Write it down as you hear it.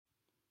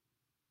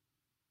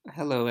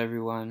Hello,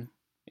 everyone.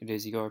 It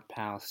is your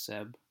pal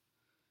Seb,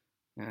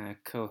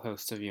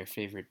 co-host of your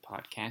favorite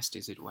podcast,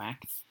 Is It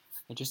Whack?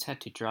 I just had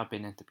to drop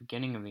in at the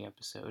beginning of the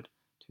episode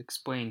to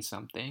explain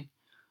something.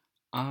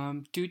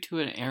 Due to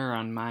an error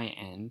on my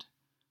end,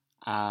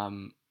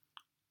 um,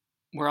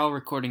 we're all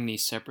recording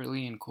these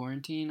separately in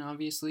quarantine,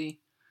 obviously,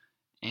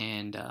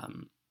 and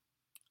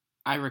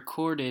I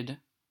recorded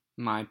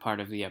my part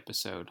of the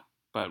episode,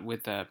 but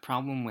with a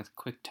problem with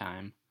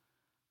QuickTime,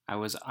 I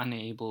was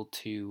unable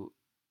to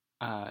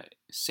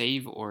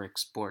save or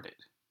export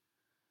it.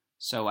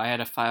 So I had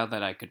a file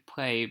that I could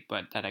play,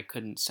 but that I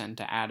couldn't send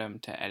to Adam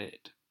to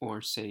edit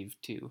or save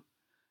to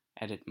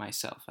edit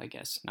myself, I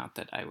guess. Not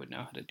that I would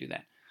know how to do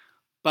that.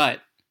 But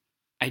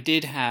I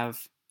did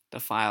have the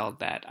file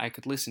that I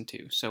could listen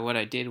to. So what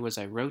I did was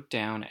I wrote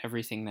down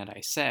everything that I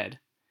said,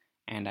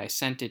 and I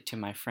sent it to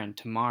my friend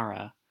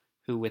Tamara,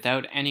 who,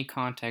 without any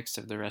context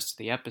of the rest of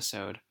the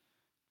episode,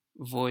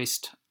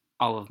 voiced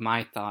all of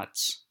my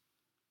thoughts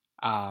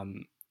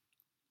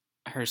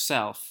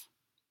herself.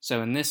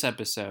 So in this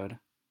episode,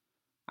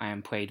 I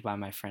am played by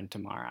my friend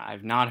Tamara.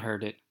 I've not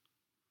heard it.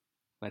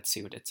 Let's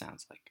see what it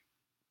sounds like.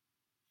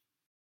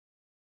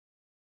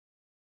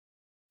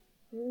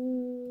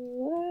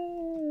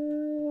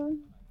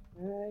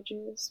 I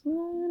just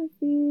wanna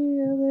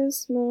feel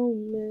this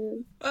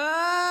moment.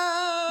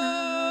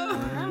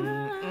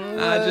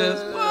 I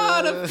just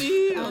wanna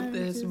feel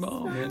this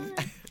moment.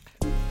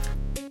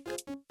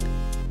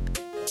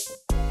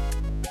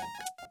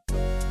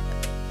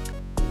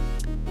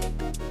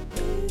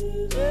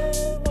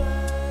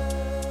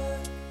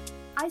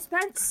 I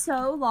spent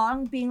so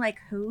long being like,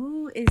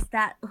 who is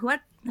that?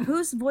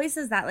 Whose voice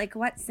is that? Like,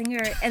 what singer?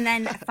 And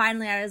then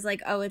finally I was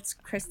like, oh, it's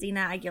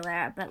Christina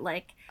Aguilera. But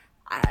like,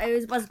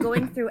 I was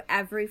going through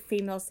every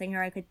female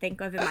singer I could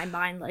think of in my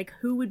mind. Like,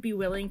 who would be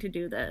willing to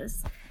do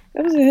this?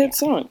 That was a hit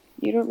song.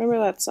 You don't remember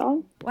that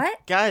song?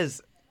 What?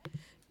 Guys,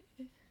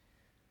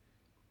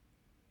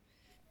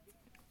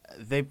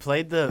 they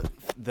played the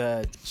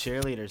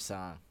cheerleader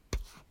song.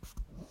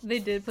 They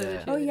did play the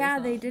cheerleader Oh yeah,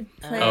 song. they did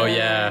play. Oh,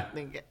 yeah.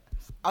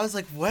 I was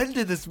like, when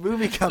did this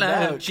movie come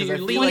That out? 'Cause I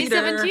feel cheerleader. like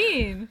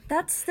 2017.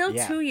 That's still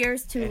Yeah, 2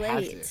 years too it had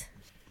late.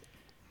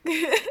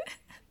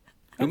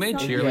 Who made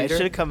That's so- yeah, it should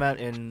Cheerleader? have come out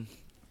in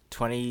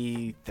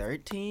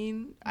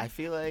 2013. I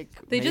feel like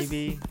They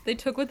maybe. They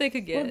took what they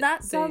could get. Well,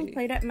 that song They-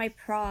 played at my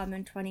prom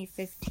in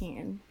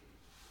 2015.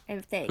 I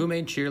think. Who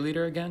made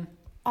Cheerleader again?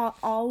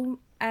 All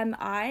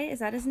M.I. Is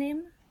that his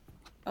name?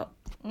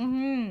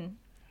 Mhm.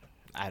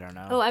 I don't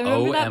know. Oh, I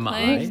remember that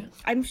playing.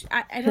 OMI?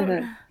 I don't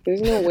know.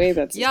 There's no way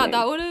that's his Yeah,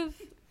 name.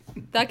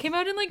 that came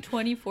out in like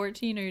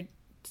 2014 or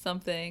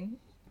something,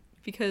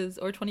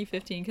 or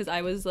 2015 because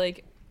I was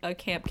like a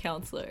camp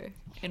counselor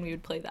and we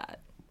would play that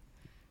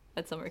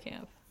at summer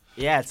camp.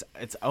 Yeah,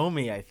 it's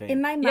Omi, I think.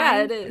 In my mind,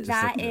 Yeah, it is.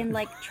 that and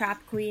like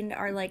Trap Queen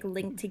are like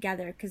linked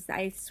together because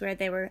I swear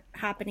they were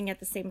happening at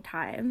the same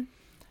time.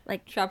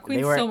 Like, Trap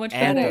Queen's were so much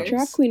anthems. better.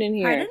 Trap Queen in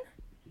here. pardon?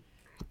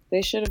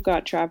 They should have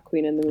got Trap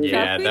Queen in the movie.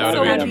 Yeah, Trap that Queen's would've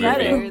so made much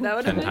the movie better. That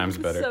would 10 have times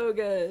been better. so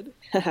good.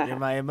 You're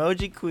my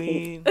emoji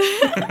queen.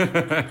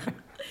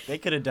 They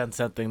could have done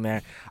something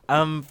there.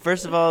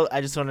 First of all,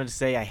 I just wanted to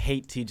say I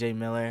hate TJ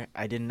Miller.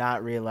 I did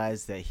not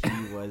realize that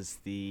he was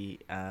the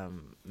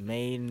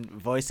main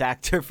voice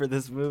actor for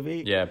this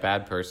movie. Yeah,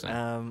 bad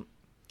person.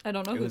 I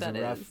don't know It who was that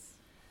rough. is.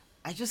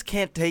 I just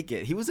can't take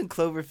it. He was in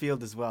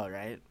Cloverfield as well,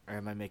 right? Or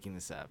am I making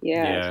this up?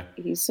 Yeah,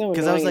 he's so annoying.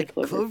 Because I was like,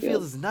 in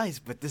Cloverfield is nice,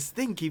 but this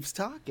thing keeps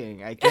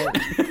talking. I can't.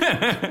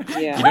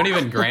 Yeah. You don't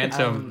even grant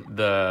him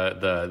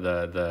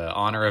the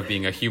honor of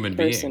being a human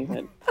being.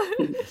 Personhood.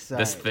 Sorry.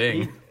 This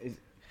thing.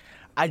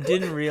 I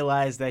didn't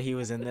realize that he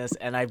was in this,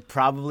 and I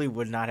probably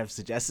would not have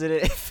suggested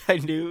it if I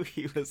knew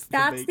he was.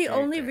 That's main the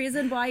only character.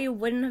 reason why you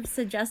wouldn't have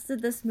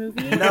suggested this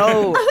movie.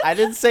 No, I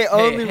didn't say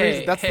only hey,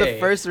 reason. That's hey. the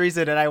first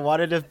reason, and I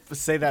wanted to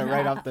say that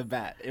right off the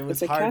bat. It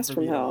was It's a hard cast for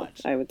from me to hell,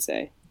 watch. I would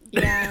say.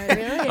 Yeah, it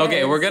really Okay,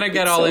 is. we're gonna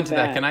get It's all so into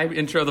that. bad. Can I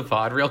intro the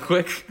pod real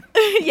quick?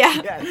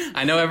 Yeah. Yes.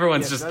 I know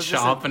everyone's Yes, just that's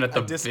just chomping at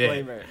the a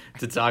disclaimer. bit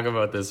to talk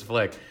about this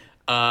flick.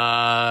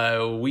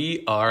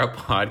 We are a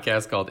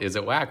podcast called Is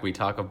It Whack? We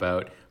talk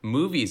about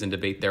movies and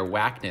debate their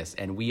whackness,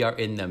 and we are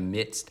in the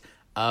midst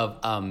of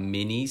a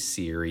mini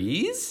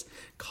series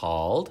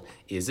called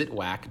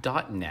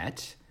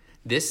isitwhack.net.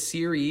 This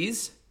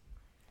series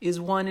is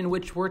one in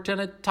which we're going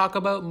to talk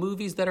about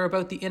movies that are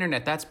about the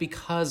internet. That's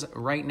because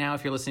right now,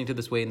 if you're listening to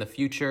this way in the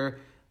future,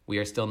 we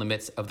are still in the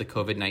midst of the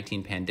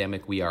COVID-19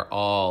 pandemic. We are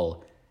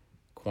all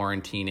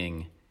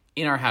quarantining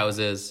in our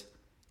houses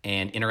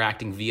and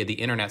interacting via the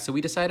internet. So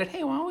we decided,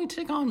 hey, why don't we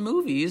take on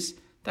movies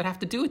that have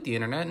to do with the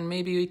internet, and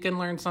maybe we can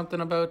learn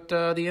something about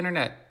the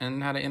internet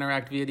and how to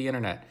interact via the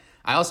internet.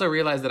 I also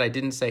realized that I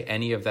didn't say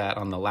any of that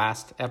on the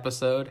last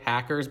episode,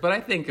 Hackers, but I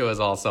think it was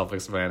all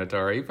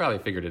self-explanatory. You probably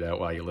figured it out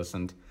while you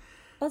listened.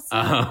 Also,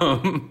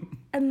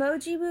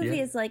 Emoji Movie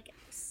yeah. is like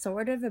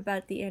sort of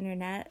about the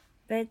internet,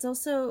 but it's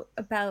also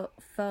about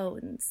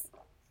phones,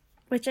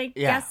 which I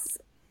guess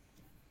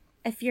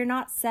if you're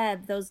not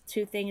Seb, those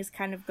two things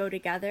kind of go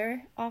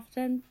together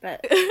often.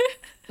 But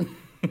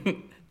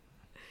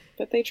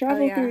But they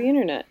travel yeah. through the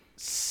internet,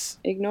 S-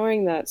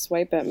 ignoring that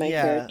swipe at my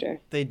yeah, character.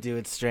 they do.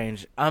 It's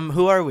strange.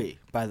 Who are we,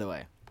 by the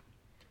way?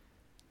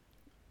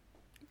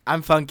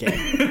 I'm Funky.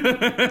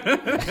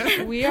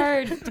 We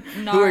are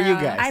Nara. Who are you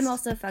guys? I'm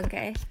also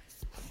Funke.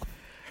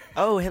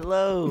 Oh,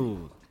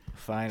 hello.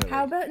 Finally.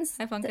 How about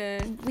Hi,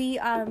 Funke. we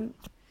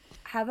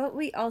how about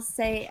we all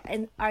say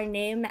our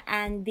name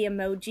and the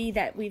emoji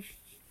that we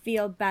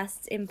feel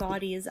best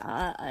embodies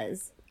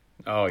us?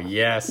 Oh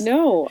yes.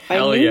 No,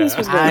 Hell I knew yeah. this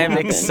was going to I'm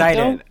happen.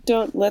 excited.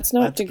 Don't. Let's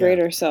not Let's degrade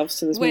go. ourselves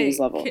to this Wait, movie's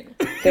level. can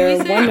There we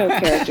are say- OneNote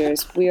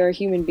characters. We are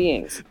human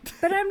beings.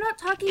 But I'm not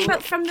talking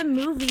about from the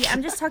movie.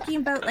 I'm just talking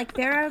about like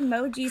there are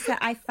emojis that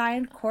I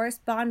find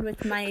correspond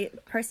with my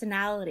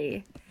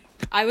personality.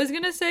 I was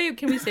gonna say,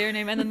 can we say her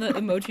name? And then the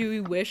emoji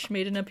we wish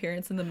made an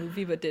appearance in the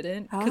movie but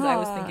didn't, because I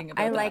was thinking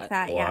about I that. like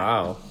that. Yeah.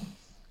 Wow.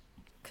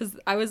 Because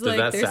I was Does like,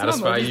 that there's some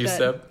satisfy emojis you, that...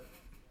 Seb?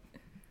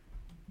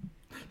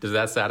 Does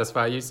that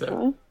satisfy you, Seb?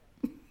 Huh?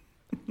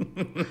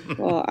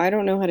 Well, I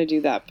don't know how to do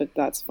that, but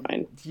that's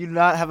fine. Do you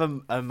not have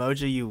an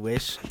emoji you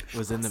wish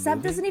was in the Seb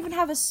movie? doesn't even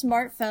have a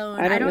smartphone.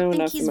 I don't know think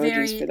enough he's emojis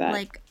very for that.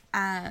 like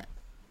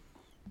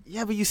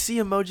Yeah, but you see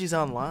emojis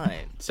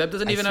online. Seb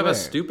doesn't I even have a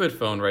swear. stupid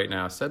phone right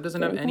now. Seb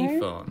doesn't have any Vampire?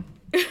 phone.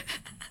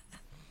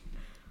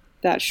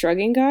 That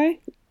shrugging guy,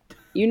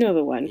 you know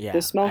the one, Yeah,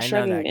 the small I know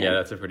shrugging that man. guy. Yeah,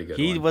 that's a pretty good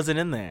He one. wasn't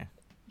in there.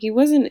 He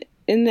wasn't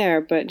in there,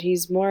 but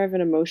he's more of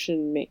an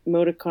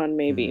emoticon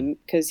maybe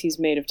because he's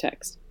made of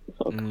text.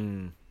 Oh,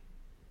 Mm.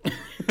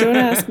 Don't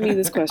ask me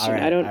this question. All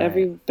right, I don't. all right.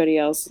 Everybody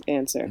else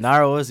answer.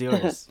 Nara, what was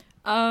yours?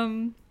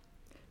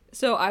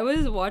 So I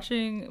was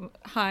watching.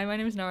 Hi, my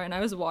name is Nara, and I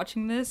was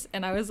watching this,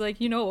 and I was like,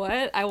 you know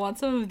what? I want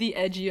some of the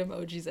edgy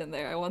emojis in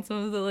there. I want some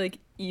of the like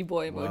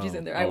e-boy emojis Whoa.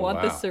 in there. I Oh,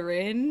 want the wow.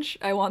 syringe.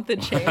 I want the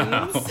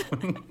chains.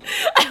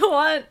 I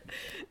want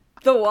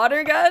the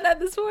water gun. At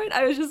this point,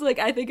 I was just like,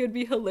 I think it'd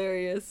be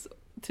hilarious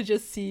to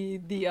just see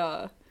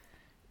the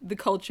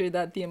culture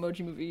that the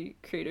Emoji Movie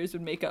creators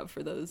would make up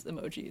for those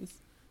emojis.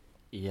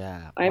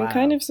 Yeah. I'm wow.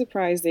 kind of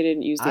surprised they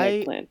didn't use the I-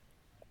 eggplant.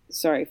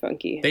 Sorry,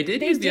 Funky. They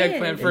did They use the did.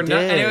 eggplant for They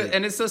nothing, did.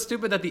 and it's so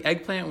stupid that the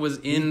eggplant was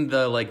in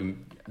the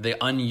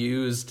the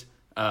unused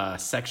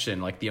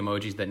section, like the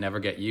emojis that never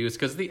get used,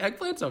 because the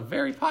eggplant's a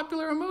very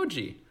popular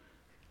emoji.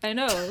 I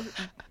know.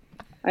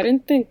 I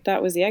didn't think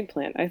that was the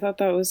eggplant. I thought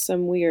that was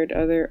some weird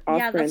other yeah,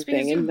 off-brand that's because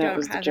thing, you and that don't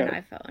was the have joke.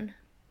 an iPhone.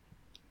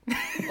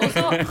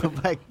 Also, Oh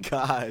my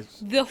gosh.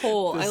 the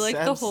whole. The I like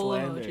the Sam whole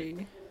slander.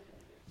 emoji.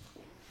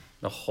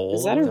 The whole.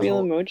 Is that a the real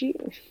whole- emoji?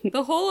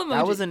 The whole emoji.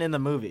 That wasn't in the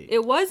movie.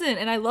 It wasn't,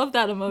 and I love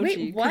that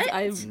emoji. Wait,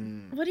 'cause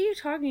what? What are you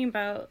talking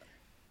about?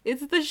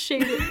 It's the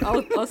shaded.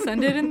 I'll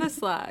send it in the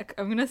Slack.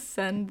 I'm gonna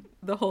send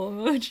the whole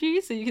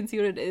emoji so you can see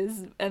what it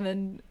is, and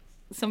then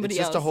somebody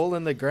It's just else. a hole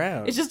in the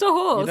ground. It's just a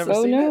hole. You never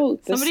Oh seen no,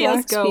 the Somebody else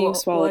Slack's go being while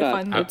swallowed I up.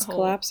 find that It's hole.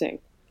 collapsing.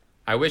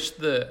 I wish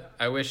the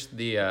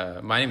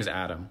my name is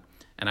Adam,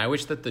 and I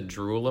wish that the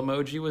drool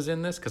emoji was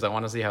in this because I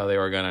want to see how they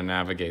were gonna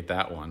navigate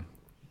that one.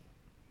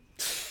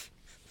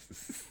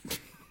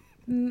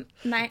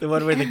 My The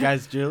one where the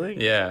guy's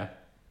drooling? Yeah,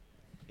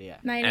 Yeah.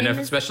 my and name if,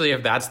 is especially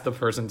if that's the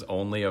person's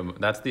only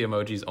that's the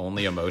emoji's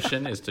only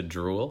emotion is to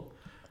drool.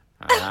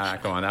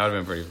 Come on, that would have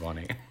been pretty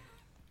funny.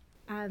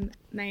 my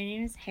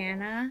name is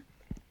Hannah,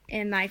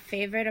 and my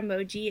favorite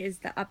emoji is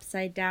the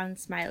upside down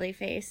smiley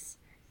face.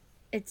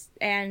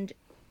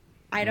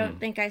 I don't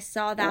think I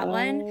saw that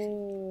one.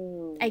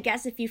 Oh. I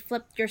guess if you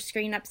flipped your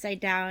screen upside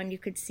down, you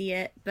could see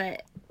it,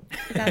 but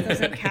that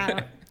doesn't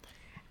count.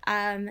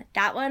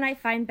 That one I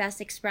find best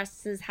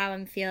expresses how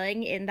I'm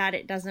feeling in that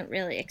it doesn't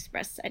really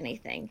express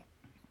anything.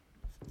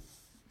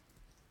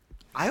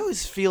 I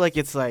always feel like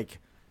it's like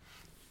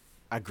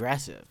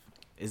aggressive.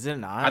 Is it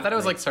not? I thought it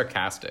was like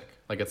sarcastic,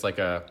 like it's like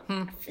a.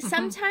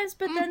 Sometimes,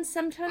 but then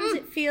sometimes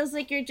it feels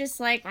like you're just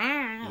like,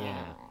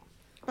 Yeah.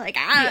 like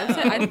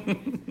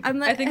I'm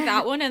like, I think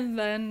that one and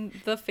then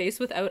the face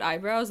without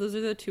eyebrows. Those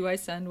are the two I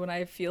send when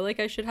I feel like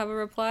I should have a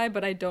reply,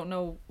 but I don't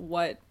know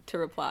what to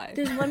reply.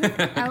 there's one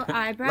without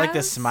eyebrows. Like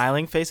the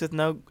smiling face with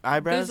no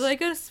eyebrows? There's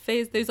like a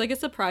face. There's like a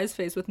surprise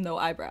face with no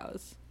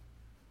eyebrows.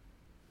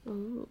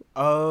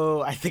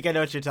 Oh, I think I know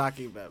what you're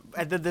talking about.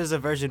 And then there's a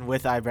version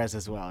with eyebrows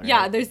as well, right?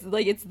 Yeah, there's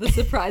like it's the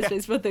surprise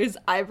face, but there's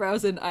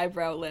eyebrows and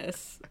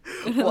eyebrowless.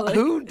 And I'm Well, like,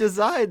 who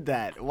designed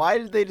that? Why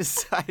did they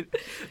decide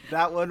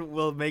that one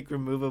will make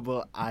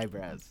removable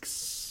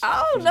eyebrows?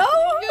 oh no!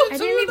 I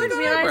didn't even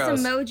realize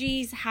eyebrows.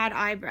 emojis had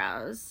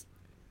eyebrows.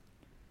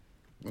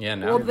 Yeah,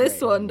 now Well, I'm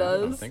this one I'm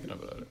does. thinking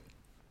about it.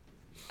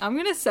 I'm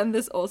gonna send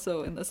this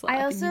also in the Slack. I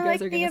and also you like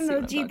guys are the gonna see what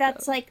I'm emoji talking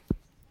that's about. like,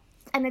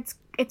 and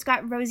it's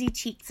got rosy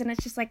cheeks, and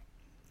it's just like,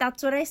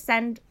 that's what I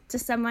send to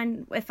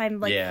someone if I'm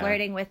like Yeah.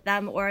 flirting with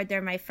them or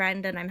they're my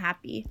friend and I'm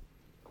happy.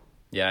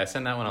 Yeah, I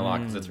send that one a lot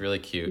because it's really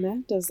cute.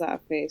 Matt does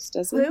that face,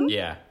 doesn't Who? he?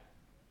 Yeah.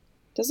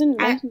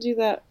 Doesn't I- Matt do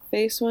that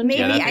face one? Maybe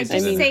Yeah, that I'm makes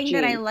just sense. saying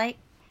that I Gene. like.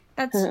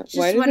 That's Why just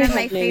do one they of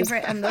my have names?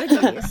 favorite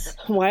emojis.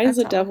 Why is That's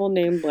a all. devil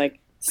named like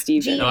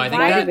Steven? Gene, No, I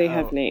think Why that- do they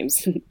have Oh.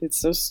 names? It's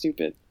so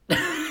stupid.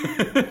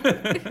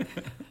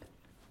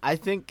 I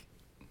think.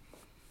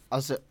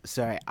 Also,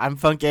 sorry, I'm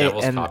Funky,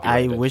 Devil's and I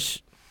copyrighted.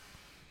 wish.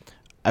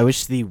 I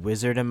wish the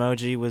wizard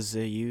emoji was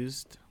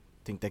used.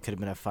 I think that could have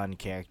been a fun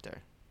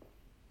character.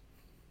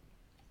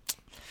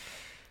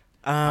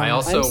 I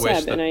also I'm wish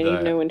Seb, that and I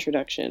need no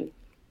introduction.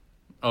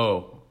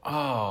 Oh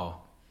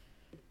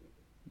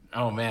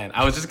man!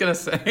 I was just gonna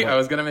say I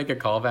was gonna make a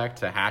callback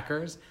to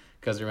Hackers,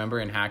 because remember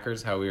in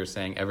Hackers how we were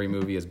saying every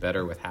movie is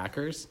better with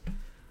hackers,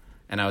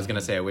 and I was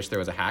gonna say I wish there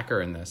was a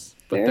hacker in this,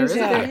 but there is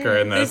a hacker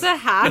in this. There's a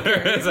hacker.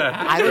 There is a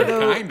hacker, I don't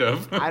know. kind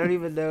of. I don't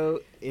even know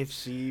if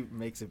she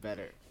makes it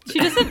better. She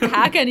doesn't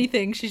hack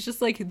anything. She's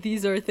just like,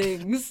 these are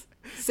things.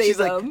 Say She's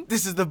them. like,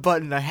 this is the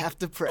button I have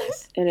to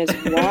press. And it's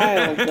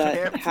wild Can't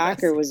that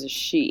hacker press. was a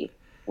she.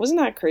 Wasn't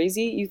that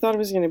crazy? You thought it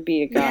was going to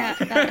be a guy,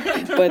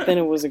 Yeah, but then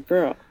it was a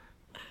girl.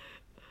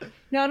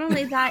 not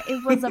only that,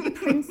 it was a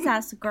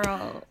princess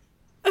girl.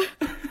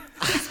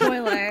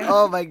 Spoiler.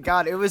 Oh my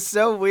god, it was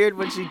so weird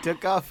when she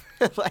took off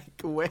her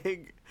like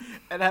wig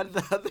and had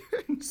the other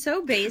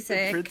So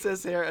basic.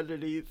 princess hair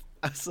underneath.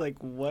 I was like,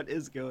 what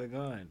is going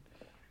on?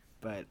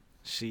 But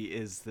she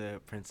is the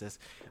princess.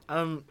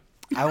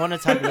 I want to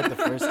talk about the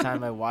first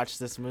time I watched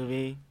this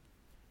movie,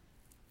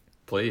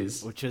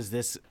 Please. which was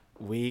this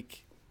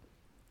week.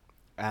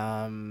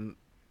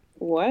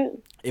 What?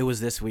 It was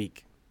this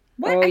week.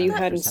 What? Oh, I you thought-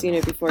 hadn't seen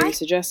it before you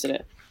suggested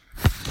it.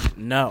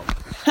 No.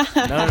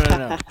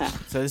 No.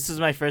 So this is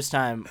my first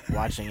time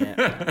watching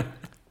it.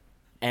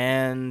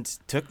 And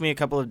took me a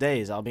couple of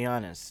days, I'll be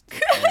honest.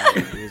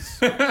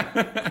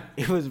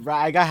 It was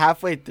I got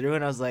halfway through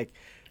and I was like,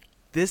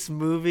 this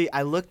movie,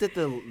 I looked at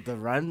the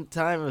run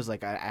time, it was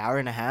like an hour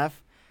and a half.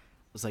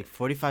 It was like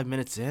 45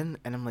 minutes in,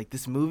 and I'm like,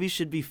 this movie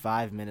should be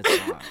 5 minutes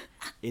long.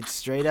 It's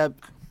straight up,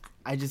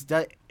 I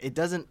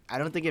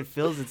don't think it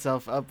fills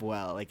itself up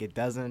well. Like, it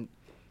doesn't,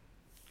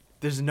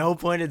 there's no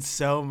point in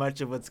so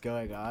much of what's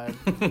going on.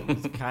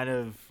 It's kind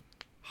of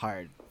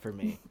hard for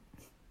me.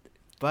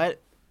 But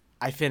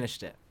I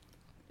finished it.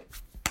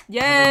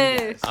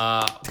 Yay!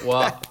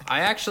 Well,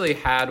 I actually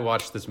had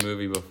watched this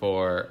movie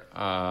before,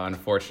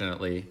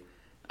 unfortunately.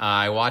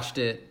 I watched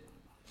it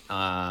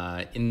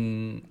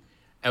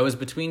it was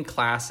between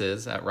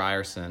classes at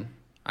Ryerson.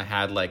 I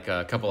had like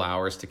a couple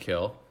hours to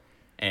kill.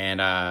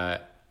 And I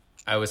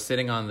was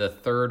sitting on the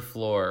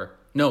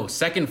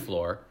second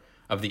floor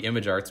of the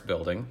Image Arts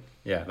building.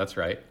 Yeah, that's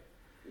right.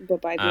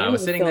 But by the I end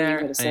was of the sitting film, there,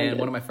 you had ascended. and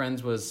one of my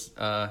friends was...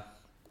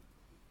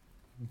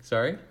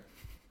 sorry?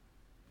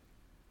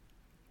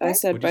 I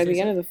said What'd you by say,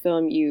 the end of the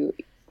film,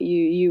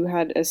 you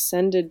had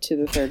ascended to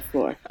the third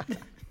floor.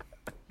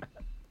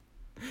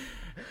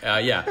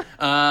 Yeah.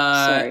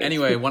 Sorry.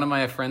 Anyway, one of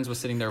my friends was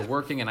sitting there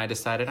working, and I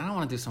decided, I don't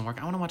want to do some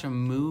work. I want to watch a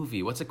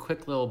movie. What's a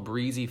quick little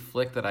breezy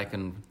flick that I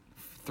can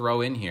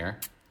throw in here?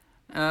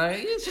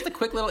 It's just a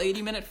quick little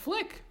 80-minute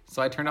flick.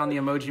 So I turned on the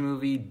Emoji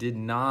Movie, did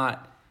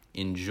not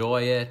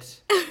enjoy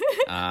it,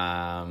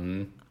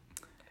 and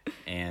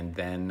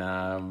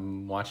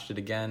then watched it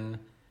again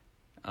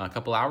a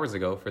couple hours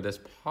ago for this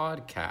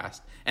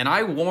podcast. And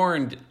I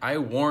warned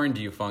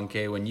you,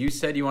 Funke, when you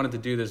said you wanted to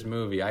do this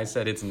movie. I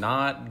said it's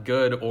not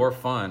good or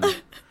fun.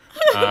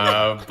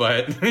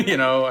 But you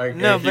know,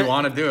 if you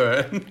want to do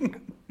it.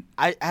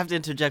 I have to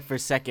interject for a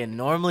second.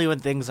 Normally when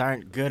things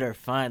aren't good or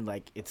fun,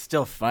 like, it's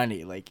still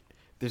funny. Like,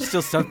 there's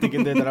still something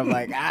in there that I'm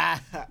like,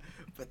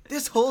 but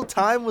this whole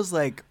time was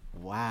like,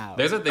 wow.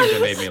 There's a thing that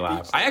made me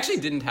laugh. I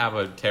actually didn't have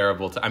a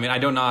terrible time. I mean, I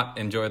do not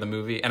enjoy the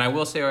movie. And I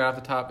will say right off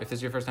the top, if this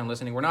is your first time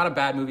listening, we're not a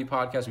bad movie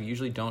podcast. We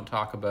usually don't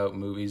talk about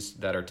movies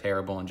that are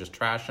terrible and just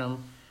trash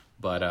them.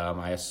 But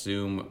I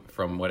assume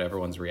from what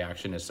everyone's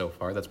reaction is so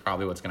far, that's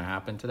probably what's going to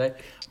happen today.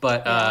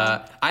 But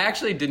I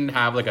actually didn't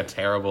have like a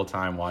terrible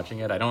time watching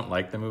it. I don't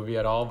like the movie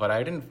at all, but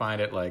I didn't find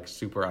it like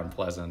super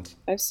unpleasant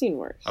I've seen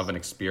worse. of an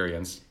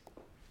experience.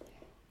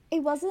 It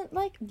wasn't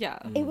like Yeah.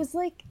 it was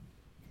like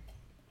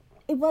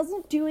it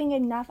wasn't doing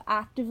enough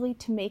actively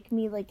to make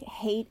me like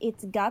hate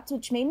its guts,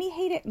 which made me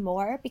hate it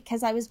more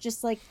because I was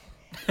just like,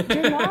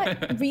 you're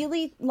not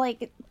really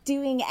like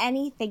doing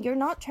anything. You're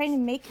not trying to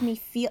make me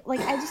feel like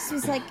I just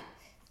was like,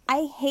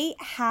 I hate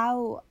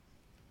how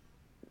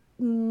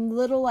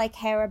little I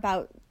care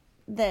about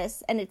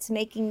this, and it's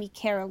making me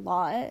care a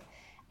lot.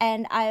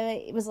 And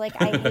I was like,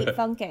 I hate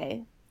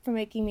Funke for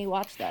making me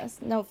watch this.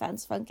 No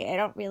offense, Funke. I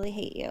don't really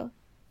hate you.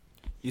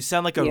 You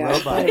sound like a Yeah,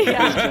 robot. it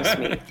was just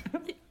me.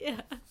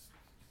 Yeah.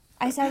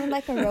 I sounded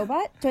like a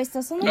robot? Do I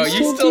still sound No, like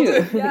you still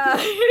do. Yeah.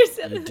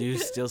 You do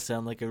still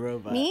sound like a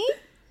robot. me?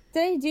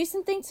 Did I do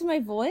something to my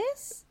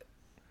voice?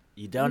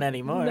 You don't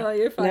anymore. No,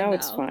 you're fine Now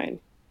it's fine.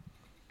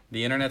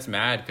 The internet's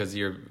mad because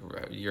you're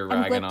I'm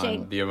ragging on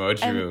glitching. the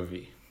Emoji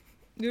Movie.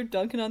 You're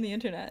dunking on the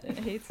internet and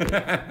it hates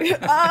it.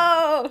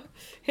 Oh!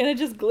 Hannah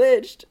just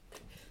glitched.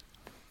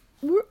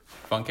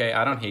 Funke,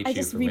 I don't hate I you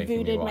just for making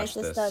me rebooted my watch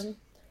this. system.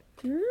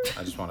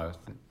 I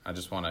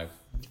just want to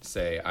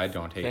say I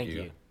don't hate Thank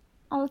you. you.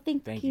 Oh,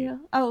 thank Thank you. you.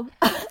 Oh,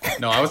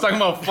 No, I was talking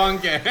about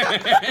Funke.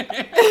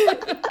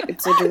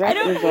 It's a direct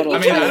rebuttal I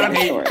mean, to I don't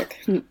hate- rhetoric.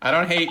 I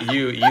don't hate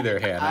you either,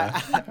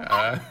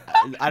 Hannah.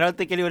 I don't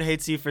think anyone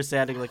hates you for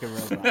sounding like a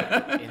robot.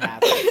 It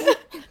happens.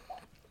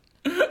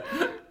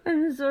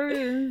 I'm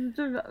sorry.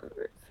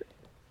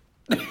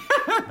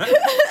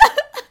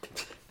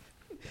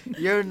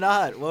 You're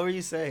not. What were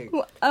you saying?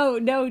 Oh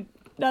no,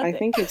 nothing. I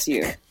think it's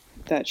you.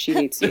 That she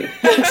hates you.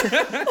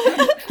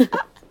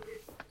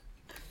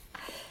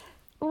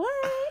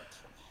 What?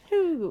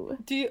 Who?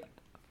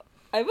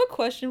 I have a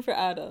question for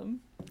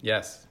Adam.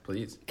 Yes,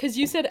 please. Because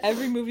you said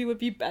every movie would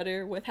be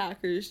better with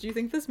hackers. Do you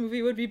think this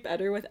movie would be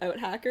better without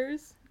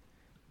hackers?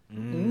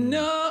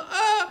 No,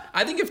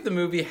 I think if the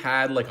movie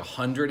had like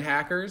 100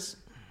 hackers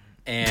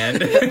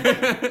and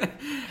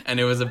and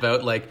it was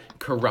about like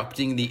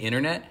corrupting the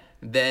internet,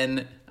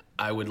 then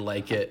I would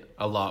like it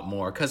a lot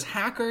more. Because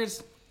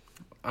hackers,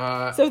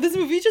 So this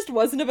movie just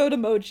wasn't about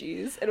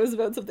emojis. It was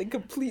about something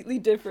completely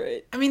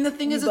different. I mean, the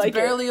thing is, it's Like it.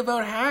 barely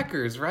about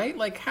hackers, right?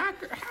 Like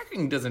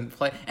hacking doesn't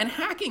play. And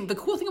hacking, the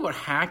cool thing about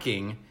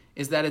hacking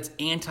is that it's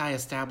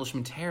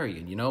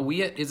anti-establishmentarian. You know,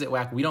 we at Is It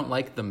Whack, we don't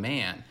like the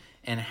man.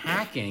 And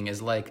hacking is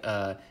like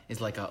oh,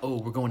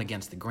 we're going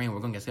against the grain. We're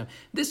going against the grain.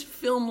 This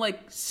film like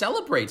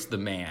celebrates the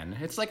man.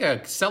 It's like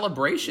a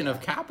celebration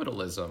of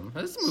capitalism.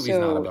 This movie's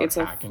not So about it's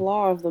hacking. a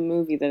flaw of the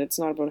movie that it's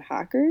not about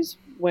hackers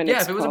when Yeah,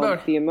 it's if it was called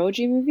about- the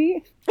Emoji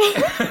Movie.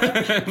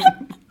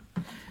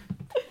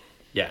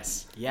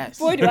 Yes. Yes.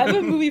 Boy, do I have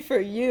a movie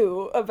for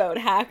you about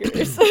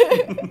hackers.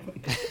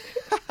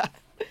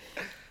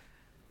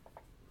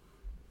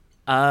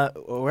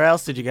 Where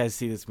else did you guys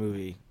see this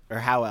movie? Or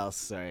how else?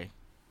 Sorry.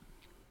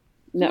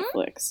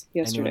 Netflix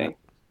yesterday.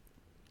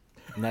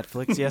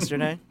 Netflix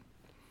yesterday?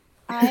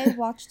 I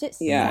watched it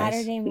Yeah.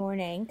 Saturday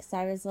morning because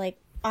I was like,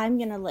 I'm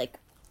gonna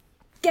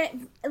get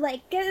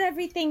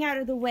everything out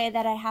of the way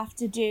that I have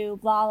to do,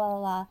 blah blah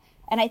blah.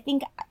 And I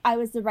think I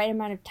was the right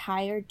amount of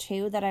tired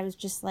too, that I was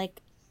just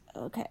like,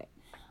 okay.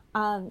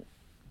 But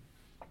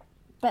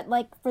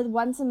like for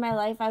once in my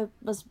life, I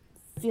was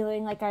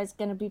feeling like I was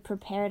gonna be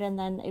prepared, and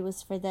then it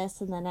was for this,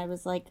 and then I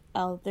was like,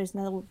 oh, there's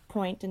no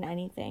point in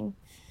anything.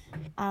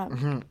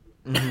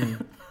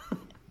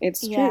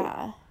 It's true.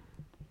 Yeah.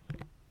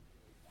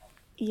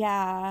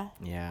 Yeah.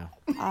 Yeah.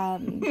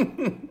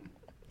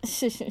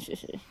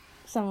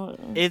 Some.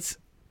 It's.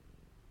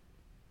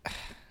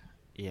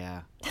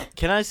 Yeah.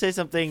 Can I say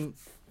something?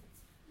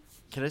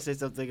 Can I say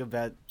something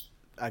about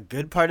a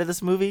good part of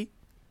this movie?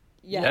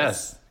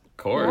 Yes. Of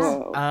course.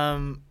 Whoa.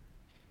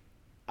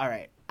 All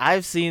right.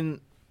 I've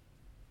seen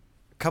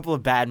a couple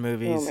of bad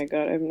movies. Oh my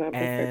god, I'm not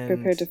and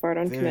prepared to fart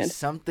on there's command.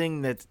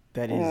 something that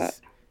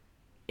is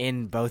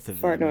in both of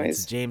Fart them. noise.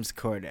 It's James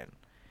Corden,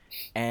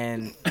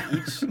 and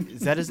each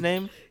is that his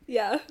name?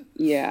 Yeah.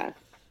 Yeah.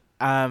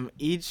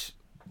 Each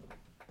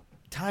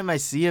time I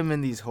see him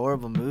in these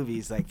horrible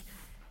movies, like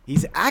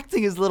he's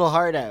acting his little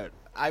heart out.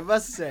 I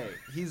must say,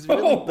 he's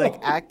really like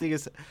acting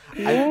his. I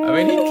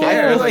mean, he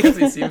cares. like- I guess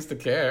he seems to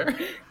care.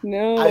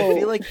 No. I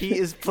feel like he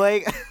is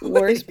playing.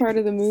 Worst part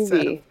of the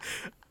movie.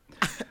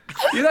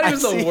 You thought it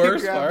was I see the you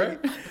worst grabbing-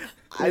 part?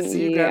 I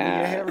see you grabbing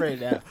your Yeah. hair right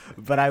now.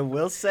 But I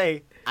will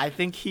say, I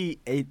think he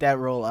ate that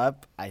role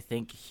up. I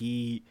think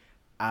he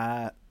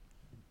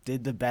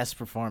did the best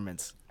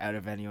performance out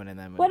of anyone in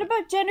that movie. What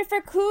about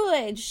Jennifer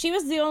Coolidge? She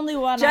was the only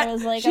one I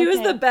was like, she was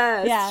okay. the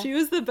best. Yeah. She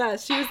was the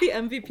best. She was the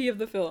MVP of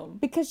the film.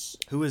 Because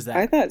Who was that?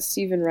 I thought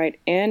Stephen Wright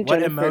and What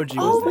Jennifer emoji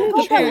was oh that? my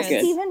Coolidge god, that were was good.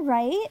 Stephen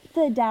Wright,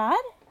 the dad.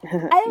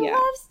 I Yeah.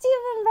 love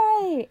Stephen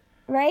Wright.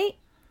 Right?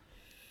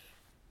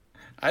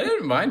 I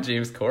didn't mind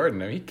James Corden.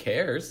 I mean, he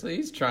cares.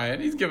 He's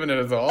trying. He's giving it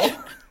his all.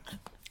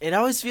 It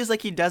always feels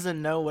like he doesn't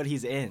know what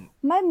he's in.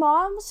 My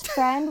mom's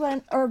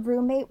friend or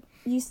roommate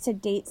used to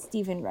date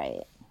Stephen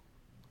Wright.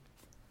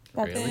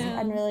 That's Really?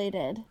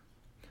 unrelated.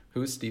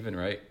 Who's Stephen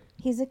Wright?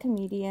 He's a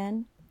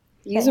comedian.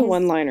 He's But a his-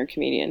 one-liner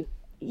comedian.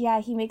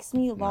 Yeah, he makes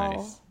me lol.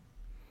 Nice.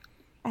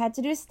 I had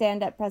to do a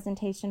stand-up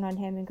presentation on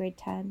him in grade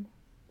 10.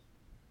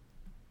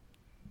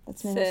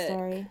 That's my whole Sick.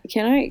 story.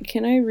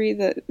 Can I read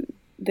that?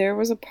 There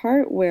was a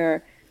part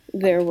where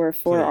there were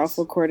 4 Please.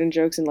 awful Corden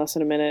jokes in less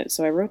than a minute,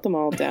 so I wrote them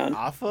all down.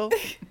 Awful?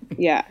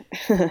 Yeah.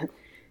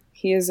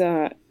 He is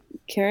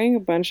carrying a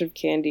bunch of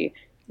candy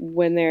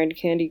when they're in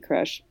Candy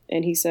Crush,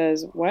 and he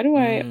says, "Why do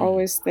I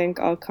always think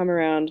I'll come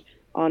around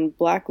on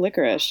black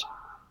licorice?"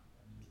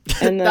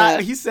 And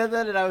He said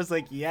that, and I was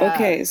like, yeah.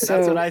 okay, so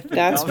that's what I think.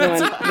 that's all the one.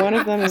 time. One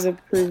of them is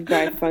approved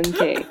by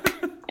Funke,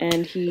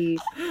 and he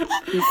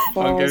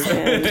falls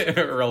and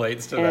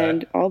relates to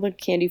and all the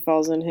candy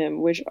falls on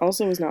him, which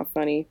also was not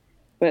funny,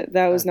 but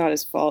that was not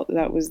his fault.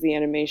 That was the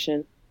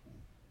animation.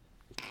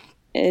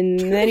 And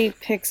then he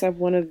picks up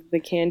one of the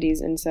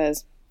candies and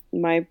says,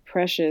 "My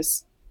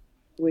precious,"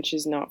 which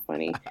is not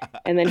funny.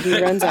 And then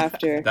he runs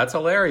after. that. That's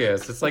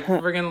hilarious. It's like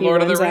friggin' He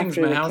Lord of the runs Rings,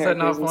 after man. the How's that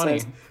not characters and funny?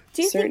 says,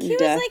 Do you think "Certain he was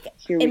death, like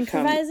here we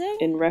come," improvising?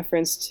 in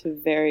reference to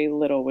very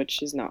little,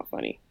 which is not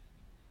funny.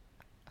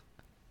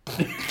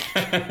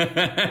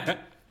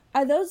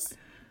 Are those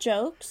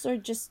jokes or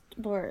just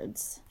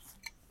words?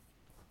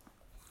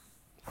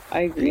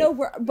 I agree. No,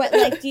 but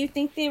like, do you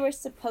think they were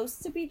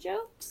supposed to be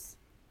jokes?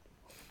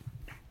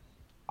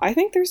 I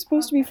think they're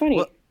supposed to be funny.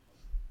 Well,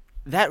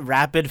 that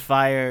rapid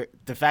fire,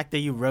 the fact that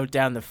you wrote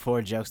down the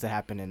 4 jokes that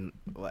happened in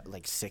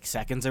like 6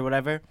 seconds or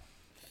whatever,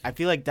 I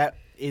feel like that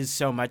is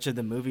so much of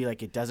the movie.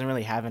 Like, it doesn't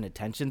really have an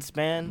attention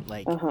span.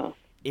 Like,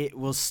 it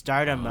will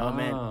start a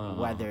moment,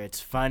 whether it's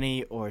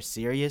funny or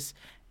serious,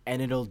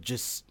 and it'll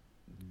just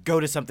go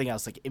to something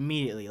else like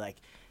immediately, like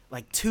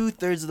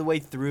 2/3 of the way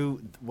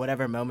through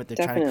whatever moment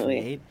they're trying to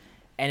create,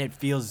 and it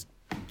feels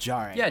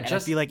jarring. Yeah, I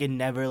feel like it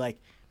never like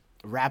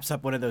wraps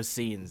up one of those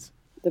scenes.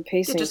 The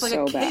pacing just like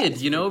so a kid, bad.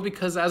 you know,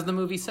 because as the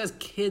movie says,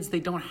 kids, they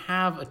don't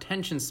have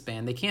attention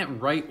span. They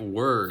can't write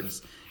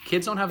words.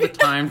 Kids don't have the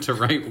time to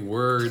write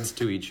words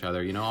to each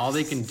other. You know, all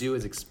they can do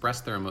is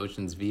express their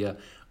emotions via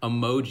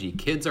emoji.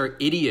 Kids are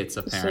idiots,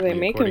 apparently. So they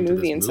make a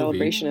movie in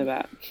celebration of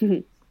that.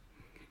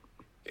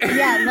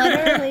 Yeah,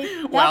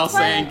 literally. While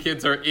saying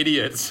kids are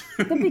idiots.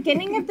 The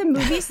beginning of the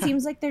movie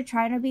seems like they're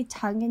trying to be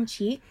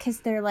tongue-in-cheek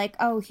because they're like,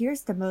 oh,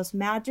 here's the most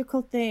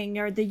magical thing,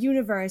 or the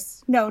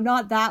universe. No,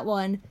 not that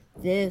one.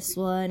 This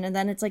one. And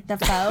then it's like the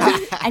phone.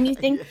 And you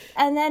think,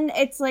 and then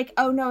it's like,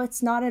 oh, no,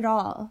 it's not at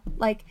all.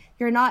 Like,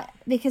 you're not,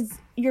 because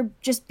you're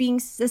just being,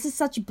 this is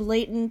such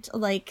blatant,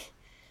 like,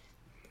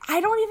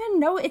 I don't even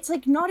know. It's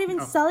like not even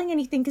selling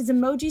anything because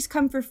emojis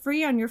come for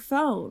free on your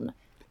phone.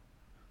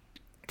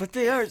 But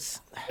they are.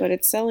 But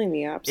it's selling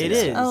the opposite. It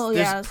is. Oh,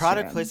 There's yeah,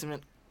 product true.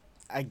 placement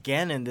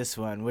again in this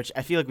one, which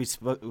I feel like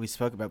we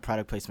spoke about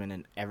product placement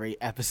in every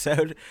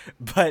episode,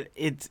 but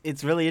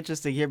it's really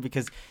interesting here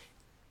because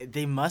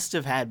they must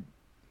have had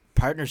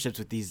partnerships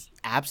with these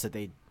apps that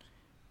they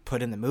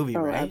put in the movie,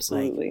 right?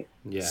 Absolutely.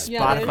 Like Yeah.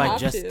 Spotify,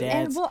 Just to.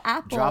 Dance, And, well,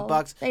 Apple,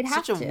 Dropbox. they'd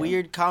have Such a to.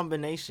 weird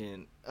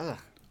combination. Ugh.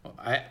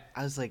 I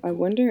was like, I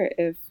wonder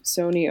if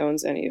Sony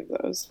owns any of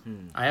those.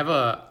 I have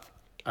a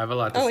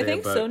lot to say I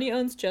think about Sony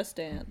owns Just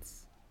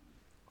Dance.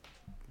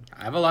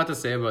 I have a lot to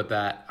say about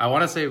that. I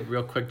want to say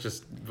real quick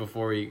just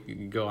before we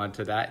go on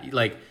to that.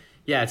 Like,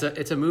 yeah,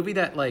 it's a movie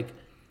that like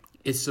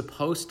is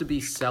supposed to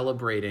be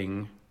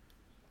celebrating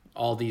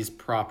all these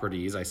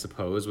properties, I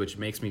suppose, which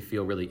makes me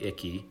feel really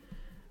icky.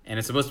 And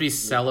it's supposed to be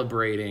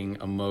celebrating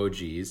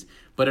emojis,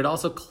 but it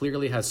also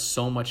clearly has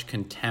so much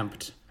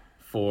contempt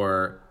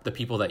for the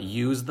people that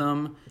use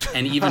them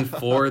and even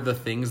for the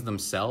things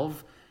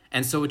themselves.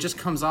 And so it just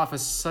comes off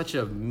as such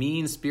a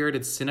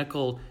mean-spirited,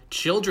 cynical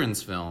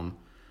children's film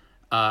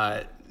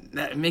that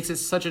makes it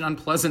such an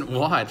unpleasant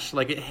watch.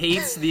 Like, it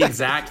hates the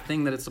exact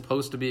thing that it's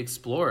supposed to be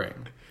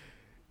exploring.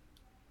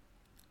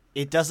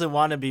 it doesn't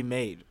want to be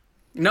made.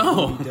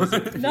 No.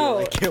 No.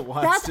 Like it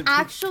wants That's to be.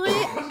 actually,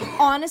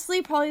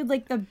 honestly, probably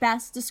like the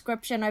best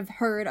description I've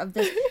heard of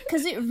this,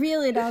 because it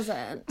really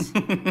doesn't.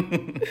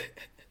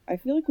 I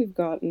feel like we've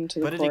gotten to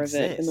the But it core of it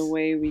in exists. the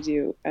way we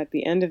do at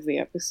the end of the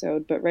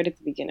episode, but right at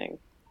the beginning.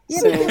 Yeah,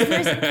 So, because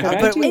there's, could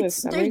I But do a it's-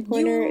 summary you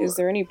pointer? Is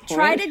there any point?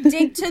 try to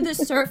dig to the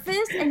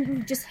surface and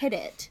you just hit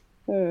it.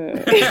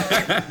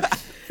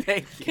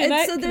 Thank you. Can And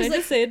I, so can there's, I like-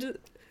 just say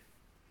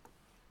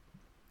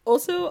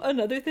also,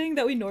 another thing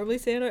that we normally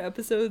say in our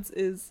episodes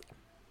is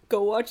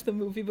go watch the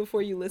movie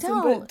before you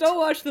listen, but don't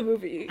watch the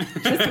movie.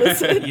 Just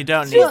listen. You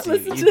don't need Just to.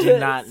 listen You to do this.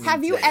 not need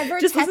Have you to. ever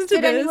Just listen to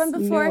texted this. anyone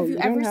before? No, Have you you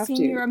don't ever have seen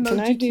to. your Can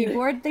I emoji do-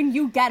 keyboard? Then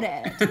you get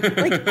it.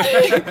 Like,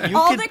 You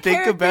all can the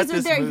think about characters are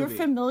this there. You're movie.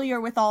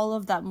 familiar with all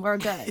of them. We're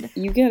good.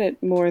 You get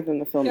it more than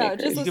the filmmakers.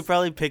 just You could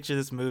probably picture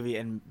this movie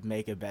and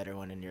make a better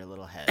one in your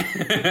little head.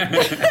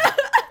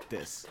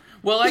 This.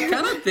 Well, I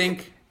kind of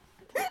think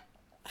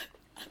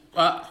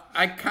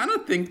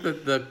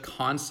that the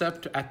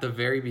concept at the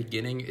very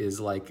beginning is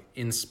like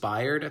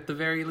inspired at the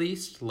very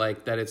least,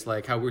 like that it's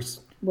like how we're.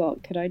 Well,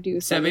 could I do?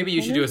 Seb, maybe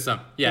you should do a Seb,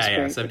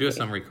 very do a quickly.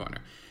 summary corner.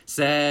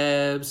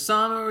 Seb's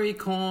summary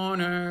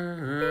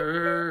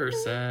corner.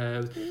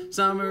 Seb's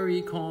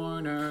summary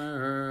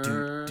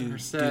corner.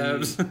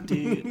 Seb's.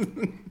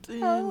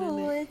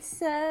 Oh,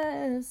 it's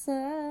a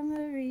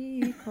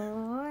summary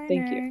corner.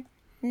 Thank you.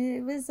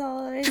 It was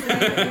always.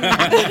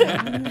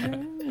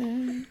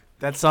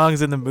 That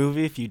song's in the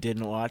movie if you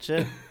didn't watch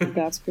it.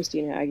 That's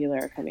Christina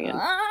Aguilera coming in.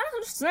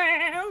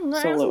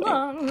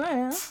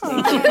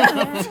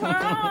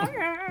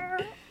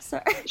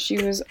 Sorry. She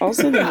was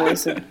also the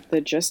voice of the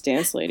Just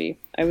Dance lady.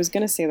 I was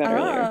gonna say that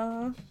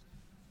earlier.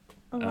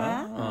 Oh.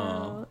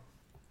 Wow.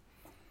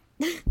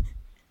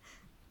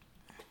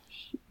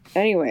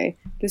 Anyway,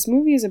 this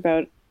movie is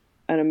about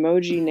an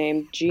emoji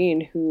named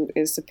Gene who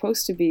is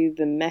supposed to be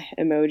the meh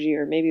emoji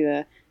or maybe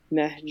the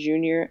meh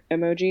junior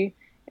emoji,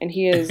 and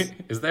he is.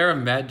 Is there a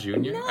Med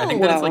Junior? I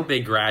think that it's like they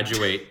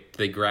graduate.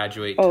 They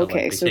graduate. Oh, to,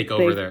 okay, like, they so take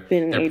over they've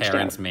been their aged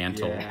parents' out.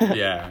 mantle. Yeah.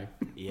 Yeah.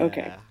 Yeah.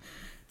 Okay.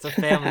 It's a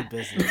family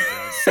business.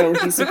 So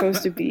he's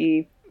supposed to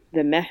be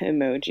the meh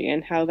emoji,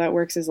 and how that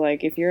works is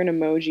like if you're an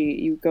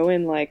emoji, you go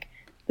in like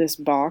this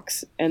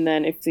box, and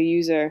then if the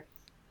user,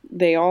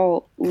 they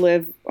all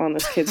live on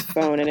this kid's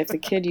phone, and if the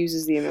kid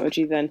uses the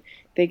emoji, then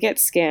they get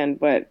scanned.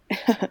 But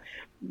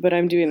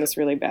I'm doing this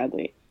really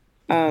badly.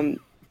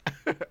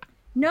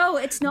 No,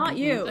 it's not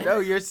you. No,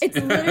 It's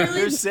literally.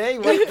 you're saying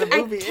what the I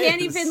movie is.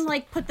 can't even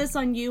like put this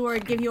on you or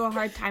give you a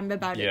hard time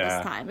about it Yeah.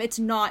 this time. It's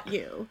not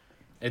you.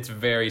 It's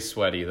very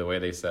sweaty the way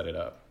they set it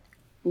up.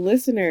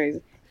 Listeners,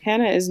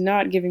 Hannah is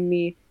not giving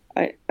me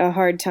a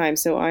hard time,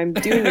 so I'm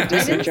doing a I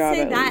decent didn't job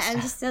say at that. least. I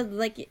just said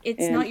like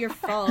it's And- not your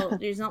fault.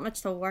 There's not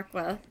much to work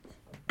with.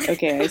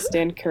 Okay, I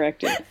stand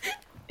corrected.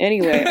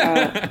 Anyway,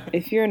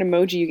 if you're an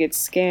emoji, you get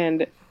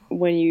scanned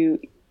when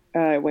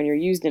you're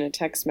used in a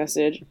text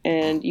message,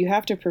 and you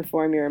have to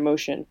perform your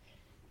emotion.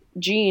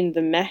 Gene,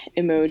 the meh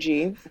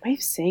emoji, am I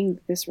saying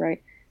this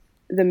right?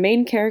 The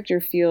main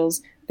character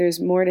feels there's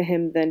more to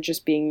him than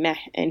just being meh,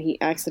 and he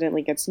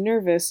accidentally gets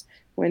nervous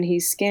when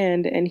he's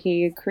scanned, and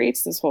he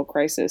creates this whole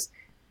crisis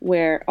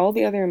where all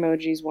the other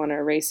emojis want to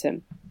erase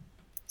him.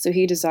 So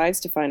he decides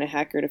to find a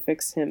hacker to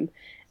fix him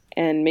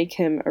and make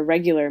him a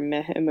regular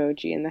meh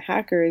emoji, and the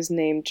hacker is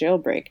named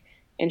Jailbreak,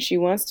 and she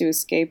wants to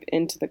escape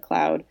into the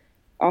cloud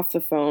off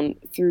the phone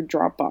through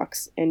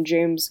Dropbox, and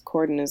James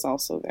Corden is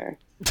also there.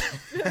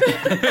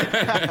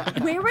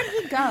 Where would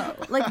he go?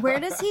 Like, where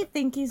does he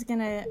think he's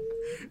gonna...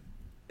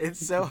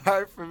 It's so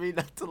hard for me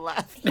not to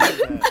laugh at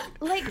that.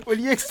 Like, When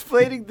you're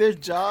explaining their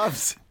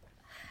jobs,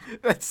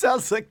 that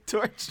sounds like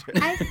torture.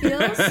 I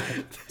feel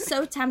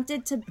so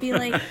tempted to be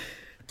like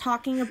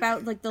talking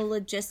about like the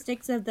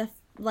logistics of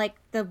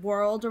the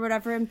world or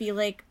whatever, and be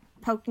like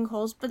poking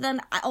holes. But then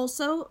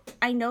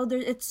I know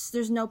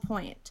there's no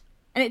point,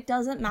 and it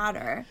doesn't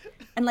matter,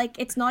 and like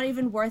it's not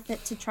even worth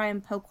it to try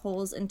and poke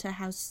holes into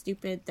how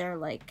stupid their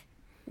like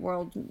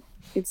world.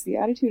 It's the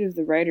attitude of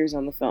the writers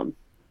on the film.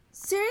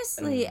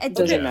 Seriously, it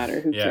Doesn't matter,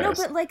 who Yeah. cares?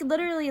 No, but like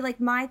literally,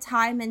 like my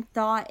time and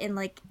thought and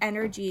like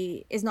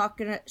energy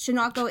should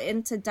not go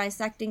into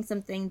dissecting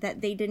something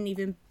that they didn't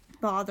even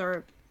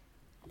bother.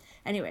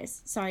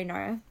 Anyways, sorry,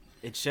 Nora.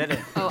 It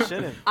shouldn't. Oh, It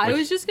shouldn't. I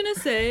was just gonna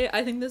say,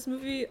 I think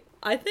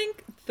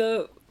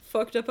the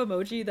fucked up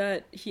emoji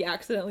that he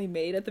accidentally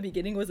made at the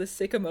beginning was a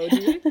sick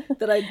emoji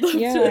that I'd love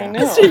Yeah, to, I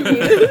know. to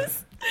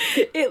use.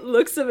 It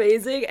looks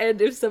amazing,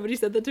 and if somebody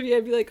said that to me,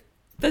 I'd be like,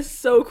 that's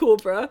so cool,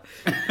 bruh.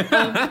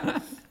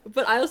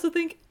 But I also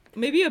think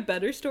maybe a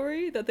better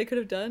story that they could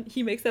have done,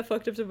 he makes that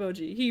fucked up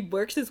emoji. He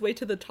works his way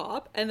to the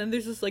top, and then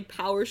there's this like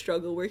power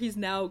struggle where he's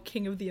now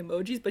king of the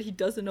emojis, but he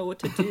doesn't know what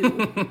to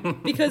do.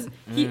 Because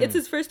it's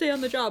his first day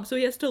on the job, so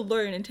he has to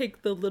learn and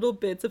take the little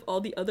bits of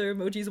all the other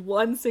emojis,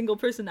 one single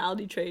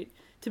personality trait,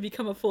 to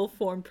become a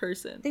full-formed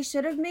person. They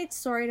should have made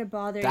sorry to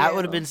bother That you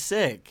would have been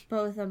sick.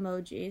 both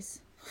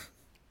emojis.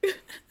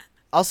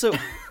 Also,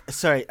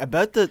 sorry,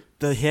 about the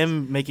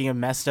him making a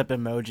messed up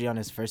emoji on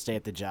his first day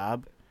at the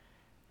job,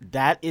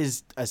 that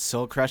is a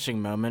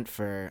soul-crushing moment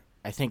for,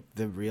 I think,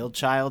 the real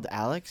child,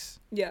 Alex.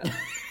 Yeah.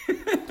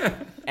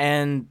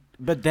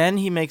 But then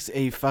he makes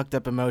a fucked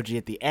up emoji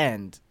at the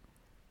end,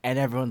 and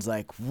everyone's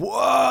like,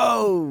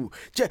 whoa!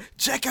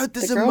 Check out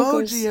this The girl emoji,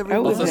 goes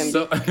everyone. out with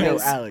Also, him. so, No,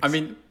 Alex. I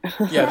mean,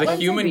 yeah, the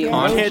human the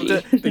conflict,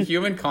 emoji. the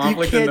human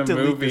conflict in can't the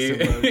delete this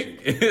movie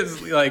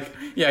is like,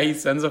 yeah, he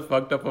sends a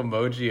fucked up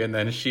emoji, and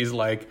then she's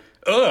like,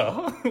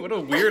 ugh, what a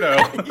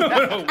weirdo.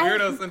 What a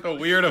weirdo sent a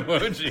weird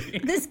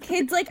emoji. This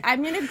kid's like,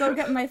 I'm gonna go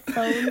get my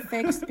phone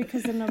fixed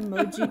because an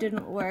emoji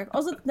didn't work.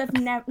 Also,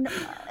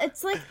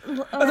 it's like, That's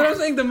what I'm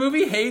saying. The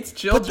movie hates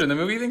children. The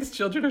movie thinks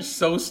children are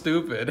so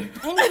stupid and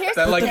here's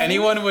that the like thing.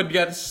 anyone would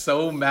get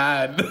so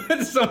mad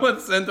that someone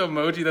sent an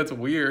emoji that's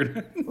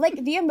weird.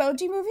 Like the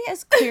Emoji Movie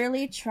is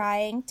clearly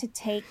trying to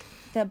take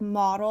the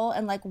model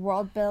and like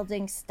world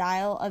building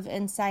style of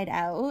Inside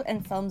Out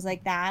and films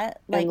like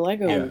that, like And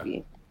Lego Yeah.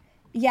 Movie.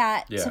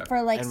 yeah, Yeah.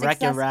 for like And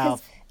success. Wreck-It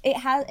Ralph.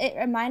 It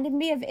reminded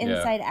me of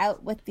Inside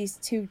Out with these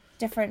two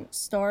different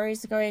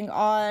stories going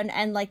on,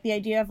 and like the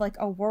idea of like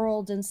a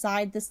world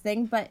inside this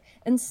thing, but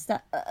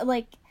instead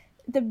like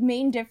the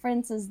main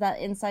difference is that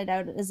Inside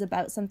Out is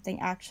about something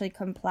actually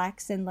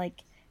complex and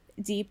like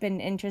deep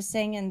and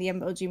interesting, and the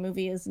Emoji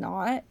Movie is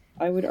not.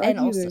 I would And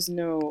argue also- there's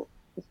no...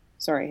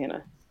 Sorry,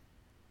 Hannah.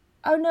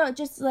 Oh no,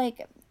 just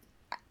like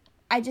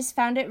I just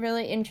found it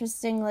really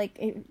interesting, like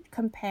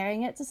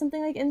comparing it to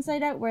something like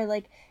Inside Out, where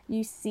like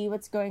you see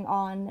what's going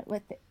on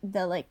with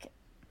the like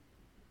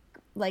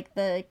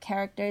the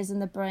characters in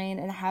the brain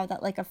and how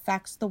that like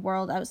affects the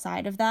world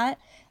outside of that,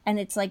 and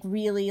it's like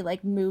really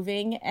like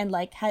moving and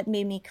like had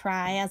made me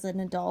cry as an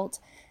adult.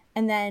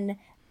 And then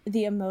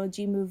the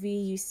Emoji Movie,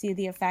 you see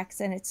the effects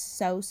and it's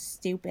so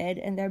stupid,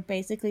 and they're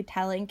basically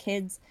telling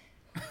kids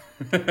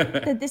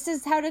that this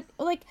is how to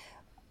like,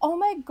 oh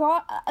my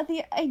god,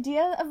 the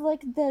idea of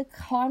like the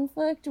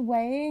conflict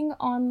weighing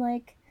on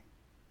like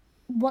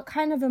what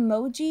kind of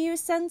emoji you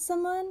send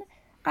someone.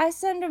 I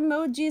send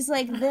emojis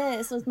like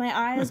this with my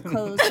eyes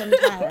closed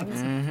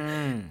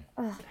sometimes.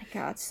 Oh my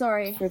god,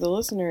 sorry. For the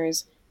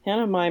listeners,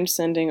 Hannah mimed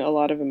sending a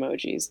lot of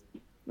emojis.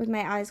 With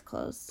my eyes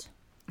closed.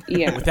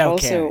 Yeah. Without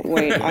also, caring.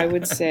 wait, I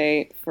would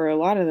say for a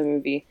lot of the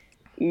movie,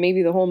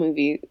 maybe the whole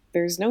movie,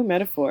 there's no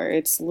metaphor.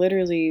 It's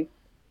literally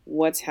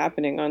what's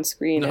happening on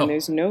screen, No. and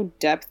there's no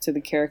depth to the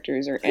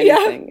characters or Yeah.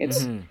 anything.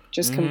 It's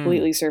just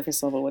completely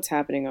surface level what's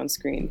happening on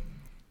screen.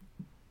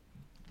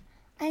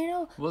 I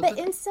know, Well, but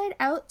the- Inside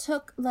Out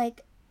took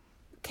like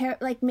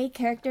made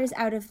characters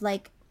out of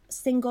like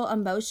single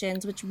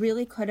emotions, which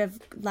really could have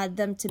led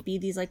them to be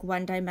these like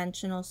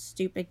one-dimensional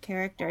stupid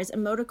characters.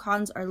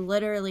 Emoticons are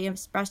literally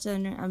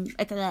expressing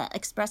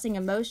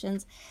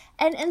emotions,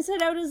 and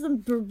Inside Out is a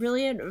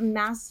brilliant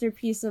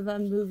masterpiece of a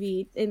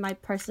movie in my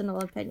personal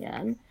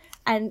opinion,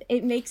 and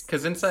it makes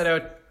Because Inside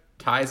Out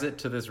ties it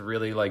to this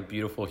really like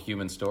beautiful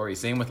human story.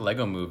 Same with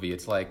Lego Movie.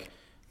 It's like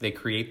they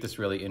create this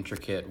really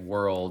intricate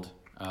world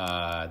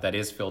that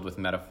is filled with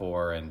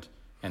metaphor and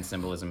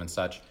symbolism and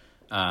such.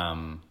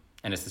 And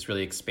it's this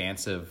really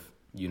expansive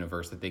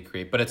universe that they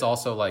create. But it's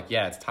also like,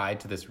 yeah, it's tied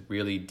to this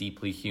really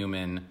deeply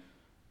human,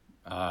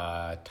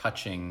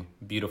 touching,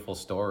 beautiful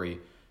story.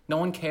 No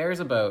one cares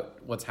about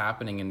what's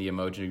happening in the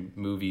Emoji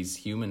Movie's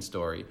human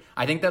story.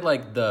 I think that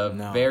like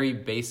the very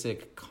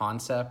basic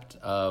concept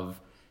of,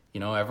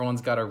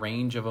 everyone's got a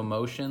range of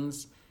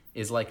emotions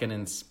is like an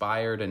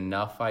inspired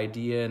enough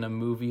idea in a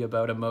movie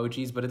about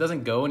emojis, but it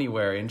doesn't go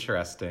anywhere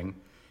interesting.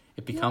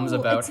 It becomes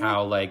about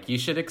how like you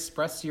should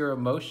express your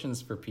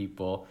emotions for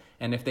people,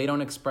 and if they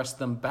don't express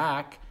them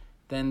back,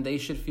 then they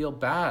should feel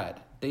bad.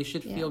 They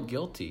should feel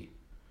guilty.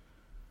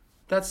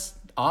 That's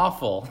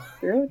awful.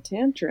 Throw a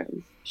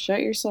tantrum.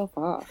 Shut yourself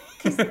off.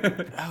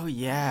 Oh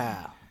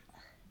yeah.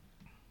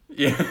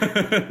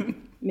 Yeah.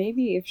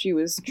 Maybe if she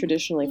was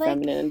traditionally Like,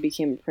 feminine and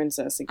became a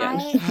princess again.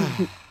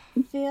 I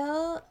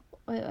feel.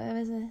 Wait, what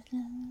was it?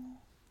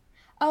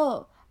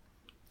 Oh,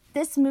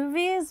 this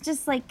movie is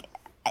just like.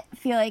 I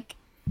feel like,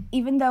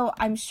 even though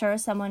I'm sure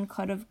someone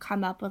could have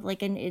come up with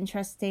like an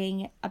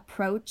interesting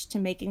approach to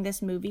making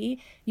this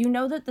movie,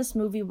 that this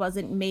movie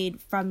wasn't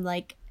made from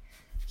like,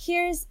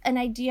 here's an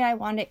idea I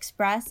want to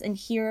express and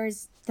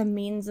here's the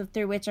means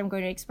through which I'm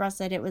going to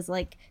express it. It was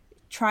like,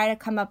 try to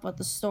come up with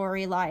a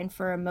storyline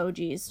for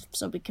emojis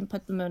so we can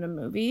put them in a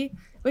movie,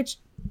 which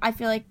I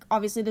feel like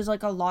obviously there's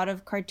like a lot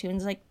of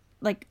cartoons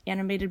like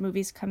animated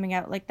movies coming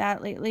out like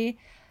that lately,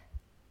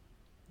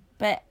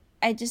 but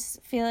I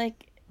just feel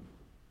like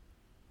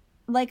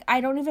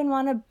I don't even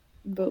want to.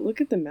 But look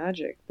at the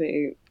magic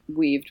they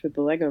weaved with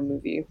the Lego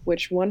Movie,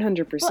 which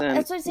 100%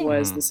 that's what I'm saying.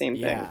 was the same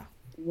thing. Yeah.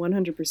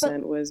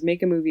 100% was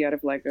make a movie out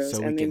of Legos, So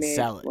we and they can made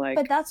sell it. like.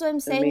 But that's what I'm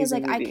saying is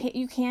like amazing movie.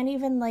 you can't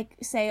even like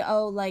say,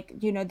 oh, like,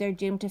 they're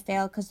doomed to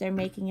fail because they're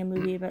making a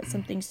movie about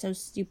something so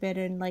stupid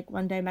and like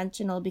one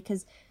dimensional,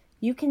 because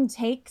you can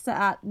take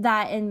that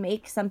and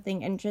make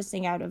something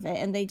interesting out of it,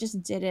 and they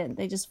just didn't.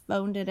 They just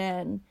phoned it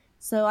in.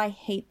 So I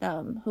hate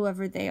them,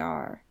 whoever they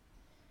are.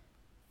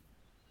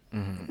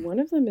 One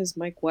of them is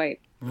Mike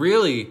White.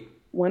 Really?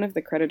 One of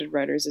the credited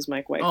writers is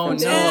Mike White. Oh, from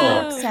no. South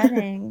Park.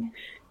 Upsetting.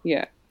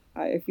 Yeah,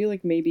 I feel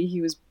like maybe he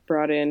was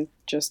brought in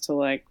just to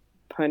like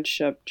punch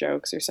up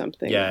jokes or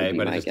something. Yeah, would I be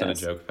might my have just done a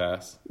guess. joke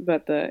pass.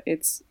 But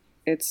it's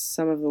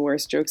some of the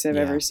worst jokes I've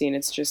Yeah. ever seen.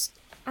 It's just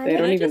I they mean,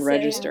 don't I even just say-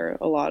 register,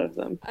 a lot of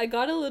them. I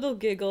got a little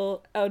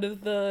giggle out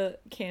of the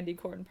candy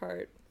corn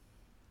part.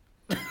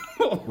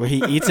 Where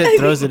he eats it,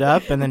 throws it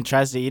up, and then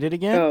tries to eat it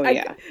again. Oh I-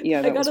 yeah,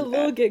 I that got was a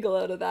little bad. giggle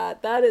out of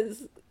that. That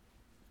is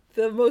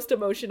the most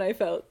emotion I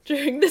felt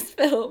during this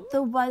film.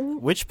 The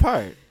one Which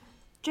part?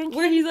 drink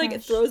Where he Candy like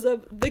Crush. throws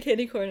up the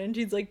candy corn and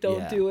she's like, "Don't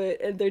Yeah. do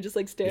it," and they're just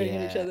like staring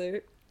at each Yeah.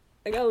 other.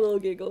 I got a little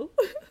giggle.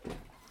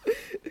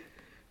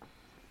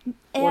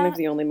 One And of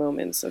the only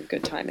moments of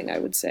good timing, I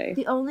would say.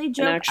 the only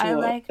joke I actual-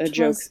 liked a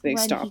joke was they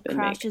when stop he and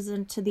make. crashes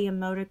into the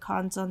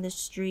emoticons on the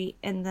street,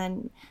 and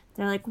then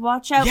they're like,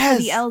 "Watch out for Yes!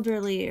 the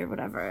elderly" or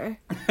whatever.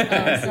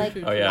 I was like,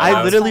 Oh, yeah. I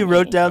that was literally funny.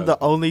 wrote down the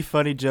only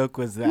funny joke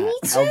was that Me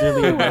too!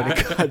 elderly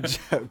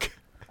emoticon joke.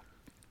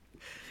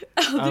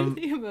 I'll do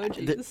the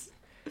emojis.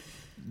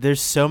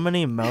 There's so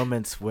many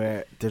moments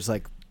where there's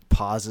like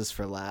pauses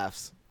for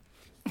laughs,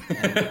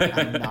 and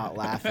I'm not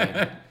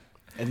laughing,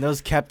 and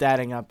those kept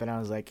adding up, and I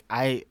was like,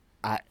 I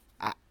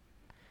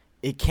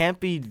it can't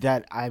be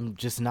that I'm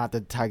just not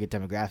the target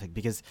demographic,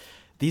 because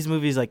these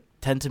movies like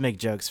tend to make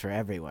jokes for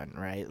everyone,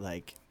 right?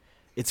 Like,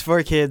 it's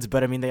for kids,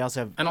 but I mean they also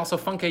have. And also,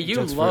 Funke, you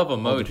Jokes for love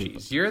older people.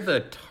 emojis. You're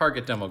the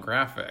target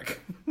demographic.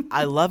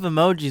 I love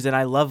emojis and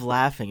I love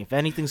laughing. If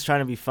anything's trying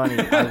to be funny,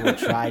 I will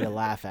try to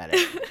laugh at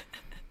it.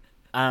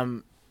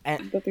 And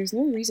But there's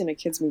no reason a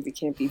kids movie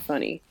can't be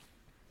funny.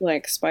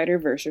 Like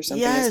Spider-Verse or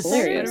something yes, is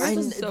hilarious. Spider-Verse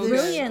I- is so there's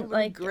brilliant, so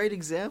many like- great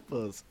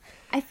examples.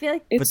 I feel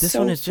like It's But this so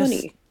one is just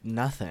funny.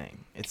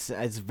 nothing. It's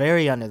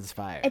very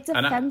uninspired. it's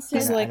And I- offensive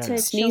He's I like don't know.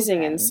 to sneezing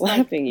children. and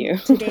slapping you.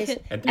 Like, today's,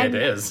 It And-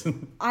 is.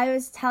 I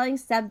was telling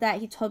Seb that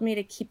he told me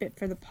to keep it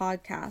for the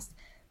podcast,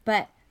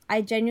 but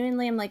I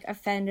genuinely am like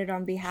offended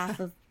on behalf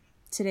of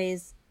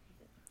today's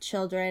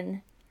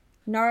children.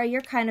 Nara,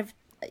 you're kind of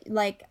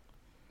like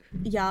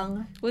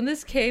young. When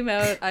this came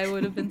out, I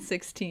would have been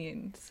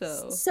 16.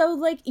 So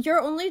Like you're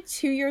only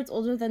 2 years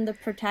older than the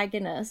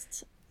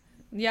protagonist.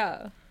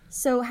 yeah.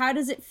 So how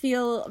does it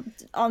feel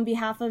on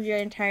behalf of your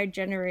entire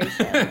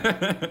generation?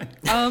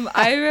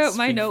 I wrote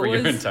my Speak note for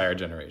your was entire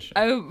generation.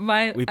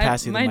 We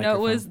pass you the my note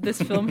microphone. was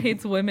this film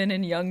hates women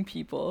and young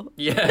people.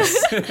 Yes.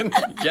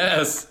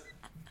 Yes.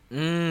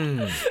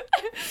 Mm.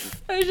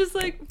 I was just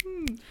like,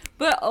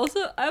 But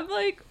also, I'm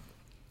like,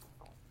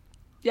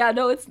 yeah,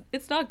 no,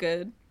 it's not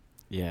good.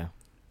 Yeah.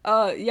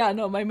 Yeah,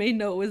 no, my main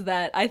note was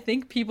that I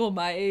think people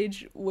my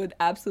age would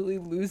absolutely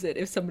lose it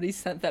if somebody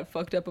sent that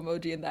fucked up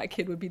emoji and that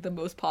kid would be the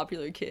most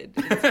popular kid.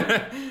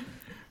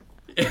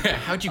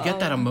 How'd you get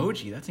that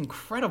emoji? That's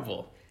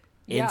incredible.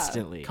 Yeah.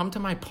 Instantly. Come to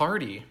my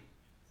party.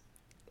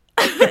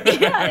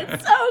 Yeah,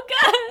 it's so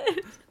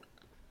good.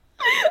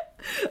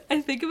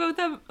 I think about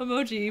that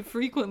emoji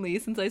frequently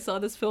since I saw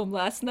this film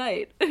last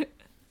night.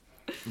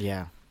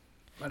 Yeah.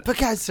 But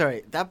guys,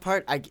 sorry, that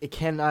part, I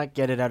cannot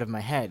get it out of my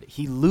head.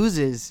 He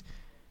loses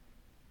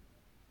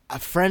a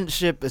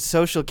friendship, a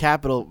social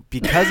capital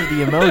because of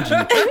the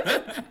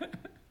emoji.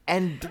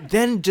 And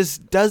then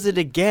just does it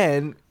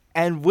again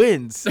and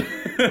wins.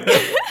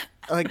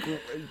 I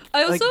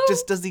also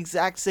just does the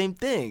exact same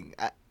thing.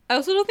 I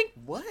also don't think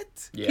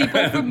What? Yeah.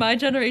 people from my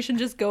generation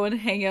just go and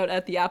hang out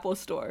at the Apple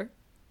store.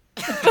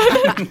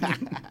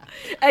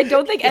 I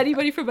don't think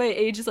anybody from my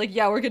age is like,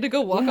 yeah, we're gonna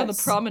go walk on the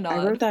Yes, promenade.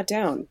 I wrote that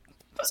down.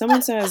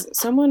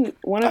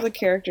 One of the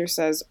characters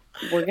says,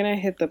 we're gonna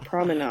hit the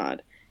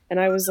promenade. And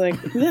I was like,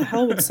 who the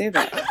hell would say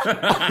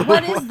that?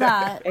 What is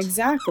that?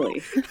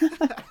 Exactly.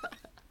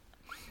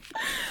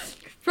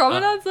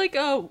 Promenade's like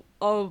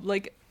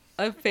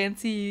a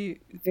fancy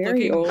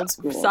Very looking old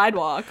school.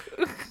 sidewalk.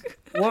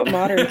 What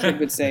modern kid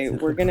would say,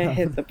 we're gonna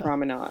hit the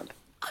promenade?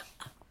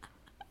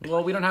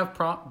 Well, we don't have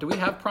do we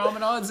have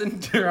promenades in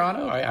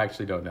Toronto? I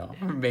actually don't know.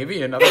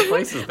 Maybe in other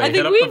places they I hit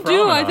think up we the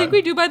do. I promenade. think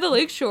we do by the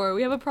lakeshore.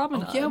 We have a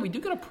promenade. Oh, yeah, we do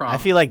get a I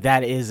promenade. feel like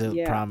that is a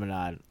Yeah.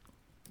 promenade,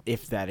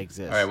 if that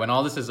exists. All right, when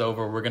all this is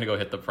over, we're gonna go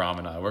hit the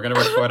promenade. We're gonna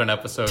record an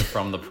episode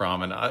from the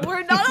promenade.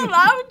 We're not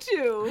allowed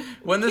to.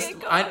 When this,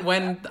 Can't go I, on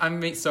when that. I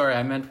mean, sorry,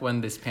 I meant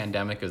when this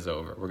pandemic is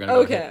over. We're gonna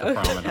go hit the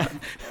Okay. promenade.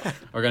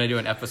 We're gonna do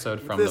an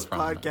episode from This the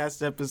promenade.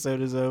 podcast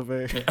episode is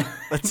over.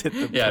 Let's hit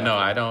the Yeah, no, promenade.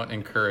 I don't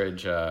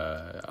encourage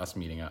us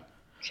meeting up.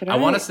 Should I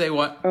want to say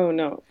what. Oh,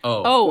 no.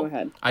 Oh, Go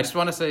ahead. I just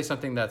want to say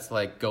something that's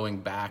like going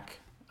back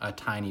a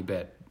tiny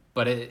bit,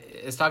 but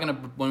it's talking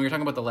when we were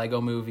talking about the Lego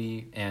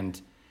Movie and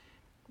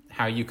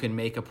how you can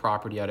make a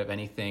property out of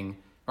anything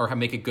or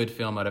make a good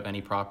film out of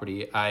any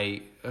property.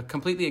 I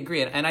completely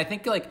agree, and I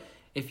think like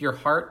if your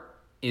heart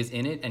is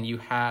in it and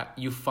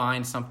you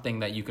find something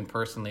that you can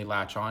personally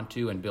latch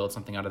onto and build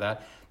something out of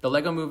that. The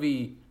Lego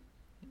Movie,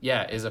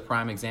 yeah, is a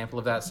prime example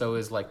of that. So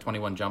is like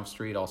 21 Jump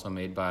Street, also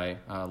made by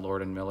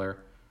Lord and Miller.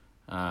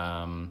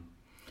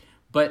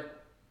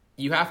 But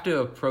you have to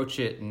approach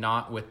it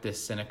not with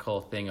this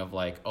cynical thing of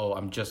like, oh,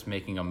 I'm just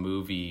making a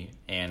movie.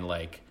 And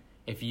like,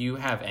 if you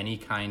have any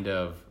kind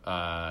of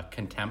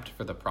contempt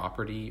for the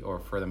property or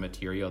for the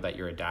material that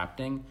you're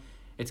adapting,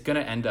 it's going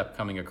to end up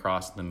coming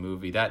across in the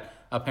movie. That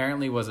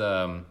apparently was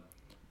a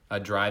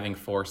driving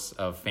force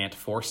of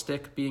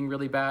Fant4stic being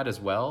really bad as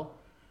well.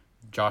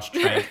 Josh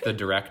Trank, the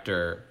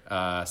director,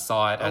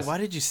 saw it as Why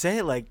did you say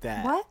it like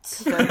that? What?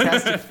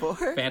 Fantastic Four?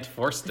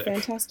 Fant4stic.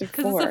 Fantastic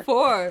Because it's a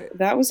Four. 4.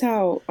 That was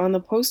how, on the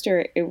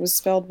poster, it was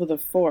spelled with a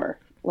 4.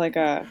 Like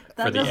a, For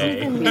That the doesn't A.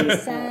 even make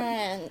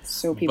sense.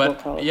 so people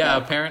call But it yeah,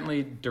 that.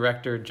 apparently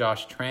director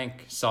Josh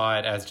Trank saw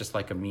it as just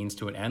like a means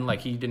to an end.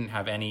 Like he didn't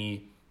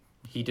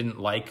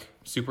like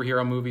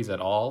superhero movies at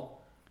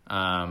all.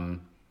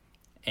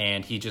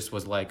 And he just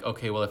was like,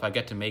 okay, well, if I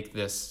get to make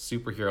this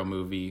superhero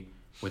movie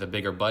with a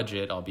bigger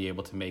budget, I'll be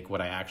able to make what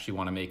I actually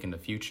want to make in the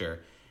future.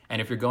 And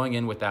if you're going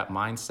in with that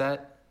mindset,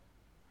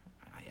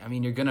 I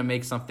mean, you're going to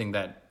make something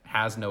that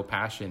has no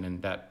passion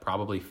and that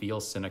probably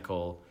feels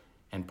cynical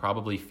and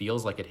probably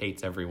feels like it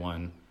hates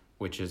everyone,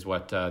 which is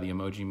what the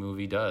Emoji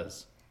Movie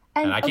does.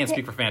 And I can't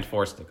speak for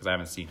Fant4stic because I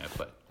haven't seen it,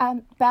 but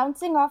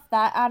Bouncing off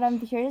that, Adam,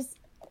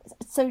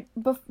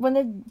 when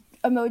the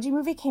Emoji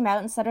Movie came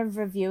out, instead of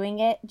reviewing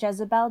it,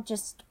 Jezebel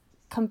just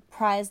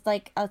comprised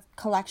like a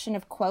collection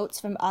of quotes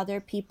from other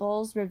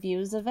people's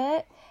reviews of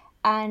it,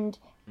 and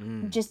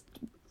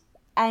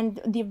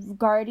the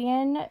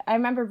Guardian, I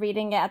remember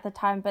reading it at the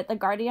time, but the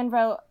Guardian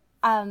wrote,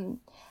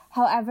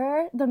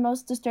 however, the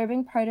most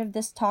disturbing part of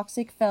this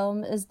toxic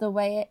film is the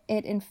way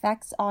it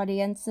infects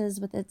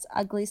audiences with its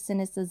ugly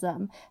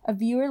cynicism. A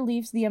viewer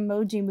leaves the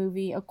Emoji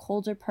Movie a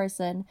colder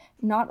person,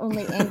 not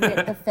only angry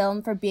at the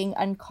film for being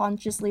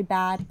unconsciously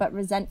bad, but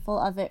resentful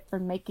of it for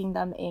making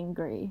them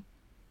angry.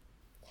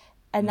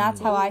 And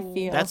that's how I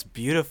feel. That's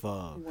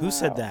beautiful. Who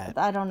said that?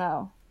 I don't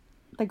know.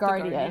 The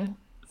Guardian. Guardian?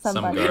 some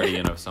Somebody.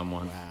 guardian of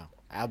someone. Wow.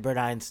 Albert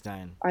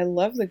Einstein. I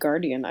love The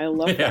Guardian. I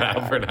love Yeah, that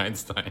guy. Albert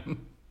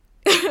Einstein.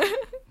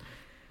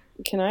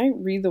 Can I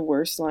read the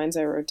worst lines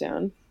I wrote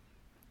down?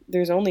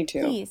 There's only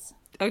 2. Please.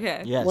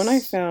 Okay. Yes. One I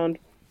found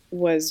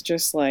was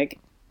just like,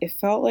 it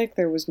felt like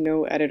there was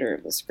no editor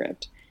of the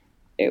script.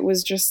 It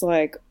was just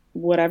like,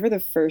 whatever the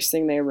first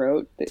thing they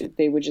wrote,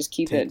 they would just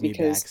keep Take it, me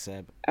because back,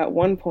 Seb. at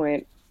one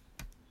point,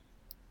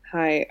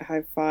 high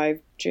five,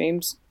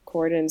 James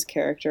Corden's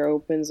character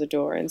opens a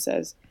door and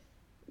says,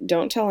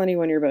 "Don't tell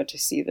anyone you're about to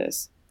see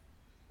this."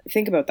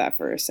 Think about that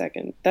for a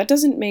second. That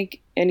doesn't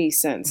make any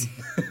sense.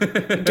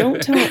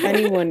 Don't tell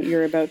anyone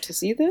you're about to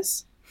see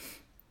this.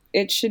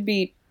 It should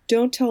be,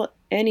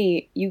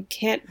 you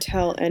can't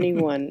tell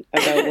anyone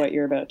about what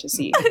you're about to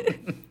see.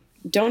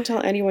 Don't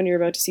tell anyone you're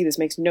about to see this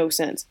makes no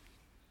sense.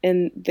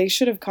 And they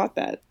should have caught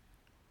that.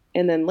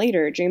 And then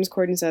later, James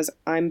Corden says,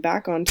 "I'm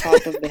back on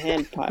top of the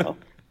hand pile,"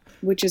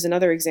 which is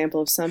another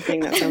example of something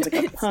that sounds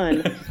like a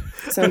pun,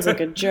 sounds like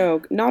a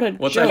joke. Not a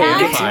What's a joke,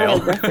 hand it's not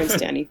pile? a reference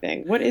to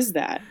anything. What is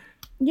that?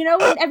 You know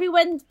when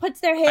everyone puts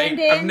their hand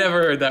in? I've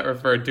never heard that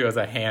referred to as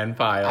a hand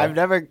pile. I've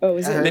never. Oh,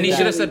 is it? heard Then he that.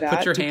 should have said, that?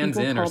 "Put your Do hands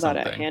people in" or call that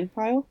a something. hand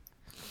pile?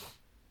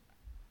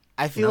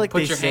 I feel No, like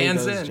put they your say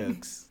hands those in.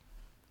 jokes.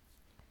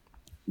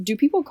 Do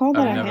people call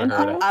that I've a never hand heard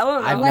pile? it. I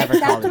don't know. I've Like never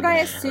that's called what it I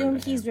that. assume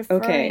he's Okay.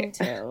 referring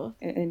to.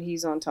 And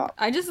he's on top.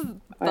 I just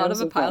I thought of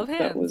also a pile of thought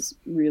hands. That was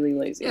really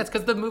lazy. Yeah, it's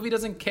because the movie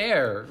doesn't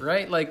care,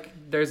 right? Like,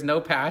 there's no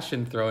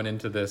passion thrown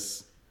into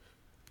this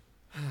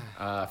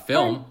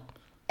film.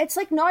 It's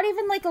like not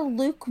even like a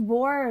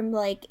lukewarm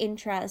like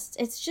interest.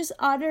 It's just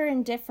utter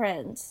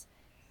indifference.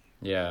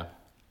 Yeah.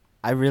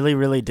 I really,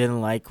 really didn't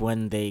like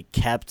when they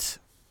kept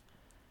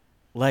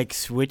like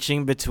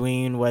switching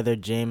between whether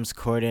James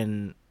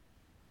Corden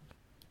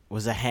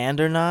was a hand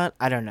or not.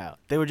 I don't know.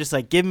 They were just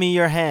like, "Give me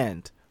your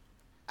hand."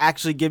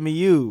 Actually, give me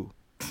you,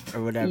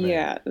 or whatever.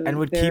 Yeah, and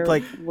would there keep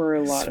like were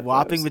a lot of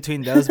swapping those.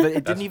 between those, but it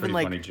That's didn't a even pretty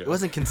like funny it joke.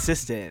 wasn't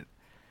consistent.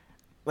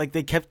 Like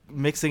they kept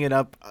mixing it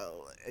up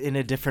in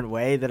a different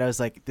way that I was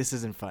like, this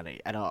isn't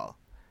funny at all.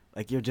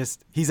 Like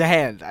he's a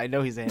hand. I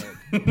know he's a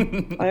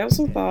hand. I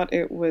also thought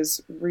it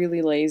was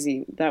really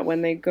lazy that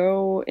when they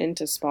go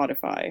into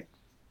Spotify,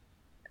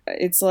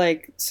 it's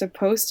like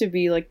supposed to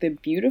be like the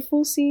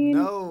beautiful scene.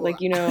 No. Like,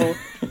 you know,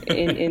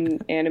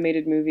 in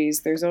animated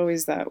movies, there's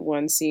always that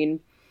one scene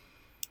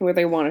where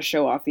they want to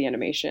show off the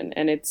animation,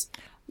 and it's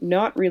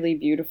not really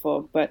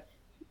beautiful, but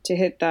to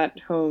hit that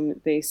home,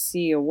 they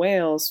see a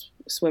whale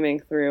swimming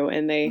through,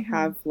 and they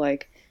have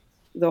like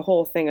the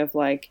whole thing of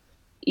like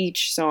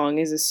each song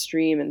is a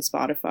stream in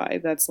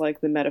Spotify. That's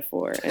like the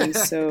metaphor. And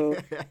so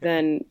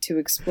then to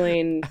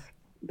explain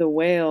the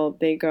whale,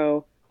 they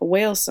go a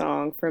whale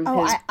song from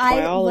his I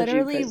biology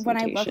literally when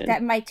I looked presentation.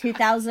 at my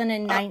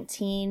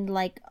 2019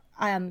 like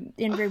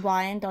in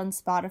Rewind on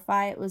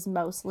Spotify, it was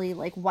mostly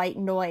like white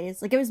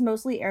noise. Like it was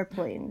mostly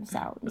airplane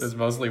sounds. There's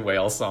mostly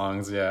whale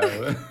songs,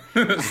 yeah.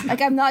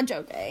 Like I'm not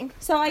joking.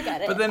 So I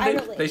get it. But then I they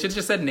relate. should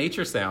just said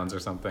nature sounds or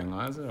something.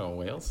 Why is it a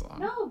whale song?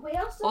 No,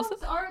 whale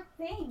songs are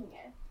a thing.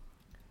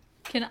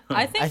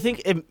 I think I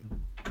think it.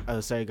 Oh,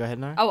 sorry. Go ahead,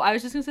 Nara. Oh, I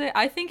was just gonna say,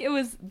 I think it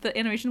was the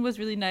animation was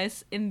really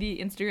nice in the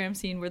Instagram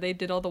scene where they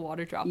did all the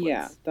water droplets.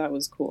 Yeah, that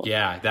was cool.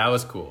 Yeah, that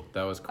was cool.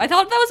 That was cool. I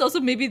thought that was also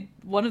maybe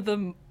one of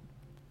the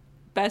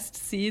best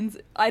scenes.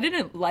 I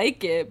didn't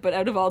like it, but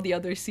out of all the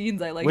other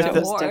scenes, I liked With it That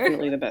the- was more.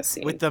 definitely the best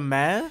scene. With the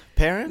meh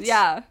parents.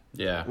 Yeah,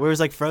 Yeah. Where it was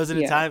like frozen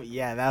in Yeah. time.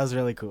 Yeah, that was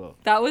really cool.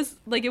 that was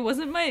like I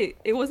wasn't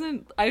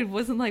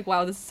like,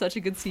 wow, this is such a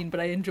good scene, but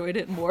I enjoyed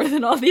it more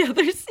than all the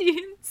other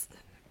scenes.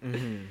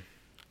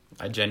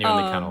 I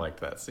genuinely kind of Um, liked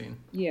that scene.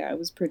 Yeah, it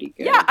was pretty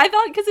good. Yeah, I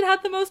thought because it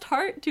had the most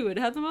heart to it.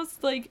 It had the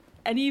most like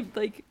any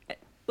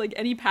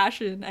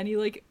passion, any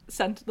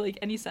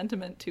any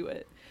sentiment to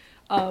it.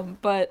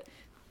 But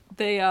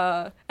they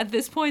at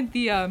this point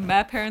the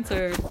Matt parents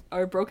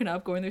are broken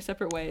up, going their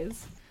separate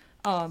ways.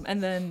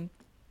 And then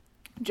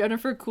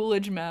Jennifer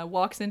Coolidge Matt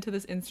walks into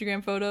this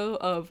Instagram photo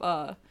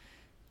of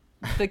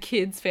the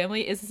kid's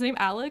family. Is his name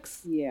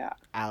Alex? Yeah.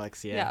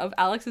 Alex. Yeah, Yeah. of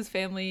Alex's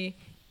family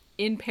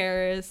in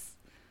Paris,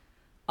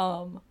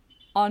 on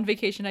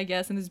vacation, I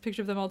guess, and there's a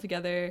picture of them all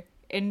together,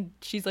 and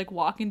she's like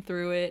walking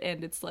through it,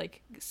 and it's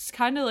like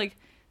kind of like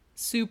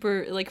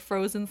super like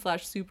frozen /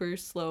 super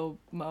slow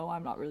mo.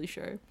 I'm not really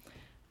sure.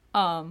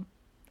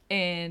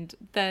 And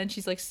then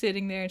she's like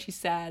sitting there and she's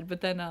sad,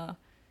 but then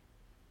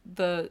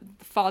the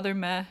father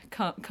Meh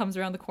comes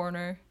around the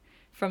corner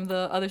from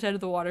the other side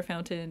of the water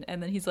fountain,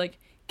 and then he's like,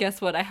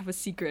 "Guess what? I have a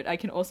secret. I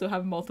can also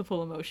have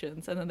multiple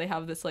emotions." And then they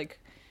have this like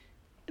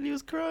And he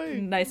was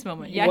crying. nice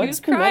moment. Yeah, What's he was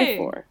the crying.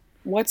 metaphor?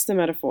 What's the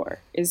metaphor?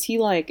 Is he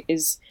like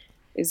is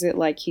it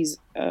like he's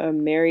a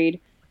married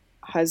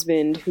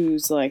husband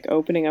who's like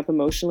opening up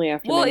emotionally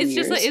after Well, many it's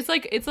just years?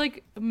 like it's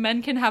like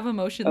men can have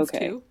emotions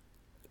Okay. too.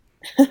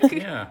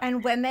 Yeah.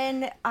 And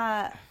women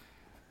are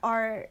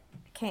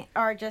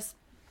just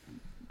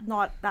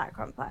not that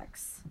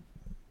complex.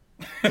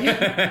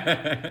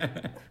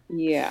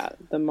 Yeah,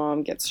 the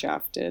mom gets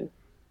shafted.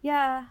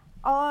 Yeah.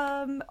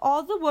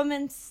 All the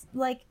women's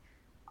like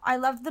I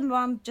love the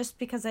mom just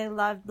because I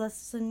loved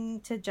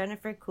listening to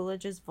Jennifer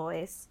Coolidge's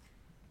voice.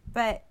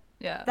 But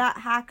Yeah. that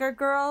hacker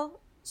girl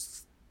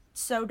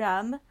so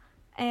dumb.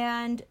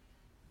 And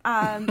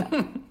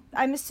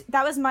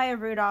that was Maya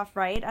Rudolph,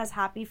 right? As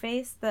Happy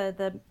Face,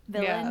 the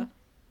villain. Yeah.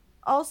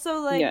 Also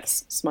like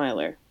Yes,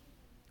 Smiler.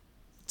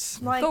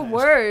 like The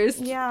worst.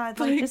 yeah, like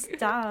Like- just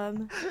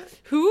dumb.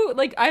 Who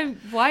like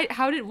why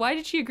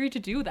did she agree to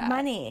do that?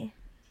 Money.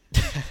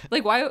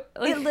 Like why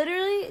like It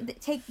literally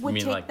would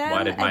mean, take like, them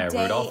why did Maya a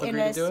day Rudolph in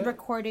agree to do a it?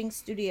 recording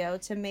studio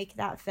to make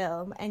that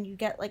film, and you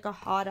get like a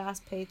hot ass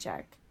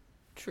paycheck.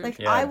 true. Like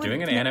Yeah, I would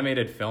doing an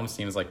animated film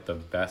seems like the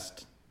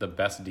best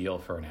deal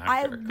for an I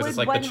actor would because it's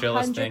like the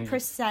chillest thing.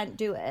 100%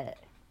 do it.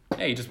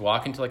 Yeah, you just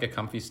walk into like a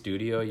comfy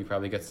studio, you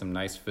probably get some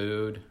nice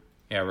food.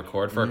 Yeah,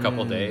 record for a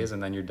couple days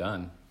and then you're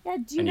done. Yeah,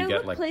 do you And you know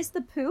get, who like- plays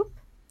the poop?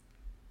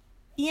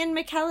 Ian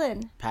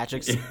McKellen.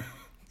 Patrick.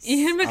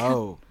 Ian Mc-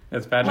 Oh.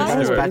 It's Patrick What? That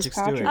was Stewart. Patrick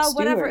Stewart. Oh,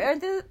 whatever.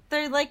 Stewart. Aren't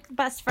they're like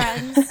best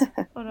friends?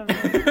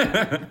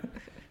 Whatever.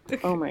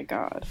 Oh my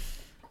god.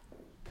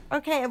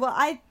 Okay,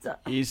 well,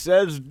 He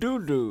says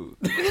doo-doo.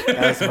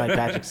 That's my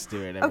Patrick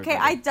Stewart. okay,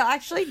 Everybody.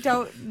 actually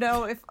don't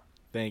know if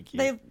Thank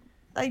you.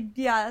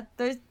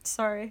 they're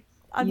sorry.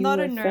 I'm You not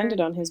were a nerd. offended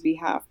on his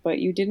behalf, but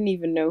you didn't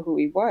even know who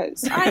he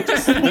was. I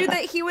just knew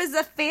that he was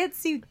a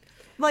fancy,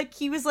 like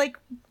he was like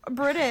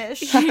British.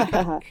 He's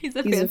a He's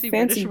fancy, a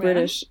fancy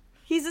British man.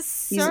 He's a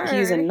sir.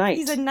 he's a knight.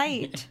 He's a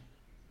knight.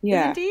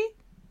 Yeah, Isn't he?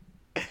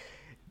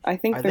 I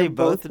think Are they're they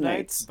both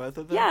knights. Both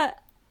of them? Yeah.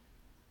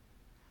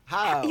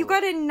 How? You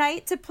got a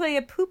knight to play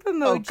a poop Oh,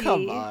 emoji.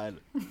 come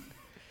on.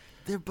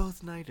 They're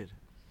both knighted.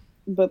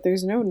 But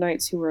there's no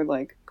knights who are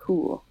like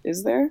cool,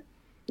 is there?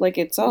 Like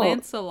it's all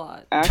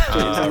Lancelot. actors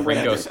and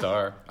Ringo whatever.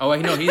 Starr. Oh,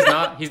 no, he's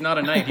not. He's not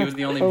a knight. He was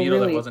the only Oh, Beatle that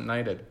really? wasn't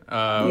knighted. Yeah.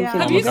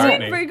 Paul Have you McCartney.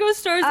 seen Ringo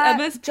Starr's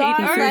MS John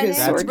Paint threw art? his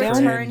Lennon sword down?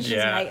 returned his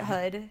Yeah.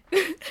 knighthood.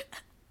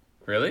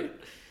 Really?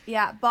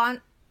 Yeah,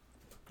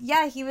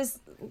 Yeah, he was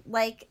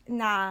like,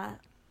 nah.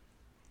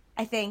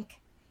 I think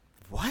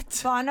What?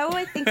 Bono,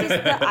 I think, is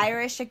the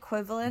Irish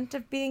equivalent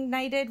of being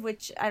knighted,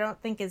 which I don't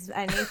think is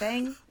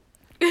anything.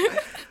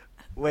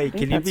 Wait, think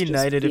can you that's be just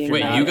knighted if being you're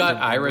Wait, not you got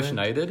from Irish England?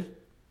 knighted?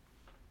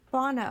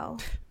 Bono.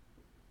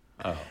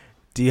 Oh.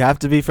 Do you have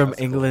to be from That's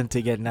cool. England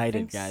to get knighted,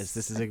 think guys?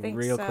 This is I a think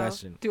real so.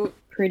 question. Do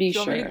Pretty you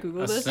want me to sure.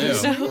 Google this?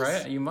 Assume,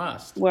 right? You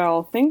must.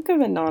 Well, think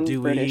of a Do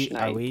non-British we?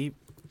 knight. Are we?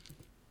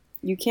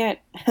 You can't.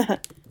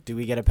 Do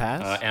we get a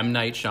pass? M.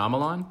 Night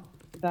Shyamalan?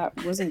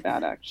 That wasn't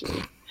bad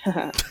actually.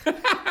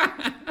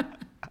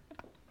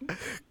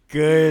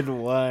 Good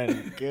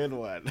one. Good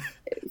one.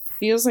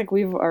 Feels like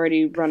we've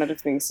already run out of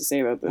things to say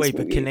about this Wait,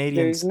 but movie. Canadians-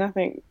 There's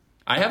nothing.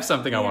 I have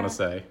something I want Yeah. to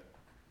say.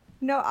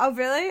 No, oh,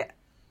 really?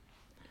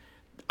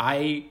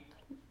 I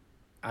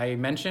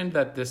mentioned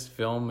that this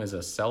film is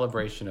a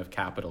celebration of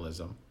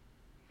capitalism.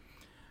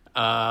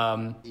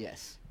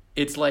 Yes.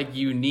 It's like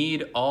you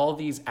need all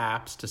these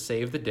apps to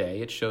save the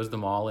day. It shows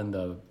them all in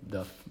the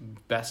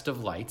best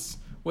of lights,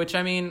 which,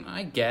 I mean,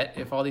 I get.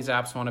 If all these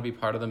apps want to be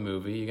part of the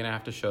movie, you're going to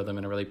have to show them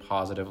in a really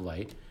positive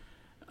light.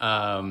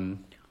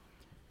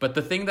 But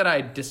the thing that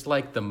I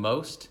dislike the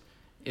most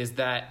is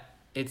that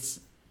it's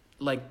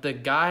like the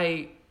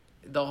guy,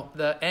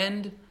 the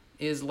end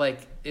is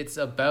like, it's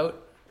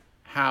about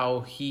how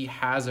he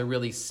has a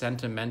really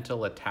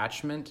sentimental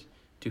attachment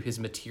to his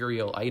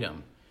material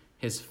item,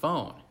 his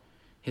phone,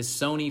 his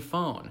Sony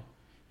phone,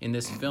 in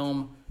this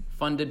film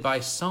funded by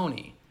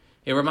Sony.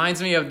 It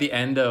reminds me of the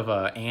end of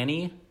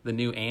Annie, the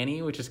new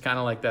Annie, which is kind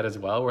of like that as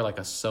well, where like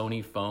a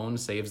Sony phone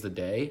saves the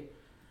day.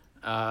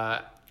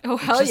 Oh,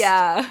 hell Just-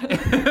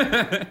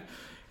 yeah.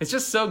 It's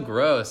just so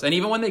gross. And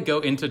even when they go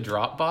into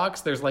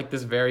Dropbox, there's like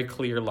this very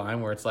clear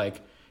line where it's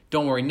like,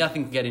 don't worry,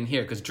 nothing can get in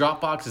here because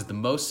Dropbox is the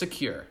most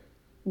secure.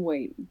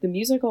 Wait, the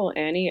musical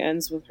Annie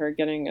ends with her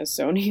getting a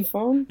Sony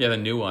phone? Yeah, the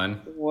new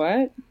one.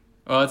 What?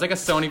 Well, it's like a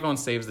Sony phone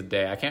saves the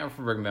day. I can't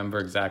remember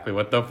exactly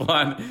what the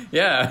plot.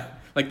 Yeah,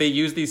 like they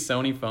use these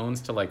Sony phones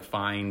to like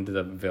find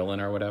the villain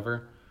or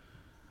whatever.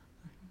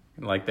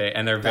 Like they're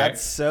very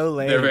That's so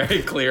lame. they're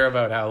very clear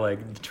about how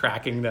like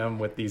tracking them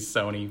with these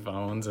Sony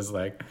phones is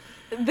like,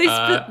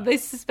 They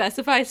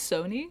specify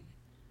Sony?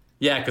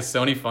 yeah, because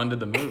Sony funded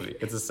the movie.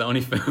 It's a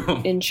Sony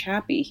film. In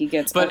Chappie, he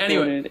gets But uploaded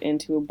anyway.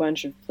 into a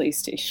bunch of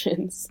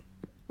PlayStations.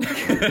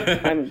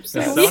 I'm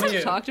obsessed. We Sony-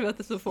 have talked about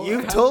this before.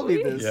 You've haven't told me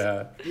we? this.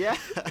 Yeah. Yeah.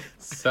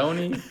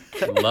 Sony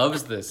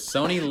loves this.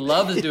 Sony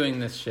loves doing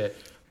this shit.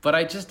 But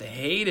I just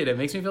hate it. It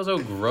makes me feel so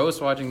gross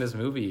watching this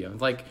movie. I'm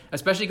like,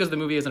 especially because the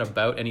movie isn't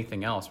about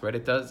anything else, right?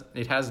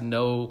 It has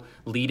no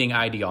leading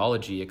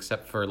ideology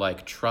except for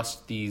like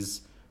trust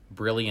these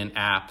brilliant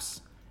apps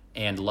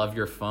and love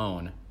your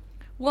phone.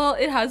 Well,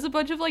 it has a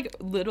bunch of like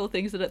little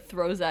things that it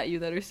throws at you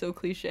that are so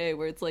cliche,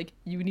 where it's like,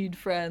 you need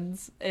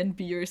friends and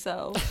be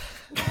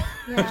yourself.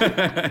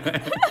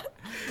 Yeah.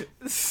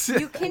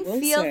 You can will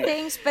feel say-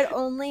 things, but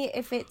only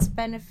if it's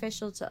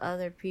beneficial to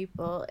other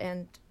people.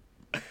 And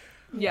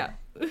Yeah.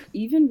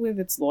 Even with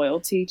its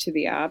loyalty to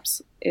the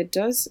apps, it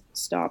does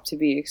stop to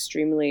be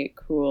extremely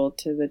cruel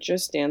to the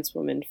Just Dance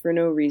woman for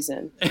no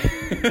reason.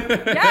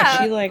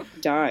 Yeah. She like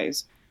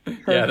dies.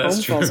 Her Yeah, that's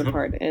home falls true.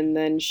 apart, and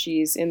then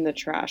she's in the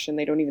trash, and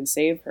they don't even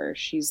save her.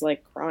 She's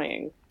like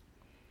crying.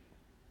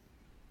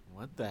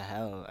 What the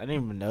hell? I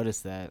didn't even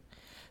notice that.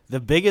 The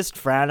biggest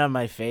frown on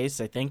my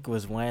face, I think,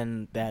 was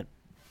when that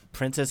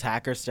Princess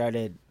Hacker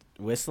started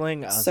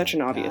whistling. I was Such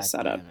like, an obvious "God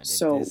setup. damn it,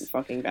 So this-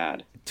 fucking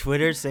bad.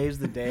 Twitter saves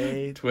the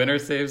day. Twitter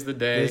saves the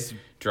day. This-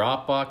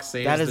 Dropbox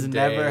saves That the has day.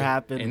 never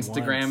happened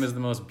Instagram once. is the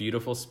most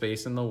beautiful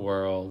space in the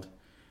world.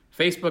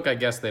 Facebook, I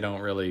guess they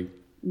don't really.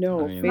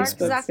 No, I mean, Mark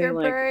Facebook, they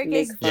like Zuckerberg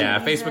make is fun Yeah,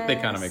 of. Jesus. Facebook they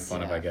kind of make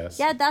fun of, I guess.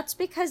 yeah, that's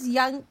because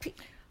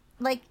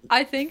like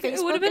I think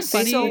it would have Facebook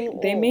been is funny. so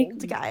They make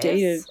old, guys.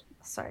 dated-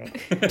 Sorry.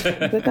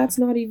 But that's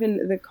not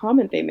even the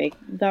comment they make.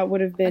 That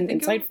would have been I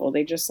think it would- insightful.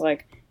 They just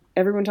like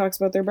everyone talks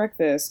about their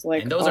breakfast.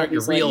 Like And those all aren't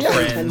your these, like, real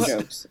Ten friends.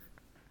 jokes.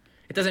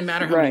 It doesn't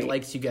matter how many Right.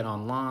 likes you get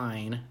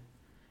online.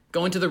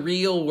 Go into the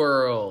real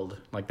world.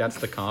 Like, that's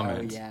the Oh,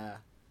 comment. yeah.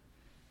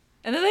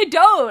 And then they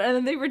don't, and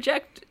then they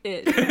reject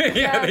it.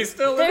 Yeah, they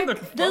still live in their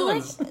They're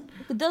like phones.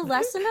 The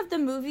lesson of the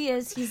movie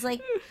is he's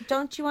like,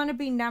 don't you want to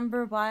be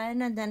number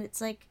one? And then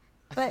it's like,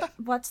 but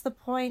what's the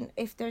point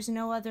if there's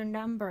no other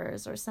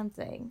numbers or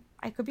something?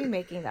 I could be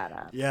making that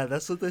up. Yeah,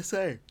 that's what they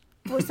say.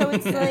 Well, so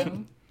it's like,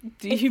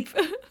 Deep.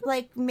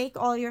 like make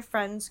all your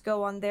friends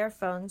go on their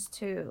phones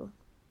too.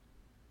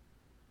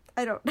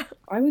 I don't know.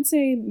 I would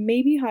say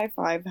maybe High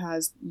Five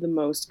has the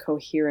most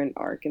coherent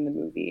arc in the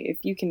movie, if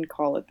you can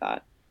call it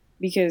that,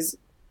 because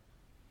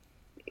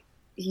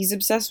he's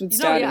obsessed with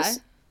No, yeah. status.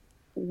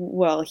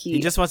 Well, He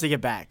just wants to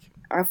get back.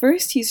 at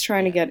first he's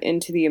trying to get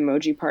into the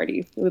emoji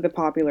party with the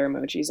popular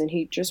emojis, and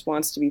he just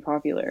wants to be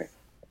popular.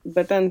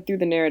 But then through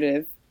the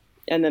narrative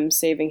and them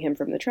saving him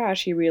from the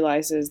trash, he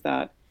realizes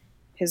that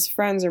his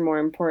friends are more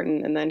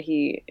important, and then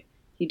he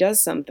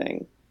does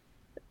something.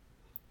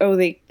 Oh,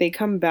 they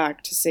come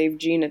back to save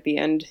Jean at the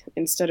end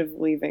instead of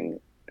leaving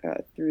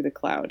through the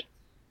cloud.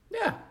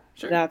 Yeah,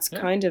 sure. That's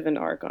yeah. kind of an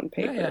arc on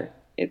paper. Yeah.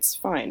 It's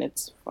fine.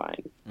 It's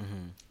fine.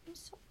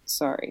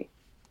 Sorry.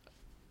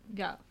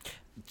 Yeah.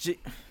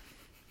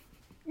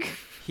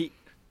 He.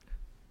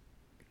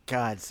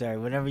 God, sorry.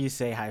 Whenever you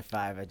say high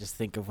five, I just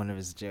think of one of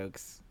his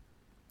jokes.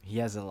 He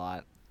has a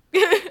lot.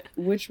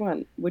 Which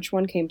one? Which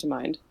one came to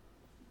mind?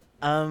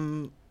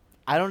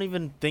 I don't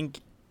even think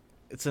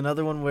it's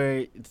another one where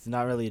it's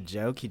not really a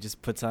joke. He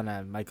just puts on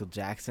a Michael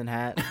Jackson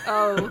hat.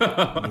 Oh.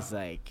 And he's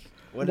like,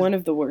 One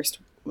of the worst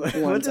what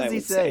ones, I does he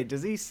would say?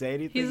 Does he say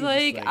anything? He's just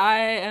like, I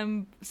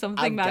am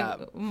something I've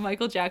got-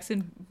 Michael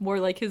Jackson, more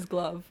like his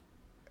glove.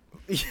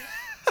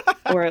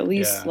 Or at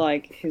least Yeah.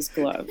 like his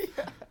glove.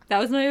 That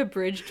was my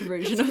abridged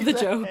version of the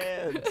joke.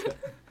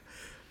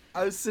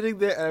 I was sitting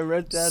there and I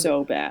wrote down,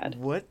 So bad.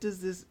 what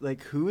does this,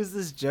 like, who is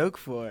this joke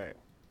for?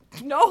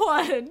 No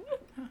one.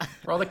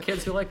 For all the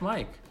kids who like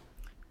Mike.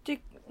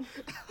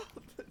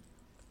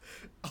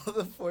 All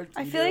the 14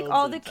 I feel like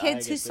all the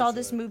kids who saw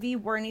this movie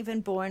weren't even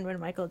born when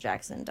Michael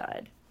Jackson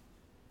died.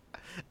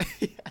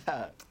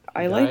 Yeah.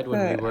 I He like died when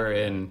that. we were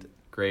in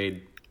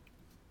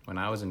when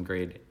I was in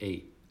grade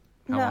 8.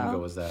 How long No. ago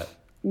was that?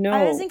 No,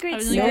 I was in grade I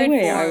was no in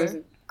grade way. 4. I was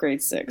in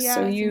grade 6. Yeah,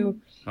 so I was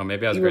you Oh,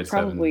 maybe I was you were grade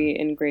 7. probably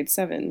in grade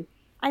 7.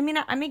 I mean,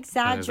 I'm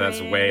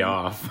exaggerating. That's way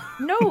off.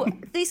 No,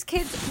 these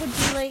kids would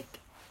be like,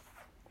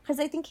 because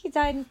I think he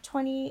died in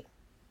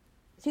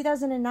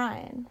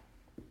 2009.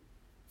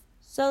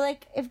 So,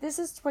 like, if this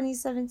is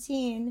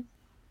 2017,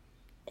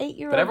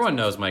 8-year-old. But everyone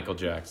knows Michael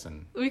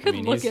Jackson. We could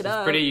look it he's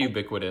up. pretty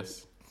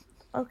ubiquitous.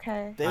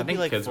 Okay. They'd I be think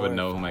like kids 4 would or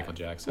know who 5. Michael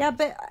Jackson Yeah, is.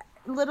 but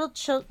little What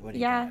children. do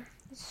you Yeah, got?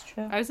 it's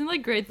true. I was in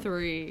like grade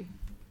 3.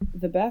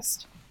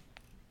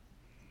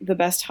 The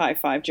best high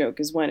five joke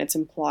is when it's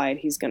implied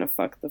he's gonna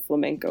fuck the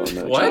flamenco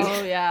emoji. What?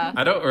 Oh yeah.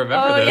 I don't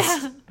remember Oh, this.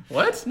 yeah.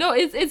 What? No,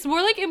 it's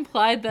more like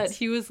implied that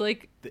he was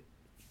like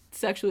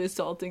sexually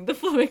assaulting the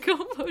flamenco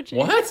emoji.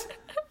 What?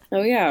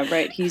 Oh yeah,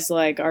 right. He's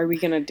like, "Are we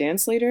gonna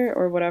dance later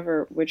or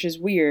whatever?" Which is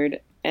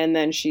weird. And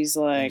then she's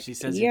like, she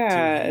says you're too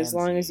 "Yeah, as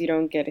long handsy." as you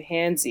don't get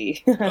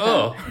handsy,"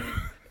 Oh.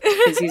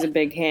 because he's a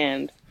big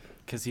hand.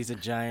 Because he's a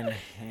giant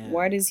hand.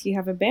 Why does he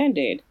have a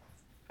Band-Aid?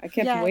 I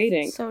kept Yeah,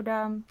 waiting. so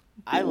dumb.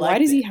 I Why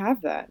liked does he it.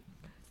 have that?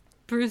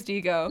 Bruised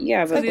ego.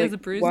 Yeah, but Because he has a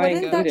like, bruised why ego.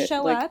 Wouldn't that include it?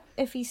 show Like- up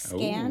if he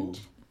scanned?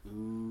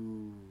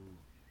 Ooh.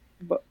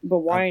 But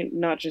why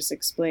not just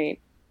explain?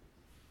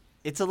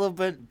 It's a little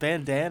bit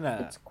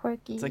bandana. It's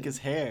quirky. It's like his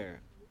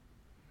hair.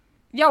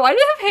 Yeah, why do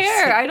you have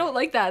hair? I don't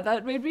like that.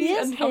 That made me He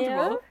has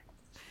uncomfortable. hair?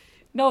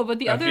 No, but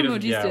the other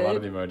emojis yeah, did. a lot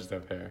of the emojis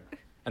have hair.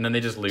 And then they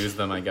just lose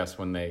them, I guess,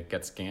 when they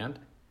get scanned.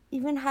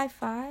 Even high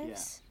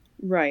fives?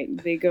 Right,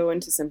 they go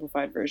into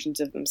simplified versions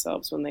of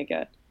themselves when they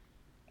get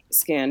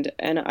scanned,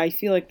 and I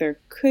feel like there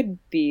could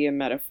be a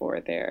metaphor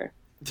there,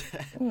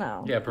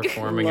 No. Yeah,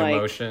 performing like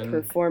emotion.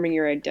 performing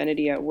your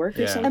identity at work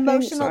or Yeah. something.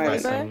 Emotional I-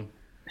 labor?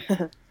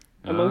 Expressing-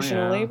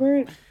 Emotional Oh, yeah.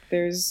 labor.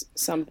 There's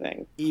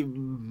something.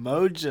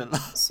 Emotional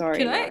Sorry.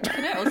 Can I Laura.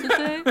 can I also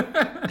say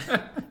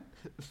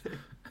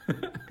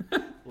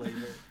labor.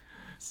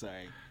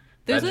 Sorry.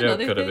 there's that joke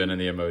another could have thing been in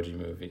the Emoji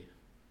Movie.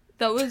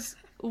 that was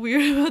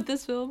weird about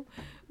this film,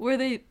 where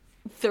they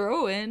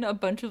throw in a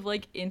bunch of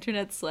like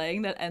internet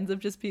slang that ends up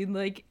just being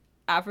like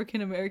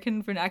African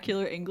American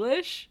vernacular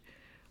English,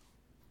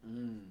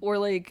 or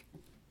like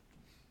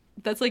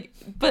that's like,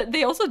 but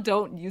they also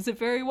don't use it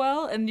very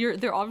well, and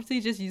they're obviously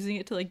just using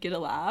it to like get a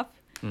laugh,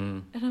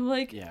 and I'm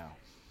like, Yeah.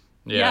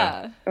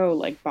 yeah. Oh,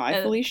 like bye,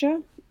 Uh,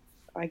 Felicia.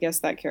 I guess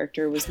that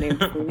character was named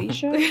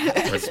Felicia.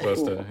 We're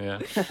supposed to,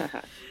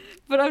 yeah.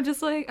 But I'm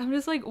just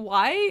like,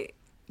 why?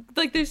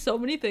 Like, there's so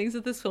many things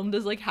that this film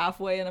does like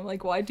halfway, and I'm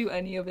like, why do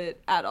any of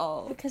it at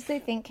all? Because they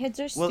think kids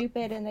are Well-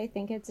 stupid and they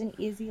think it's an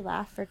easy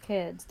laugh for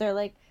kids. They're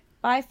like,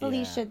 bye,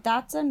 Felicia. Yeah.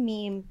 That's a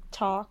meme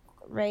talk,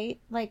 right?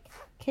 Like,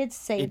 kids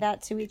say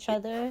that to each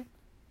other,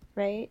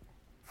 right?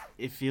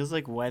 It feels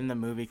like when the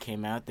movie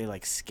came out, they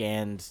like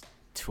scanned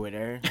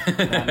Twitter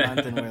that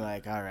month, and we're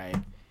like, all right.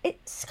 It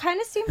kind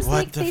of seems What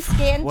like the they f-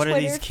 scanned what are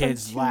Twitter these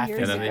kids from 2 laughing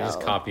years And then they ago. just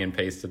copy and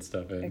pasted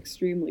stuff in.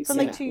 Extremely. From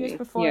like 2 years cynically.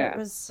 before Yeah. it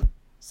was.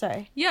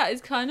 Sorry. Yeah, it's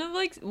kind of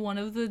like one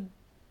of the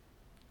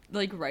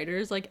like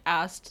writers like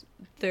asked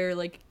their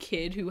like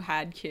kid who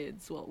had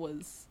kids what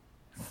was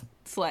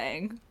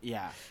slang.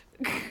 Yeah.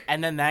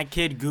 And then that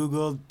kid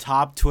Googled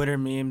top Twitter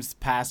memes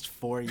past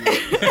 4 years.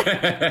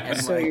 And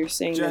So like, you're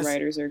saying just- the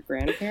writers are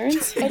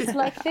grandparents? It's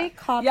like they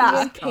copy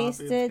Yeah. and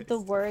pasted the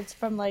words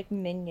from like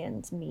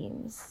Minions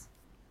memes.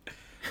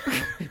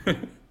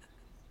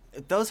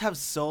 Those have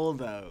soul,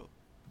 though.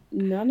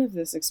 None of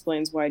this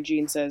explains why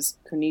Gene says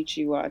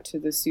konnichiwa to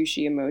the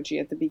sushi emoji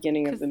at the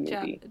beginning of the 'Cause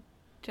movie.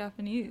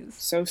 Japanese.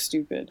 So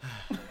stupid.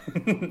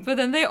 But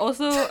then they're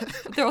also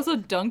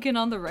dunking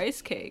on the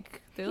rice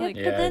cake. They're Yeah, like,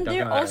 but then dunking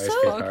they're on that rice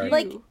also cake fuck hard. you.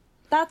 like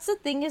that's the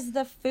thing is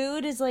the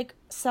food is like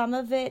some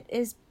of it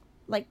is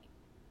like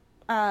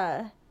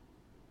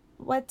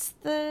what's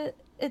the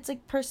it's like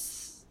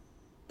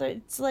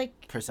it's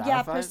like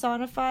Personified?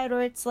 personified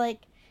or it's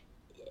like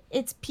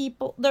it's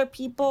people they're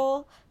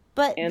people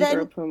but then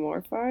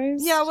Anthropomorphized?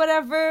 yeah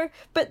whatever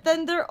but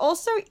then they're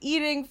also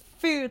eating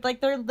food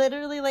like they're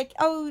literally like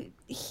oh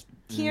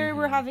here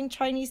we're having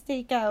Chinese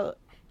takeout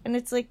and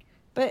it's like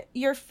but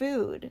your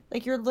food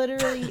like you're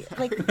literally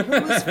like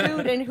who's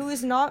food and who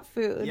is not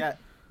food Yeah.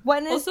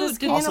 when is Also, this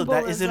did- Also,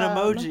 that is an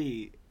cannibalism?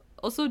 emoji.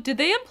 also, did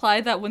they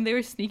imply that when they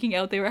were sneaking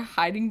out, they were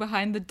hiding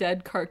behind the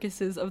dead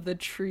carcasses of the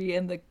tree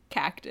and the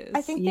cactus?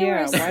 I think they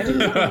Yeah, were why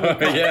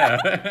didn't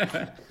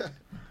Yeah.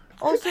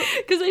 also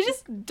because they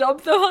just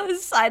dumped them on the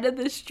side of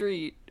the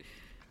street.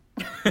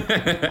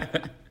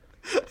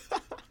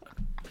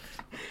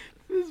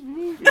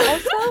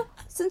 also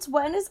since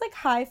when is like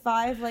high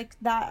five like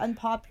that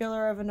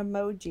unpopular of an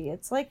emoji?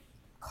 It's like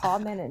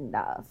common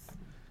enough.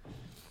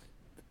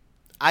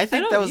 I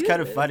think don't that was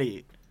kind of use it.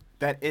 funny.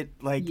 That it,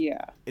 like,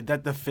 Yeah.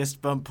 that the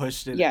fist bump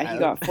pushed it Yeah, he out.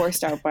 got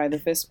forced out by the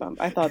fist bump.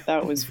 I thought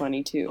that was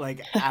funny too.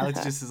 Like,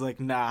 Alex just is like,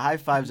 nah, high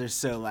fives are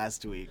so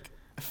last week.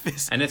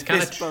 Fist, And it's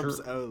kind of fist bumps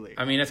true. only.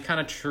 I mean, it's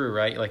kind of true,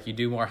 right? Like, you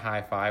do more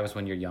high fives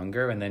when you're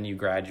younger, and then you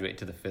graduate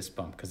to the fist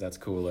bump because that's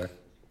cooler.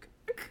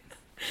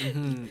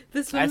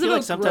 This I one's feel like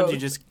about sometimes you growth.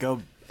 just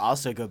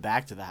go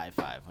back to the high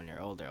five when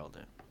you're older.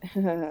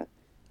 You I don't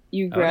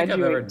think I've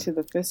graduate ever to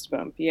the fist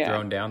bump. Yeah.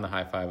 Thrown down the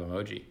high five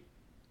emoji.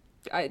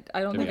 I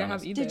don't To think be I have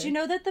honest. either. Did you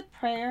know that the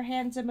prayer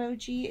hands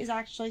emoji is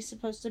actually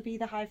supposed to be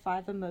the high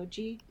five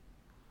emoji?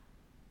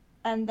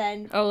 And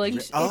then Oh, like it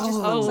just Oh. looks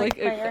Oh, like like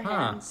a- prayer huh.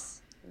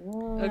 hands.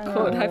 a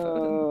quote high five?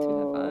 Oh,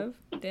 Two high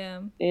five?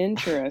 Damn.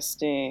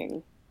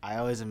 interesting. I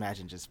always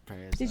imagine just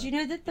prayers. Did though. you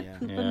know that the Yeah.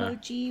 poop Yeah.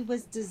 emoji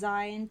was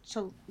designed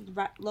to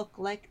look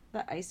like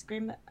the ice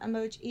cream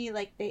emoji?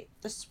 Like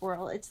the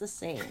swirl, it's the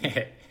same.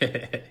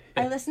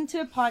 I listened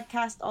to a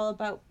podcast all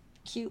about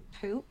cute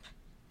poop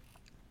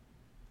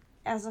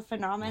as a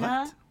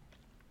phenomena, What?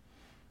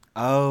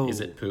 Oh. Is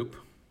it poop?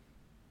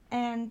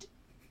 and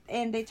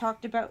they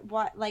talked about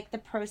what like the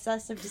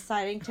process of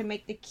deciding to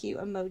make the cute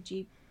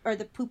emoji or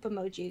the poop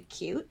emoji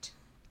cute.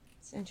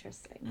 It's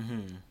interesting.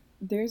 Mm-hmm.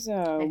 There's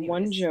one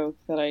Anyways. joke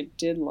that I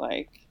did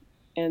like,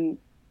 and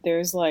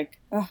there's like,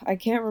 I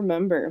can't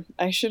remember.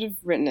 I should have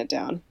written it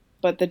down.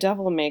 But the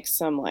devil makes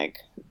some like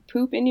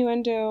poop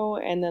innuendo,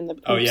 and then the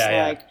poop's Oh,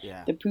 yeah. like,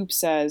 Yeah. the poop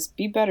says,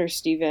 "Be better,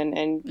 Steven,"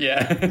 and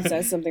Yeah. he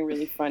says something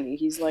really funny.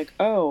 He's like,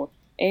 "Oh,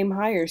 aim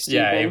higher,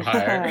 Steven." Yeah, aim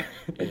higher.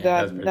 Yeah,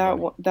 that's pretty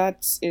funny.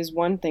 that is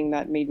one thing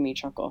that made me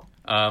chuckle.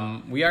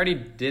 We already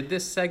did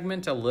this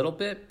segment a little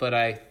bit,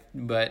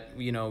 but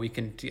you know, we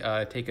can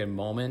take a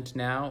moment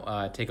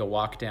now, take a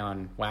walk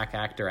down Whack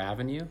Actor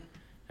Avenue.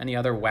 Any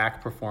other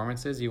whack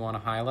performances you want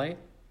to highlight?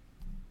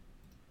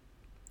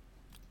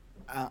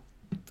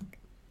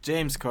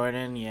 James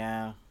Corden,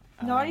 yeah.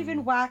 Not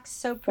even wax,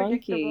 so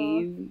predictable.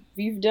 Funky,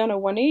 you've done a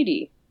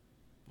 180.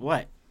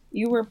 What?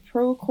 You were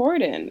pro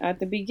Corden at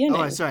the beginning.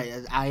 Oh, sorry.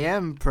 I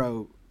am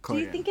pro Corden. Do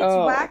you think it's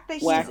whack that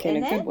he's whack in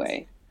in a it? good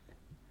way.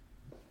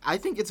 I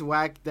think it's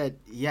whack that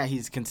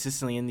he's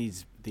consistently in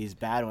these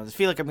bad ones. I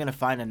feel like I'm gonna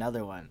find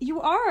another one.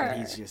 You are. But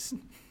he's just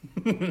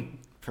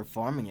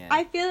performing it.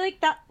 I feel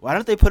like that. Why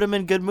don't they put him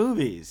in good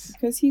movies?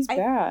 Because he's I-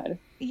 bad.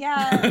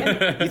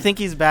 Yeah, You think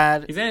he's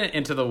bad? He's in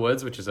Into the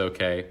Woods, which is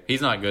okay.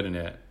 He's not good in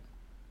it.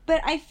 but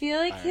I feel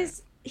like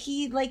Alright.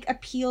 he like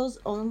appeals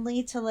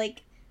only to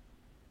like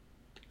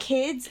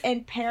kids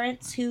and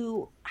parents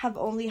who have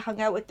only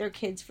hung out with their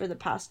kids for the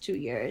past 2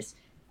 years,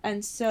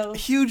 and so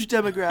Huge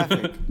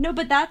demographic. no,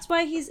 but that's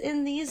why he's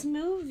in these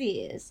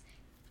movies.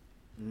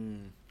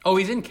 Oh,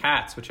 he's in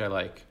Cats, which I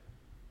like.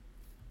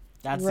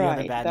 That's the right.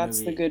 other bad That's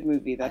movie. the good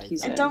movie that I-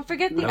 he's And in. don't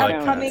forget the I like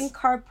upcoming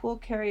Cats. Carpool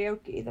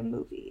Karaoke, the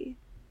movie.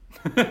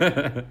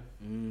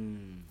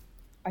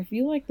 I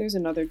feel like there's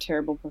another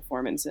terrible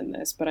performance in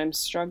this, but I'm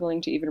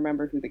struggling to even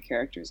remember who the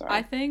characters are.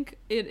 I think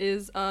it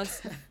is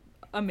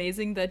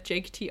amazing that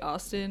Jake T.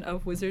 Austin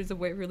of Wizards of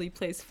Waverly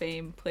Place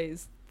fame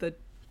plays the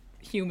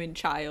human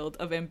child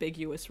of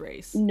ambiguous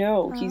race.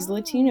 No, he's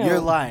Latino. You're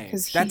lying.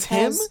 'cause he That's him?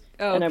 has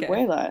Oh, an okay.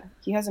 abuela.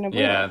 He has an abuela.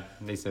 Yeah,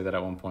 they say that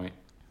at one point.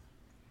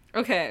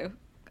 Okay,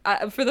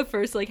 for the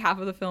first like half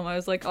of the film, I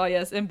was like, oh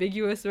yes,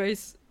 ambiguous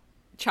race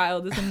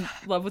child is in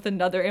love with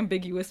another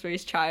ambiguous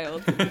race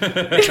child.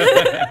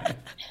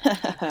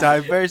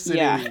 Diversity.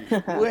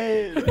 Yeah.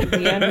 Win.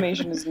 The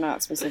animation is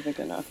not specific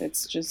enough.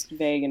 It's just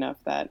vague enough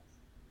that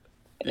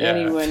Yeah.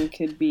 anyone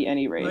could be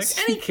any Like race.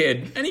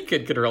 any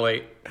kid could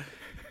relate.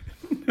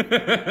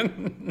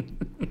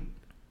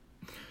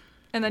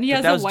 And then he But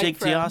has that a was white Jake T.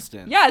 friend.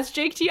 Austin. Yeah, it's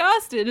Jake T.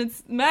 Austin.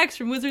 It's Max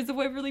from Wizards of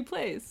Waverly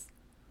Place.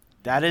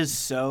 That is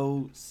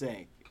so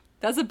sick.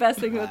 That's the best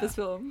thing about this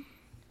film.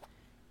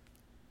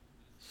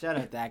 Shout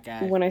out that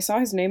guy. When I saw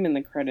his name in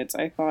the credits,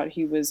 I thought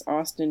he was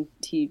Austin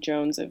T.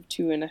 Jones of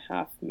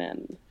 2.5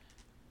 Men.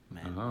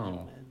 Man,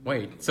 Oh,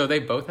 wait. So they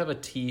both have a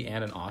T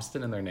and an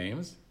Austin in their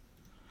names?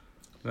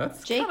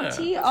 That's Jake kinda,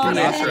 T. that's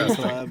kinda Austin.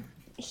 interesting. Club.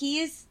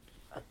 He's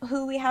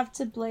who we have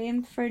to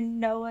blame for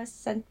Noah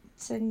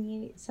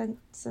Centennial.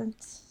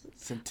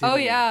 Oh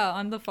yeah,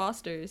 on the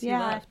Fosters. He Yeah,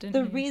 left. Didn't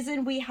the he?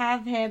 reason we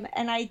have him,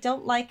 and I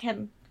don't like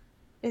him,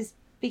 is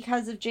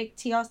because of Jake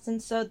T. Austin,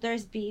 so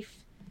there's beef.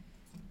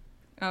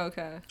 Oh,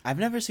 okay. I've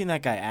never seen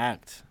that guy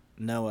act,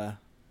 Noah,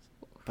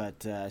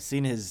 but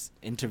seen his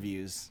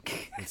interviews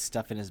and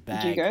stuff in his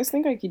bag. Do you guys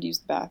think I could use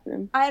the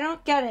bathroom? I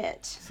don't get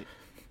it.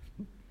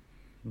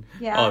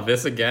 Yeah. Oh,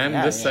 this again?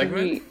 Yeah, This yeah.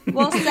 segment?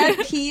 Well, said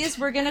Peas,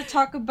 we're gonna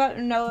talk about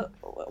Noah.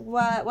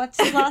 What's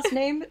his last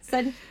name?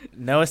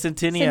 Noah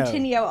Centineo.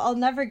 Centineo. I'll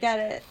never get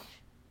it.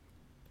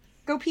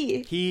 Go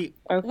pee. He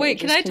Okay, Wait,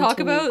 can just I talk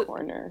continue about-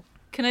 corner?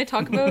 Can I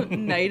talk about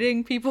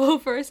knighting people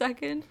for a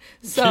second?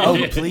 So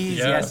Oh, please,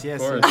 Yeah, yes,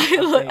 yes. of course. yes.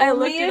 I looked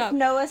Only it if up.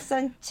 Noah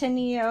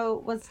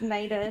Centineo was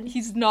knighted.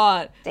 He's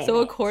not. Dang So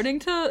it. according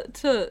to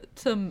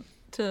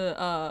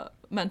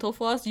Mental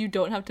Floss, you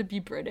don't have to be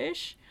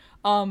British.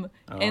 And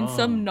Oh.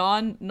 some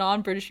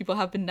non-British people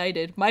have been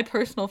knighted. My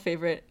personal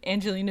favorite,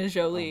 Angelina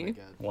Jolie,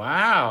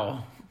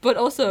 Wow. but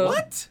also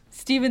What?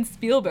 Steven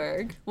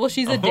Spielberg. Well,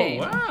 she's a Oh, dame,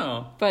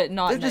 wow. but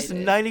not They're just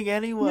knighted. knighting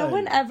anyone. No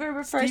one ever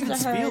refers Steven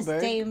to her Spielberg.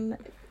 as Dame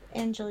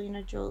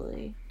Angelina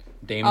Jolie.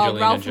 Dame Jelena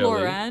Ralph Jolie.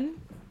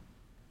 Lauren.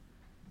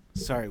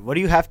 Sorry, what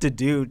do you have to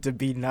do to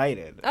be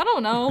knighted? I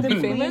don't know. The Be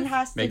queen famous.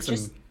 has to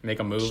just. Make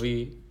a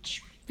movie.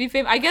 Be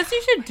famous. I guess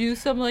you should do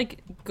some like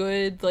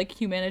good like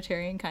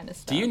humanitarian kind of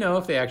stuff. Do you know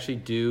if they actually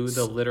do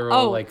the literal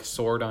Oh. like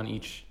sword on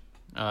each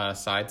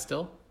side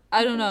still?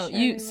 I don't know. Sure,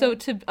 You you're so right.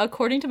 to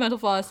according to Mental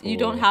Floss, you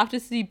don't Cool. have to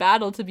see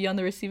battle to be on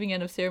the receiving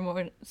end of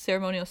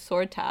ceremonial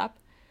sword tap.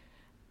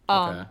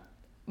 Okay.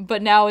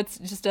 But now it's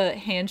just a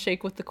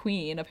handshake with the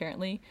queen,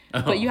 apparently.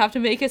 Oh, But you have to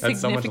make a that's so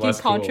much significant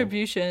less cool.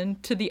 contribution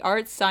to the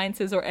arts,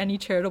 sciences, or any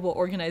charitable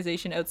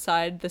organization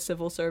outside the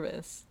civil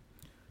service.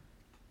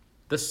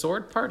 The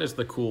sword part is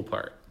the cool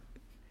part.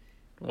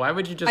 Why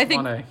would you I just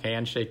think- want to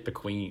handshake the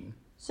queen?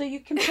 So you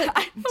can put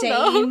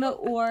don't Dame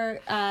or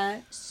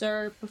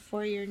Sir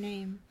before your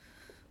name.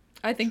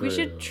 I think we True.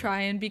 should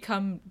try and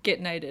get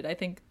knighted. I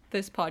think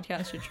this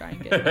podcast should try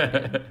and get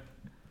knighted.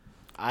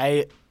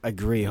 I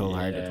agree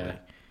wholeheartedly.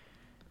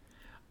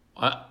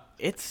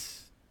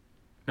 It's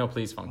No,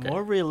 please, Funke.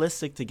 more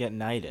realistic to get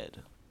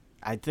knighted.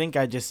 I think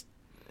I just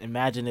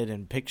imagine it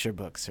in picture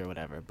books or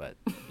whatever, but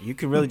you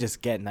can really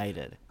just get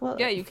knighted. Well,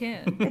 Yeah, you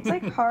can. it's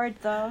like hard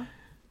though.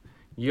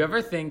 You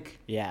ever think,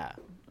 Yeah.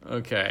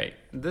 okay,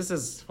 this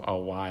is a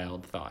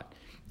wild thought,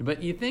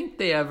 but you think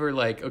they ever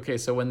like, okay,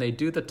 so when they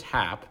do the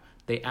tap,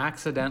 they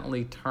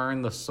accidentally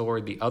turn the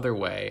sword the other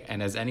way,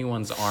 and has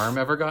anyone's arm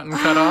ever gotten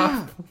cut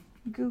off?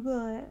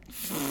 Google it.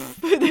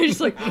 They're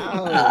just like,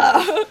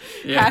 Yeah,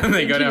 Hacked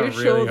they go into down your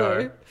really shoulder.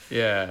 hard.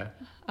 Yeah.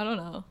 I don't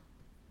know.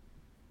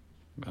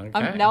 Okay.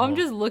 I'm well,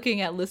 just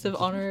looking at list of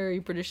honorary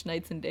British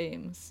knights and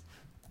dames.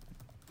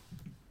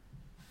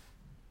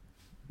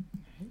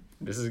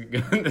 This is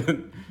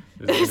good.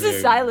 This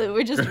is silent.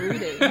 We're just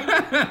reading.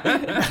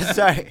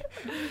 Sorry.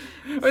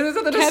 There's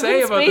nothing to Kevin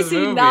say about this Spacey,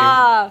 movie.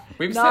 nah.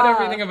 We've nah. said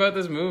everything about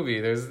this movie.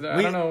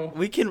 I don't know.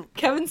 We can.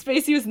 Kevin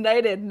Spacey was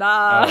knighted.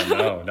 Nah.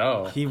 Oh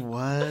no. He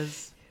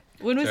was.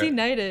 When was he Sure.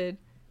 knighted?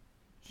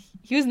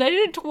 He was knighted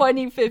in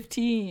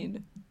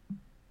 2015.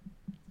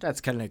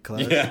 That's kind of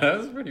close. Yeah, that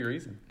was pretty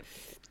recent.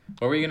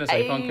 What were you gonna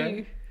say,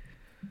 Funke?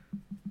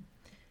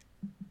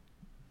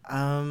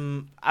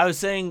 I was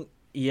saying,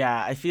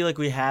 yeah, I feel like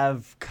we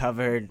have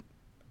covered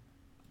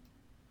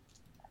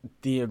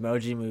the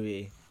Emoji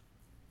Movie.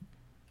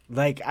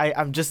 Like,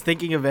 I'm just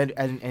thinking of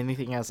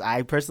anything else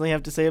I personally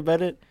have to say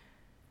about it,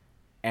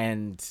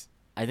 and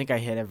I think I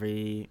hit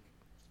every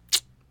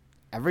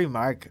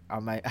mark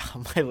on my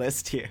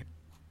list here.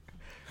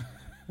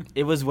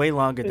 It was way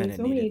longer than It's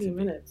it only needed 80 to be.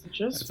 minutes. It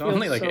just It's feels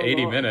only like so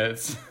 80 long.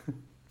 minutes.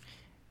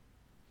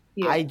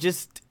 Yeah.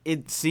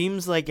 It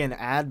seems like an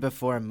ad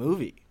before a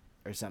movie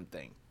or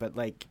something, but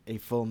like a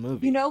full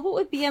movie. You know what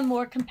would be a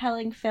more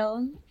compelling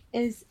film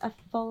is a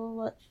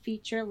full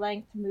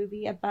feature-length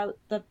movie about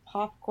the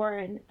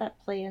popcorn that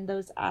play in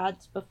those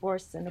ads before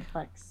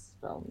Cineplex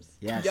films.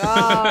 Yes.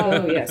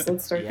 Oh yes,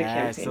 let's start the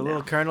Yes, campaign the little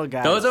now. Colonel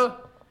guys.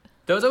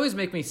 Those always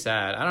make me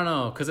sad. I don't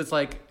know, because it's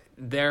like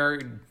their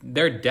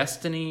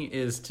destiny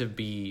is to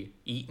be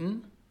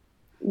eaten.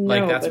 No,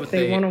 Like, that's but what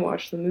they they- want to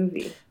watch the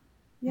movie.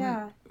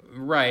 Yeah.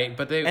 Right,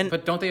 but And-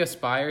 don't they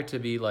aspire to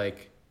be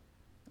like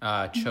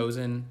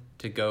chosen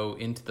to go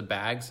into the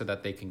bag so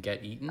that they can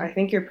get eaten? I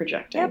think you're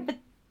projecting. Yeah, but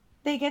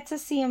they get to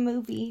see a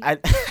movie. I,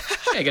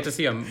 I get to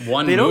see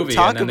one they don't movie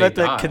talk and then about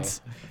they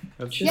die.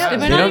 That's Yeah, They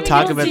they might don't not even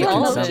talk get about the to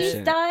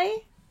consumption. Emojis die?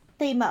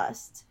 They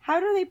must. How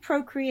do they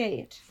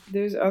procreate?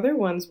 There's other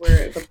ones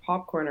where the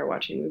popcorn are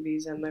watching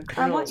movies and the I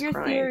colonel want is your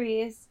crying.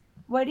 theories.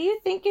 What do you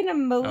think an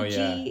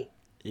emoji That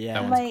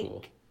Yeah. one's like-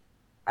 cool.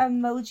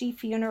 emoji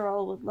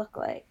funeral would look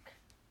like?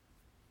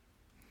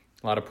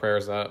 A lot of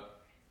prayers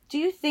up. Do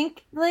you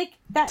think like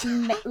that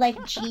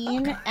like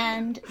Gene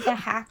and the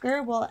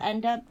hacker will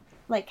end up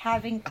like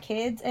having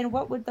kids, and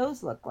what would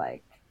those look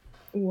like?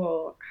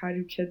 Well, how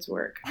do kids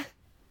work?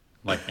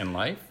 Like in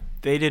life?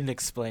 They didn't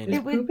explain Is it.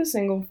 It would- Poop a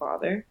single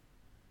father?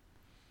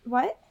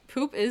 What?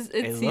 Poop is.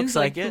 It It seems looks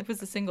like like it. Poop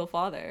is a single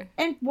father.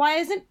 And why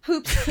isn't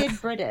Poop's kid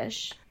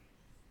British?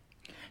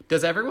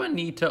 Does everyone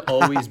need to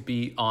always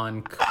be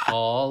on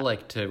call,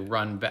 like to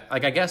run back?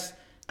 Like, I guess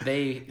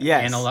they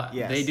Yes, They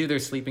yes. do their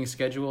sleeping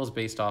schedules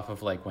based off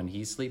of like when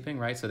he's sleeping,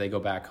 right? So they go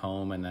back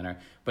home and then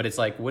but it's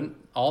like wouldn't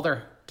all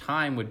their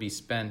time would be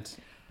spent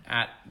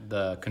at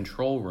the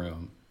control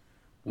room?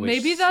 which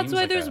Maybe that's seems why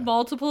like there's a-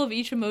 multiple of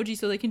each emoji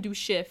so they can do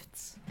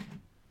shifts.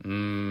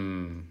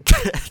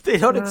 They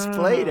don't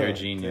explain They're it.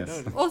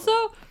 genius. Also,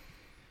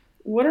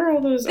 What are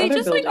all those they other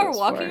just like are buildings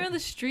walking for? around the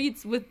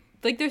streets with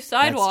like there's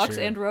sidewalks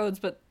true. and roads,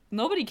 but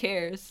nobody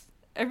cares.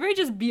 Everybody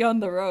just be on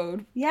the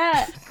road.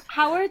 Yeah.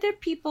 How are their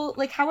people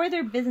like? How are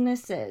their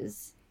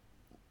businesses?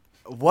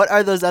 What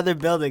are those other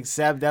buildings,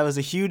 Sam? That was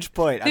a huge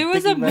point. There I'm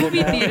was a thinking about it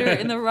movie now. theater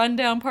in the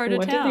rundown part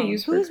What of did town. they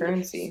use for Who's-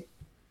 currency?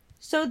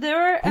 So there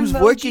are Who's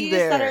emojis working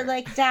that there? are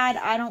like, Dad,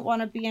 I don't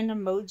want to be an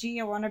emoji.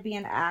 I want to be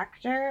an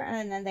actor,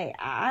 and then they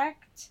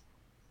act.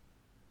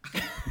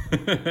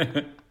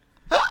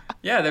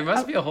 Yeah, there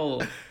must be a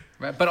whole,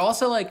 right? But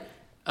also like,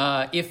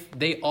 if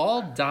they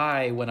all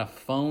die when a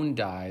phone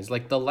dies,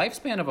 like the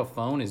lifespan of a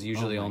phone is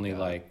usually my only God.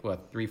 like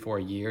what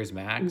 3-4 years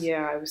max.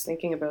 Yeah, I was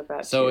thinking about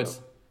that So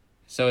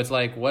too. it's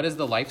like, what is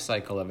the life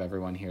cycle of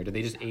everyone here? Do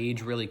they just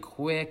age really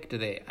quick? Do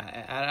they?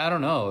 I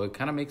don't know. It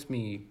kind of makes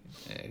me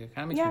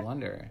Yeah.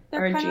 wonder.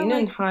 They're Are kinda Gene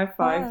and like High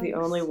Five the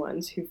bugs. only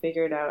ones who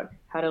figured out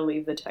how to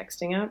leave the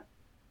texting app?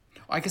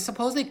 I guess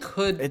suppose they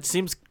could. It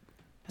seems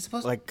I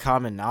suppose. like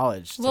common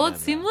knowledge. to Well, them it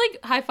seemed now.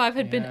 like High Five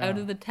had been Yeah. out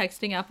of the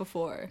texting app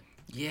before.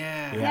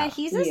 Yeah. Yeah,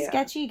 he's a Yeah.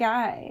 sketchy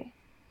guy.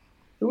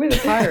 Who were the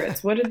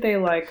pirates? What did they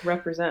like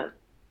represent?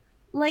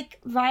 Like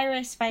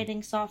virus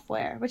fighting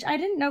software, which I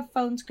didn't know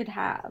phones could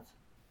have.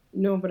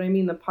 No, but I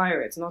mean the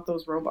pirates, not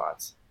those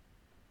robots.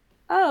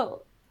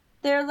 Oh,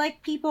 they're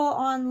like people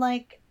on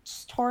like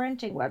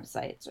torrenting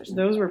websites or something.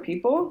 Those were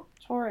people?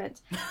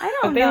 torrents. I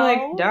But don't they know.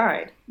 like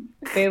died.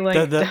 They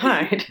like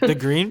died. the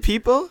green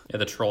people. Yeah,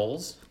 the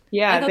trolls. I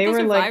Yeah, thought they those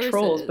were were like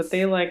trolls, viruses. but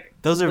they like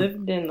Those are-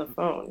 lived in the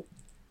phone.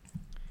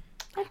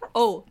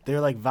 Oh, They're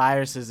like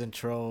viruses and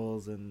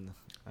trolls and.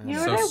 You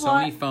know So what I Sony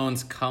want?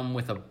 phones come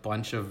with a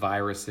bunch of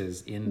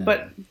viruses in them.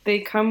 But they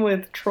come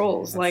with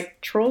trolls. Like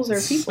trolls are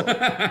people.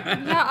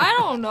 yeah, I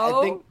don't know.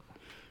 I think-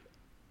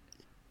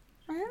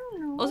 I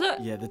don't know.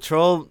 Also, Yeah, the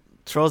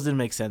trolls didn't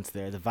make sense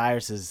there. The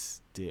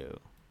viruses do.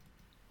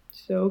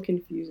 So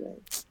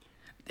confusing.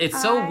 It's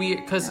so I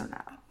weird because, don't know.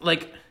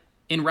 like,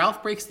 in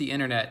Ralph Breaks the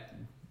Internet,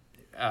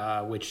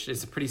 which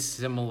is pretty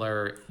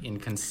similar in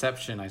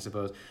conception, I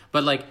suppose,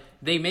 but like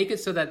they make it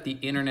so that the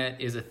internet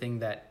is a thing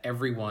that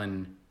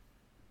everyone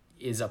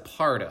is a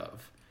part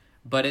of.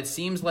 But it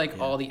seems like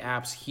all the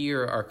apps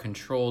here are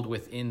controlled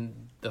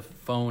within the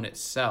phone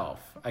itself,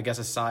 I guess,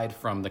 aside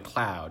from the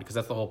cloud, because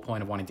that's the whole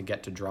point of wanting to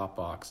get to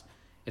Dropbox,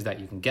 is that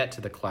you can get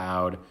to the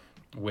cloud,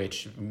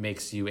 which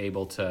makes you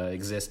able to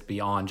exist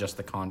beyond just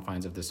the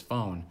confines of this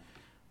phone.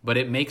 But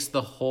it makes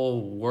the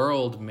whole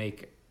world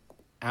make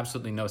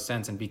absolutely no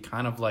sense and be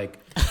kind of like,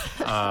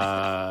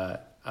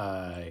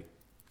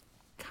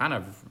 kind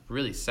of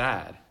really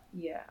sad.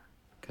 Yeah.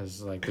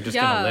 Because like they're just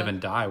Yeah. gonna live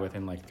and die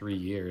within like 3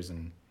 years,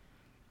 and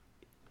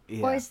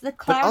Yeah. Or is the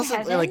cloud also,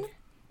 heaven? like,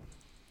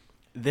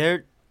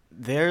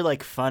 their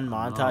like fun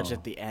montage Oh.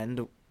 at the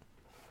end.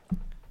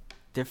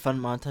 Their fun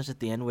montage at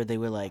the end where they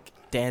were like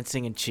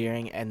dancing and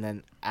cheering, and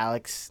then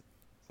Alex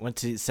went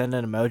to send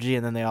an emoji,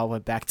 and then they all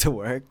went back to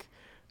work,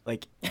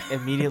 like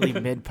immediately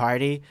mid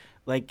party.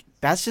 Like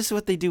that's just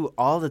what they do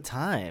all the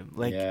time.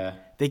 Like yeah,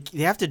 they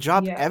have to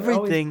drop Yeah, they're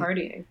always everything,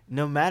 partying.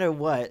 no matter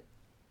what.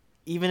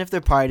 Even if they're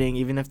partying,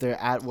 even if they're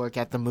at work,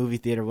 at the movie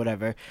theater,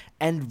 whatever,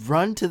 and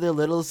run to their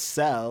little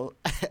cell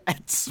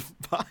and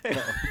smile.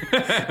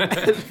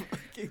 And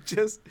fucking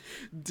just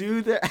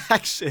do their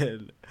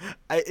action.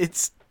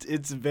 It's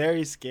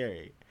very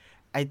scary.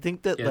 I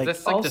think that yeah, like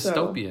that's like Also-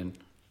 dystopian.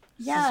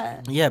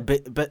 yeah. yeah,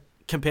 but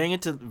comparing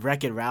it to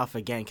Wreck-It Ralph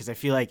again, because I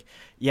feel like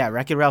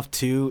Wreck-It Ralph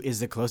 2 is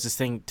the closest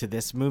thing to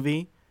this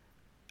movie,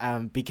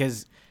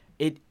 because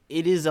it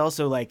is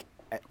also like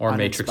Or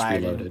Matrix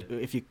uninspired and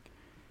Reloaded. If you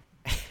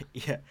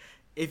yeah.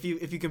 If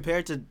you compare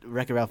it to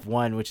Wreck-It Ralph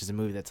 1, which is a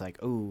movie that's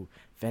like, ooh,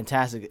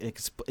 fantastic.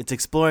 It's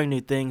exploring new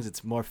things.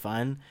 It's more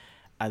fun.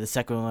 The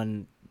second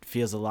one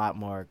feels a lot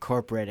more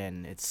corporate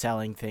and it's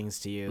selling things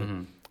to you,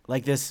 Mm-hmm.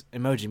 like this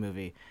Emoji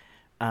Movie.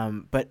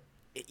 But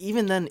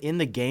even then, in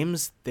the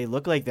games, they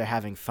look like they're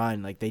having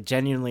fun. Like they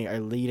genuinely are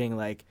leading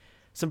like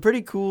some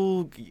pretty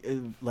cool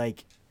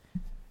like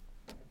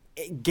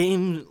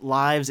game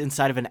lives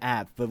inside of an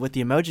app, but with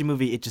the Emoji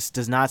Movie, it just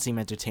does not seem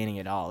entertaining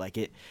at all. Like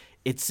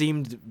it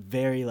seemed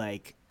very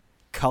like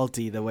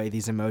culty the way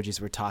these emojis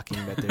were talking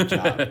about their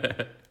job.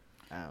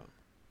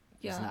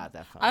 It's not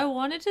that fun. I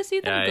wanted to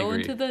see them Yeah, I go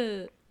agree.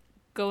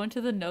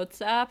 into the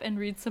Notes app and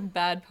read some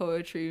bad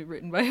poetry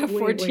written by a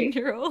Wait.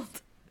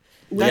 14-year-old.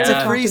 That's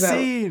Yeah. a free Talked about-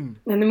 scene.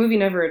 And the movie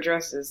never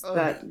addresses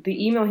that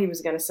the email he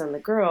was going to send the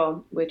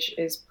girl, which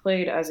is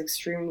played as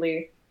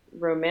extremely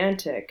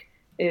romantic,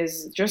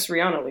 is just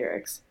Rihanna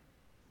lyrics.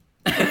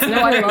 It's No,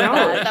 never I love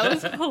that. acknowledged.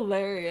 That was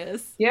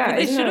hilarious. Yeah, But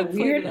they isn't should that have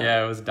played weird? it up.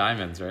 Yeah, it was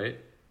Diamonds, right?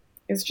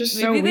 It's just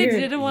Maybe so they weird.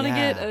 didn't want to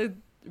Yeah. get a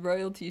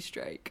royalty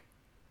strike.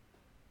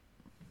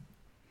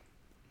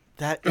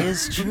 That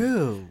is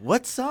true.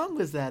 What song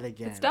was that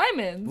again? It's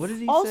Diamonds. What did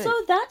he Also,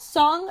 say? that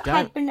song Di-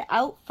 had been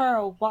out for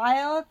a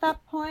while at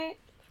that point.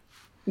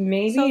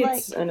 Maybe So,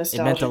 it's a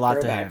nostalgic a lot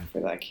to throwback him. for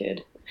that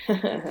kid.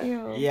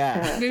 Ew.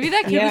 Yeah. Maybe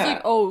that kid was Yeah.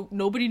 like, "Oh,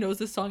 nobody knows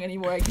this song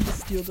anymore. I can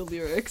just steal the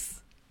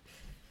lyrics."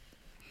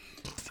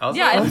 Also,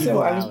 Yeah, and Also,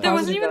 I was there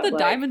wasn't positive even the that, like,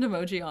 diamond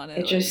emoji on it.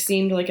 It just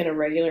seemed like in a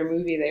regular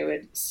movie they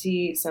would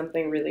see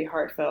something really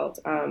heartfelt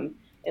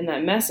in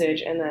that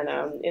message, and then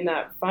in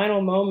that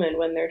final moment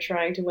when they're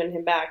trying to win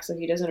him back so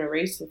he doesn't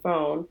erase the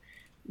phone,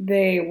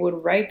 they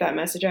would write that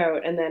message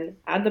out and then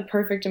add the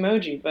perfect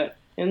emoji. But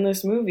in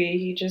this movie,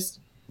 he just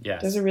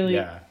yes, does a really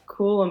yeah.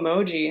 cool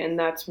emoji, and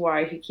that's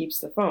why he keeps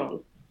the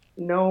phone.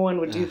 No one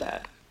would do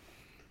that.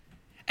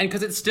 And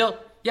because it's still,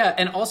 yeah,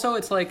 and also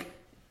it's like,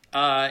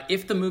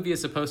 if the movie is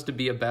supposed to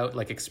be about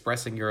like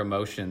expressing your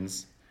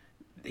emotions,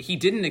 he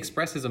didn't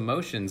express his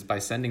emotions by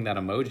sending that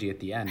emoji at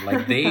the end.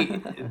 Like He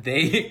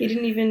they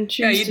didn't even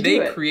choose to they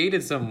do it.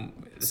 created some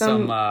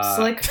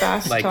slick,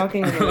 fast like,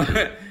 talking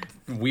emoji.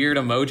 weird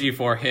emoji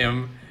for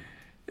him.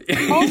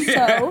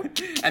 Also,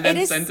 and then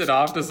it is- sent it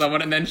off to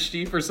someone, and then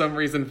she for some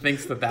reason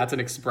thinks that that's an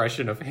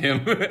expression of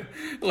him.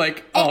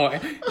 Like, oh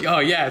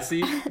yeah,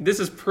 see,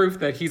 this is proof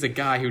that he's a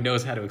guy who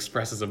knows how to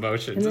express his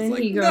emotions. And then It's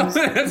like, he no, goes,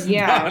 that's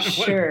 "Yeah, not what-"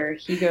 sure."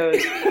 He goes,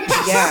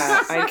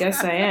 "Yeah, I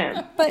guess I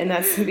am." But and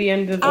that's the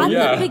end of the at movie.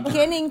 Yeah. the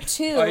beginning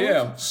too, I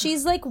am.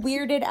 she's like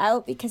weirded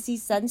out because he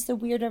sends the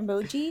weird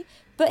emoji.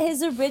 But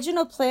his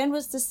original plan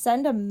was to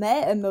send a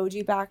meh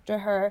emoji back to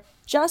her,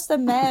 just a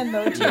meh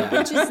emoji,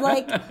 which is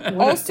like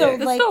also dick.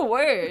 That's like the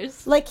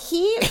worst. like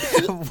he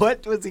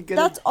What was he gonna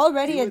that's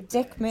already do a with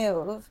dick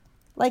move.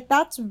 Like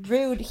that's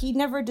rude. He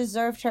never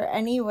deserved her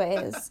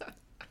anyways.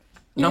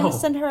 You're No. gonna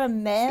send her a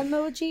meh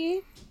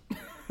emoji?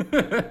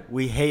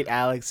 We hate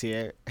Alex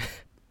here.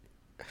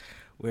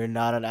 We're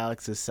not on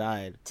Alex's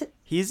side.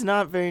 He's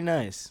not very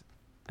nice,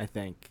 I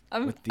think.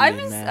 with the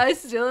meh. I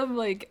still am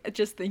like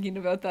just thinking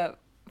about that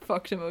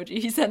fucked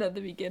emoji he sent at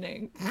the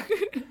beginning.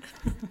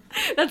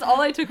 That's all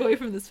I took away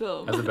from this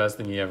film. That's the best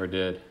thing he ever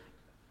did.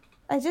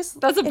 That's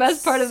the best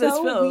it's part of this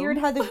so film. weird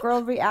how the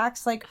girl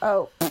reacts like,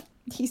 oh,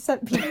 he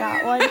sent me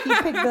that one. He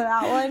picked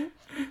that one.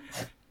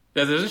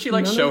 Yeah, doesn't she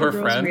like None show of her the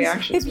girls' friends?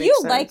 reactions If make you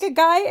sense. like a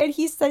guy and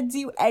he sends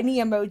you any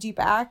emoji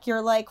back,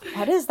 you're like,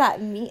 what does that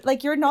mean?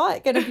 Like, you're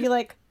not gonna be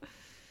like.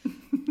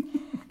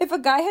 If a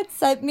guy had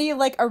sent me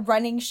like a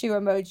running shoe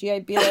emoji,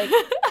 I'd be like,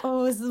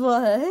 oh,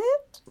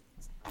 what?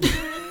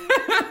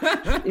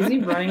 Is he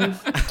running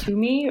to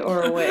me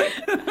or away?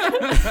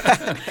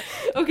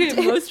 Okay,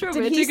 most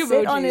romantic Did he emojis.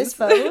 sit on his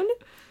phone?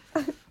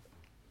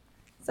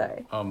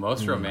 Sorry. Oh,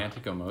 most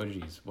romantic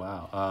emojis.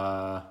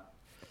 Wow.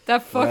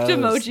 That fucked Gross.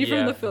 emoji Yeah.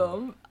 from the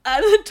film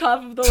at the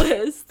top of the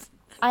list.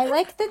 I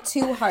like the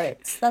 2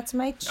 hearts. That's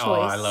my choice. Oh,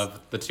 I love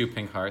the 2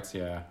 pink hearts.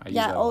 Yeah, I use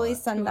Yeah, that a always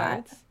lot. send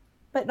that.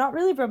 But not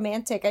really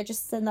romantic. I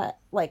just send that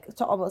like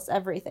to almost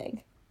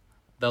everything.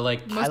 The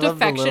like, Most love the little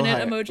affectionate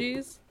heart.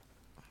 emojis.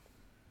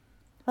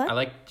 I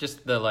like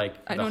just the like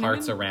I the don't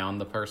hearts even- around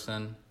the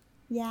person.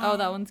 Yeah. Oh,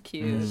 that one's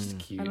cute. It's just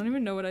cute. I don't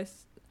even know what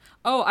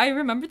Oh, I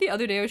remember the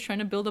other day I was trying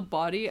to build a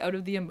body out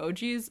of the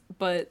emojis,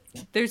 but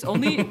there's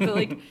only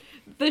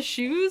the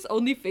shoes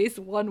only face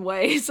one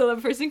way, so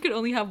the person could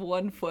only have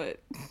one foot.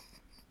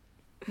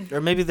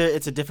 Or maybe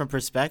it's a different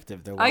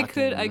perspective. They're I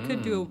walking.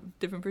 could do a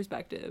different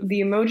perspective.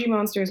 The emoji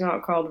monster is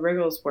not called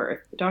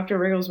Wrigglesworth. Dr.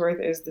 Wrigglesworth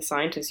is the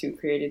scientist who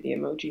created the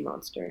emoji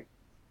monster.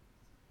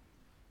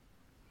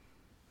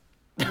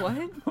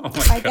 What? Oh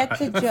my I get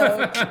the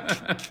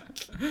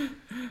joke.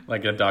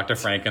 Like a Dr.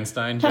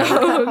 Frankenstein joke.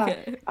 Oh,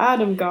 okay.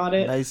 Adam got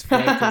it. Nice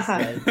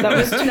Frankenstein. That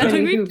was too That many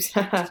took me- hoops.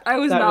 I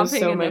was That not was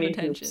paying so enough many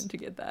attention hoops. to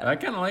get that. I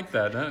kind of like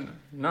that.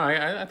 No,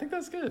 I think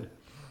that's good.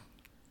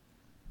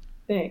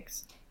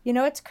 Thanks. You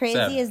know what's crazy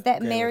Seb, is that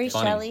great, Mary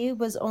funny. Shelley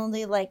was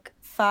only like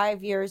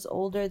 5 years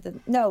older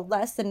than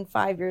less than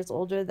 5 years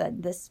older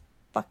than this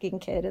fucking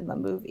kid in the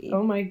movie.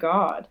 Oh my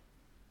god.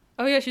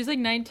 Oh yeah, she's like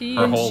 19.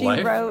 Her whole she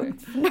life? wrote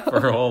For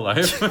her whole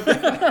life.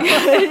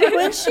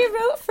 when she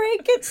wrote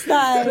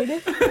Frankenstein.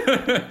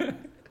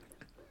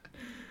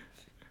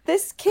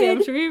 This Damn,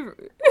 kid should we...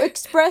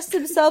 expressed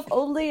himself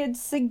only in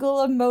single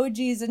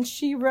emojis, and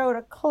she wrote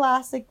a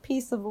classic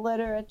piece of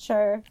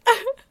literature.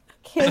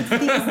 kids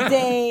these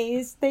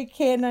days, they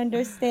can't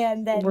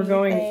understand anything. We're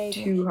going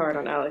too hard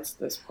on Alex at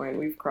this point.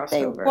 We've crossed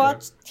over.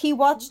 He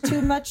watched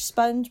too much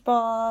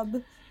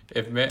SpongeBob.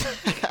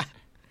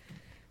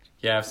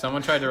 If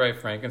someone tried to write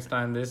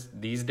Frankenstein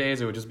these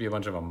days, it would just be a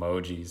bunch of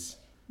emojis.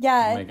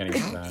 Yeah. It wouldn't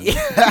make any sense.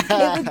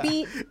 It would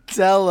be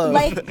Tell him.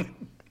 like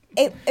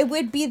it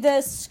would be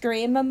the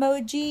scream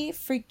emoji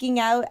freaking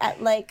out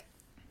at like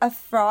a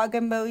frog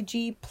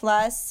emoji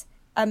plus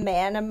a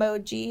man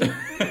emoji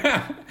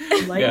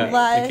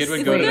The kid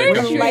would go to plus the a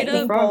computer.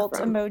 lightning Frog bolt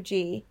from?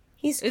 emoji.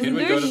 He's Isn't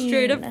would there go a to-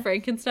 straight up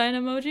Frankenstein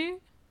emoji?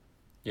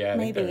 Yeah, I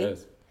think Maybe. there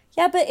is.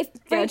 Yeah, but if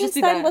Yeah, just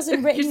do Frankenstein that.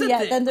 wasn't Here's written the yet,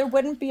 thing. then there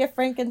wouldn't be a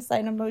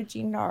Frankenstein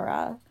emoji,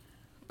 Nara.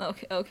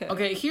 Okay.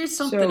 Okay, here's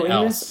something So in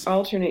else. this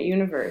alternate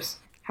universe,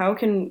 how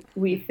can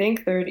we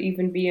think there'd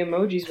even be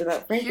emojis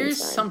without Frankenstein?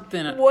 Here's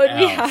something Would else.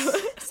 we have?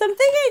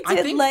 Something I I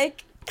did think-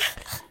 like.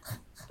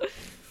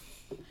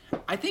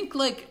 I think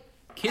like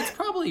kids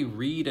probably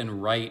read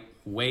and write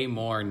way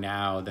more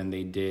now than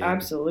they did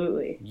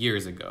Absolutely.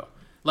 years ago.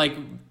 Like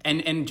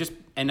and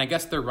I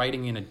guess they're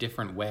writing in a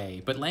different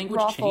way, but language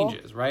Raffle.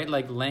 changes, right?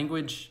 Like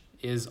language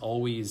is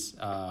always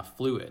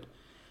fluid.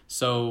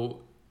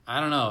 So I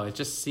don't know. It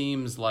just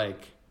seems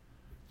like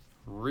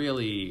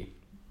really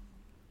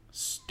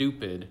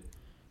stupid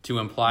to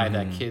imply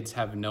that kids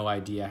have no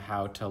idea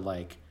how to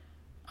like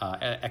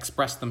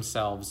express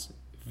themselves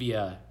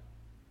via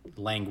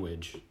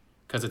language,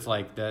 because it's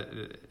like that.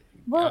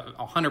 Well-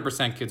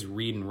 100% kids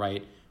read and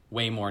write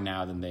way more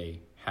now than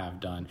they have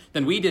done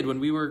than we did when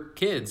we were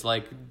kids.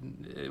 Like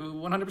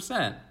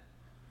 100%.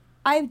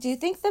 I do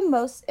think the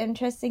most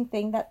interesting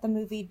thing that the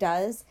movie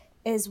does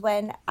is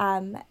when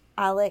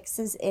Alex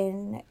is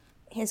in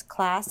his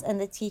class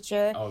and the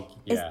teacher Oh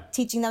is yeah,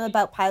 teaching them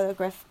about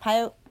hieroglyphics.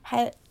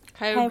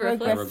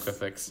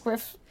 Hieroglyphics.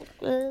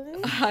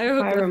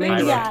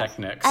 Hieroglyphics. Yeah.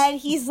 Pyrotechnics. And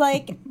he's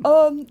like,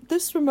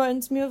 this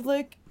reminds me of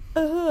like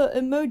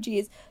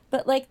emojis.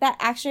 But like that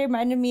actually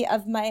reminded me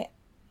of my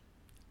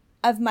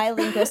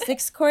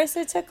linguistics course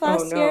I took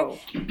last year.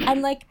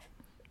 And like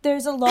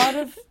there's a lot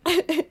of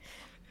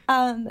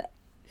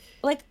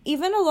like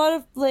even a lot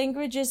of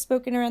languages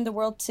spoken around the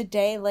world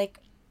today, like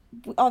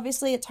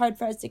obviously it's hard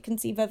for us to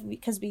conceive of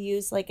because we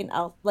use like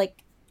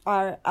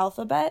our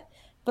alphabet,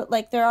 but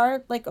like there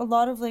are like a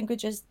lot of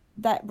languages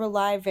that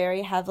rely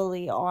very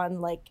heavily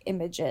on like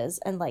images,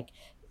 and like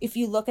if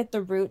you look at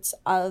the roots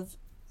of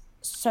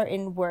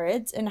certain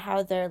words and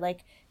how they're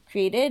like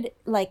created,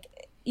 like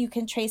you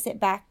can trace it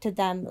back to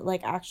them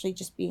like actually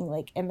just being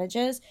like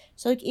images.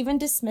 So like even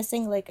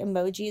dismissing like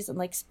emojis and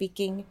like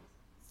speaking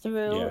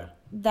through Yeah.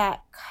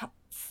 that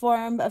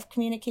form of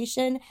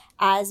communication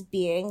as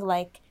being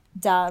like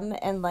dumb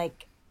and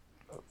like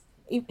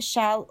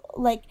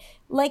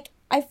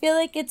I feel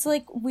like it's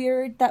like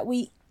weird that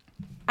we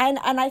and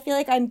I feel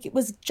like I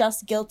was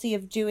just guilty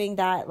of doing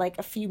that like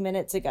a few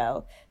minutes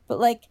ago, but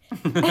like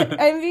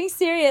I'm being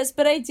serious.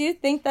 But I do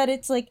think that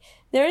it's like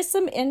there are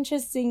some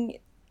interesting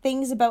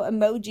things about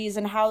emojis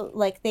and how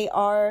like they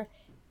are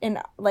in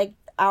like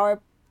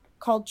our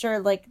culture,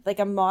 like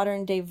a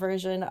modern day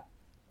version,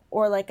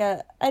 or like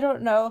a I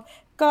don't know.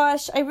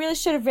 Gosh, I really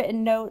should have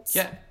written notes.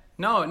 Yeah.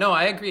 No,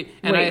 I agree.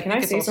 And Wait, I can think I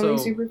it's say also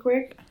something super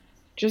quick?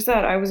 Just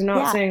that I was not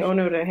Yeah. saying oh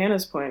no to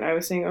Hannah's point. I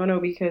was saying oh no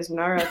because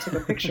Nara took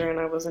a picture and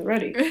I wasn't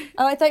ready.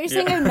 Oh, I thought you were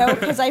saying a note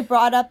because I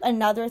brought up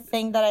another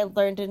thing that I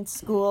learned in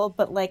school,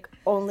 but like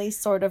only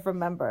sort of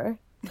remember.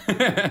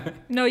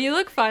 No, you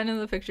look fine in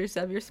the picture,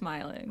 Seb. You're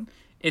smiling.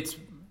 it's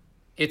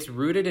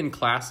rooted in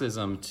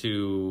classism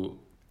to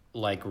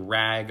like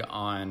rag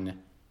on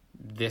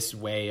this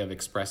way of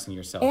expressing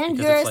yourself, And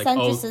because it's like,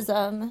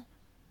 Eurocentrism.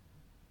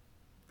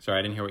 sorry,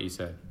 I didn't hear what you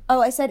said.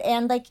 Oh, I said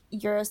and like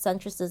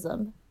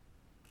Eurocentrism.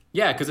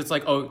 Yeah, because it's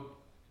like,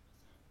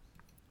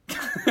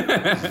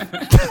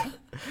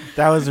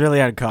 That was really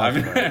uncalled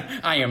for.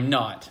 I am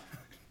not.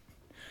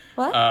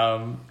 What?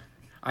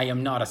 I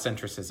am not a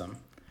centricism.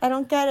 I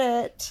don't get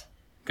it.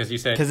 Because you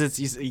said, Because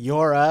it's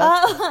you're a.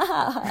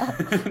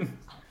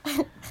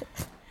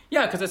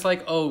 yeah, because it's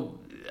like,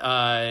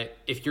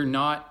 if you're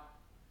not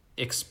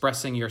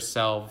expressing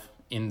yourself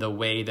in the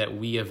way that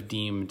we have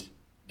deemed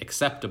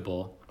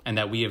acceptable and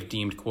that we have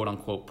deemed quote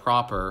unquote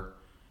proper,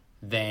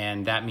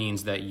 then that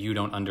means that you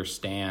don't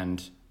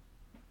understand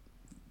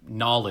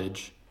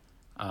knowledge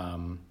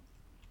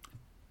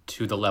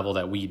to the level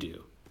that we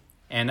do.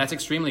 And that's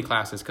extremely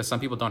classist because some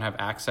people don't have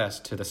access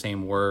to the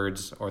same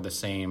words or the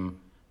same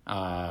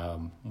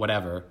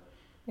whatever.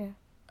 Yeah.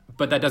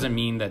 But that doesn't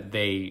mean that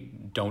they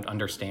don't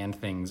understand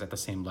things at the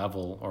same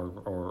level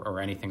or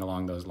anything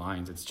along those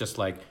lines. It's just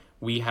like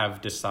we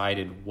have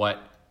decided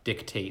what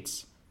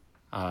dictates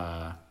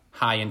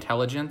high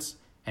intelligence.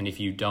 And if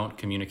you don't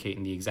communicate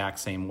in the exact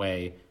same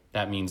way,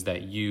 that means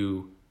that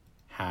you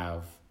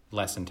have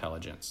less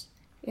intelligence.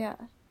 Yeah.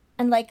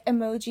 And like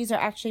emojis are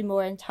actually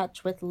more in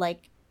touch with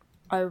like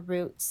our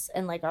roots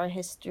and like our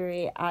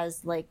history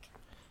as like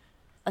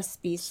a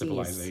species.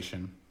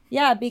 Civilization.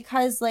 Yeah,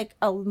 because like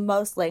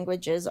most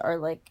languages are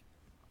like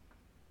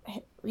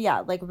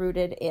like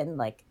rooted in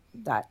like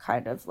that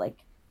kind of like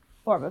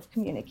form of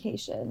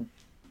communication.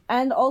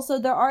 And also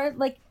there are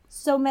like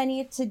so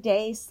many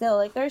today still.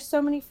 Like there's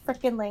so many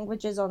freaking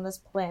languages on this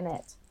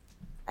planet.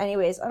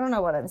 Anyways, I don't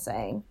know what I'm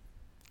saying.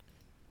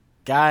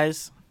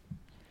 Guys,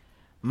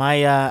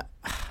 my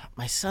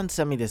son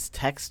sent me this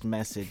text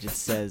message. It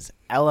says,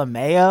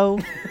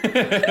 LMAO?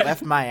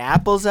 Left my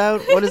apples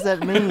out? What does that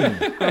mean?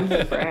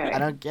 I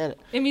don't get it.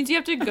 It means you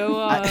have to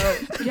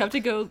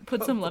go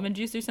put some lemon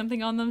juice or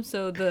something on them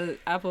so the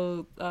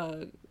apple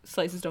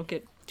slices don't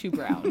get too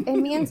brown. It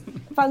means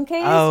Funke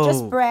is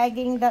just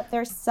bragging that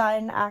their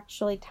son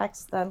actually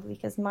texts them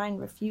because mine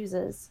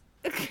refuses.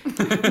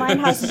 Mine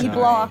has to be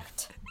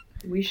blocked.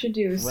 We should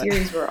do a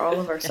series where all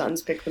of our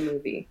sons pick the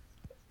movie.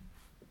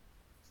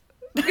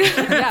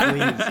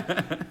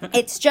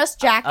 It's just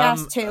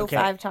Jackass 2 okay.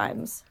 5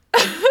 times.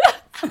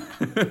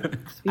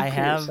 I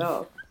have.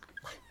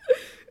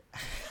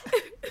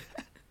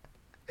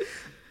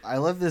 I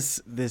love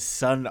this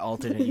sun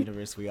alternate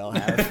universe we all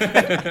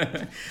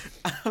have.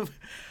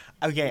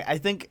 Okay, I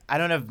think I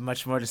don't have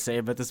much more to say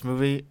about this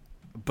movie,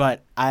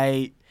 but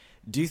I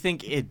do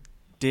think it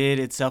did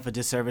itself a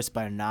disservice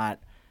by not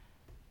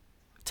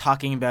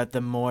talking about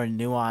the more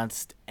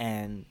nuanced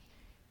and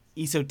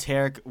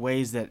esoteric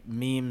ways that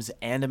memes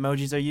and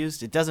emojis are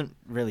used. It doesn't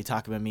really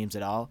talk about memes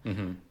at all.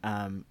 Mm-hmm.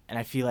 And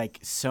I feel like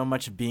so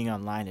much of being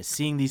online is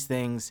seeing these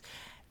things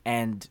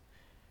and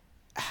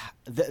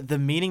the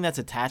meaning that's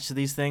attached to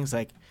these things.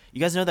 Like,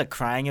 you guys know that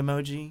crying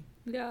emoji?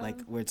 Yeah.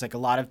 Like, where it's like a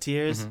lot of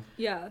tears? Mm-hmm.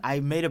 Yeah. I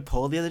made a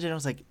poll the other day and I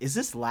was like, is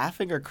this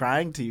laughing or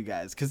crying to you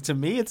guys? Because to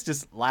me, it's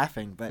just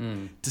laughing. But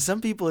to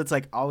some people, it's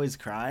like always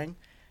crying.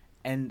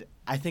 And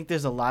I think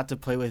there's a lot to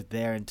play with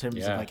there in terms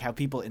of like how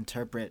people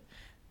interpret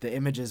the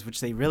images,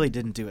 which they really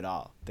didn't do at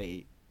all.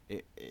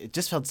 It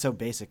just felt so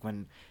basic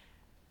when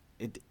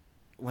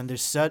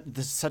there's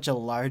such a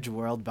large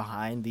world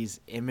behind these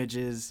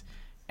images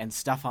and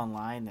stuff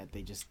online that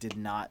they just did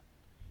not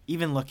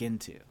even look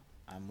into,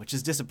 which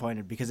is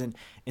disappointing because in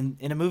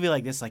a movie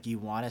like this, like, you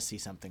want to see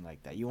something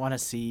like that. You want to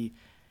see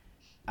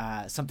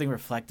something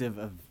reflective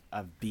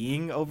of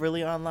being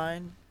overly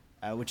online,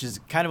 which is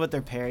kind of what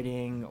they're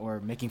parodying or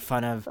making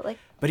fun of.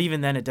 But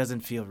even then, it doesn't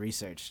feel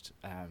researched.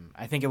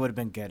 I think it would have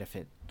been good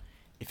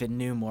if it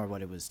knew more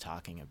what it was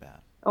talking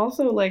about.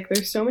 Also, like,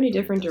 there's so many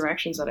different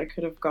directions that I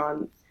could have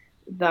gone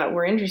that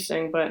were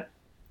interesting, but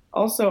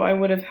also I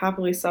would have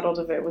happily settled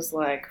if it was,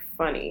 like,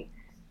 funny.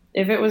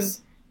 If it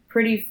was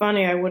pretty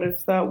funny, I would have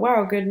thought,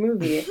 wow, good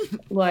movie.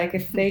 Like,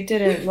 if they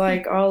didn't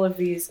like all of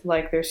these,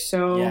 like, there's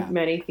so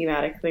many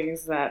thematic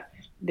things that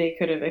they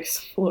could have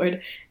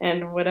explored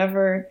and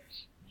whatever,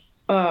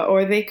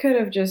 or they could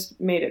have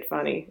just made it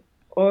funny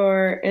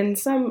or in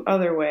some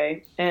other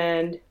way,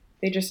 and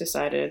they just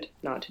decided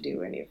not to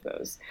do any of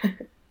those.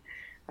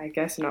 I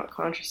guess not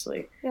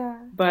consciously. Yeah.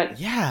 But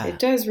it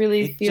does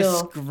really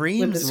feel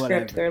with the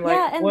script. They're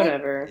like,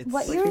 whatever. Like,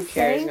 what like, you who were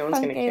cares? saying, No one's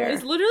going to care.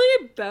 It's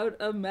literally about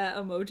a Matt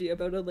emoji,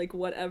 about a, like,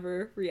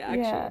 whatever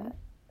reaction. Yeah.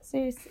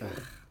 Seriously.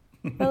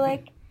 But,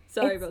 like...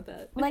 Sorry about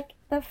that. Like,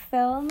 the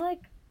film,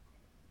 like,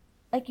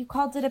 you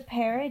called it a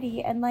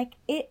parody, and, like,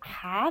 it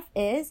half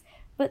is,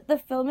 but the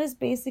film is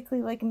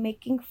basically, like,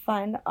 making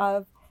fun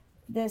of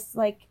this,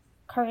 like,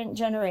 current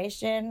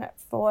generation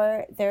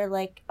for their,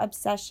 like,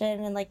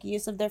 obsession and, like,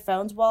 use of their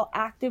phones while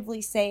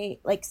actively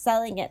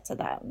selling it to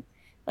them.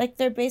 Like,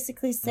 they're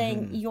basically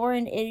saying, you're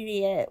an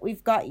idiot,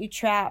 we've got you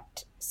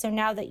trapped, so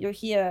now that you're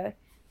here,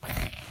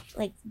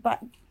 like, but...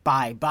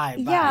 Bye.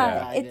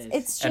 Yeah,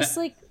 it's just,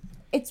 like,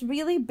 it's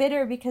really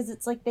bitter because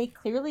it's, like, they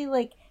clearly,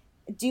 like,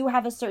 do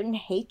have a certain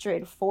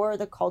hatred for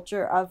the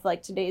culture of,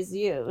 like, today's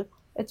youth.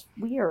 It's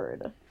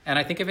weird. And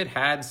I think if it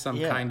had some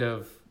kind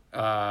of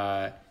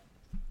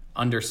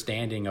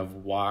understanding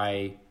of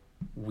why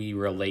we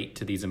relate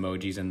to these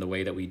emojis and the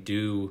way that we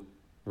do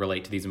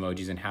relate to these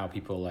emojis and how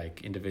people,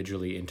 like,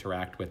 individually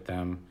interact with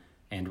them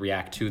and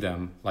react to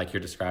them, like you're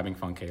describing,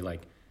 Funke,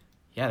 like,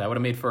 yeah, that would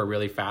have made for a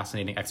really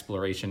fascinating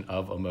exploration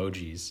of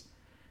emojis.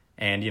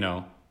 And, you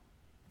know,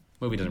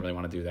 movie doesn't really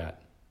want to do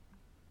that.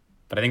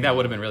 But I think that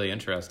would have been really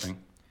interesting.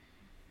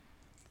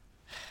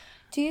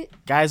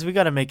 Guys, we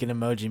got to make an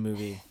emoji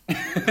movie.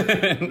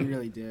 We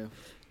really do.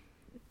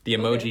 The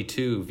Emoji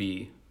 2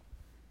 V.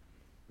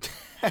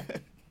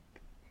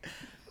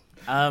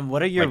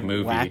 What are your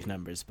Like whack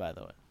numbers, by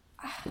the way?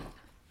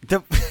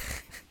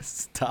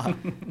 Stop.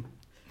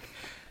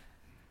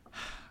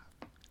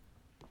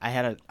 I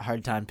had a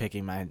hard time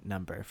picking my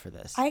number for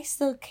this. I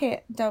still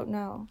don't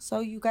know.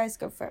 So you guys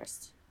go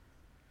first.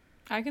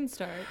 I can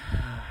start.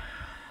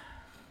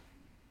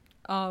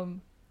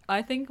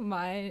 I think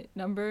my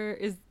number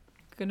is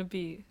gonna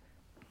be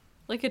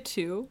like a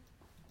 2,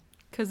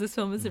 because this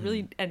film isn't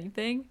really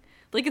anything.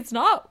 Like, it's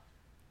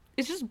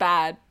just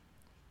bad.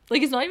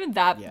 Like, it's not even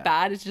that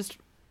bad. It's just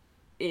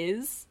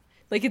is.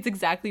 Like, it's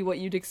exactly what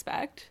you'd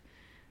expect.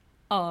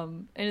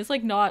 And it's,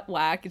 like, not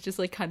whack. It's just,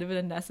 like, kind of an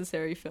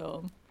unnecessary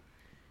film.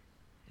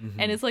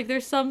 And it's, like,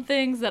 there's some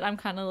things that I'm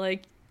kind of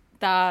like,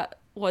 that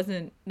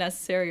wasn't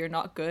necessary or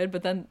not good,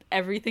 but then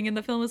everything in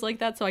the film is like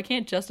that, so I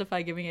can't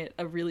justify giving it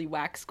a really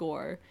whack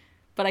score.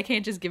 But I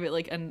can't just give it,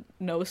 like, a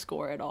no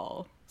score at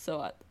all.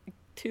 So,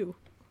 2.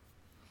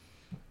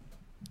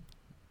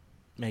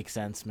 Makes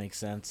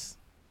sense.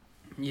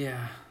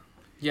 Yeah.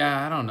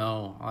 Yeah, I don't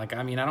know. Like,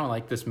 I mean, I don't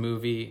like this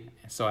movie,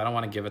 so I don't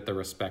want to give it the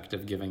respect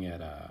of giving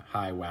it a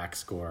high whack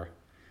score.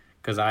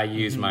 Because I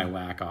use my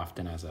whack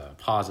often as a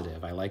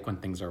positive. I like when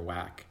things are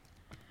whack.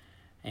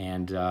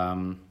 And,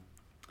 yeah,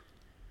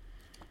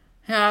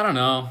 I don't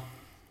know.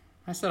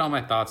 I said all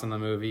my thoughts on the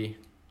movie.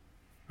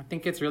 I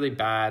think it's really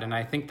bad, and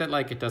I think that,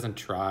 like, it doesn't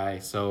try,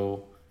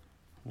 so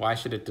why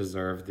should it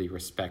deserve the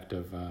respect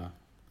of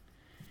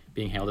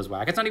being hailed as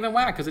whack? It's not even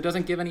whack, because it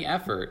doesn't give any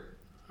effort.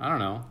 I don't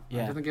know.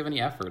 Yeah. It doesn't give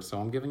any effort, so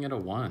I'm giving it a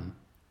 1.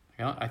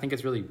 I think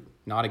it's really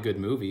not a good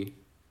movie.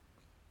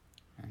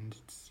 And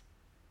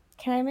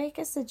Can I make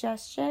a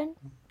suggestion?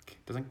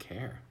 it doesn't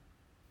care.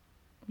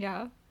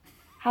 Yeah.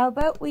 How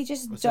about we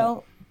just What's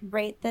don't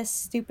rate this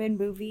stupid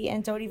movie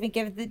and don't even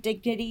give it the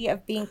dignity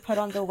of being put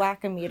on the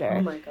whack-a-meter?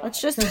 Oh my God.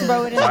 Let's just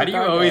throw it in Why the do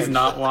you always garbage.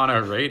 not want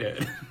to rate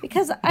it?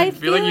 Because I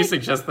feel like you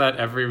suggest that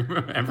every No,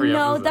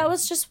 episode. that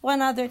was just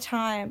one other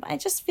time. I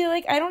just feel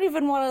like I don't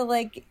even want to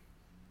like.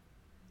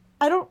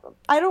 I don't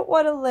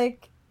want to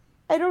like.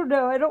 I don't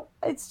know.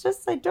 It's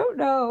just I don't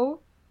know.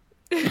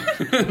 So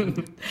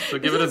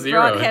give it a This 0.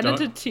 brought Hannah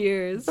to Don't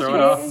tears. throw She it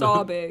was off.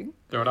 sobbing.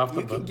 throw it off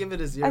the You can book. give it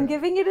a 0. I'm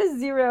giving it a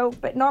 0,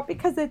 but not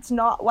because it's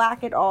not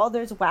whack at all.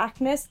 There's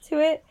whackness to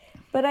it,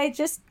 but I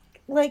just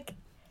like.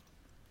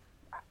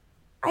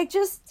 I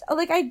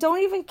don't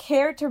even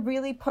care to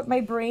really put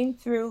my brain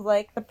through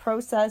like the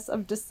process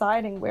of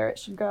deciding where it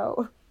should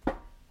go.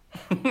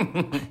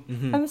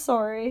 I'm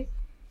sorry.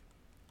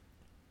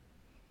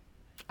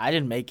 I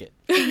didn't make it.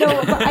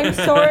 No, but I'm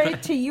sorry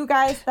to you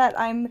guys that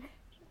I'm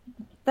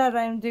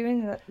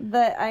doing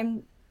that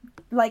I'm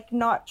like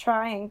not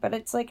trying, but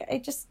it's like I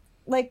just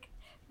like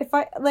if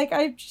I like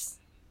I just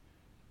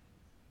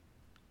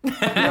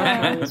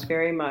That was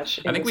very much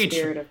in I think the we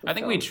spirit of the I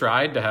think we film.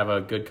 tried to have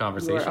a good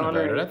conversation about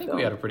honoring it. I the think film.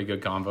 we had a pretty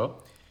good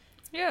convo.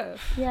 Yeah.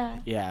 yeah.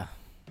 Yeah.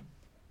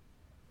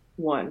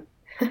 1.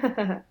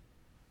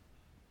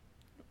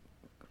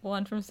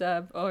 1 from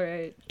Seb. All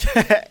right.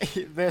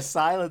 There's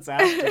silence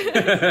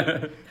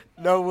after.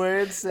 No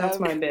words. That's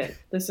my bit.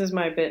 This is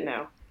my bit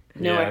now.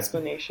 No Yeah.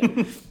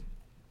 explanation.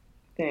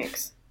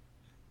 Thanks.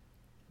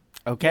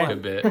 Okay.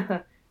 Good bit.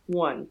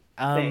 1.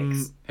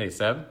 Thanks. Hey,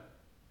 Seb.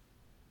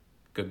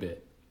 Good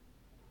bit.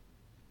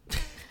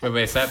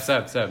 Wait,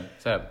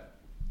 Seb.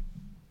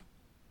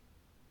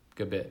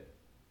 Good bit.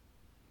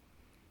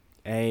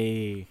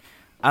 Hey.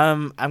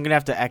 I'm gonna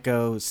have to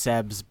echo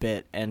Seb's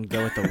bit and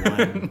go with the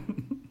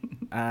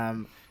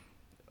 1.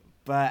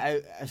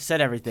 But I've said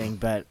everything,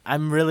 but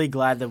I'm really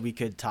glad that we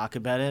could talk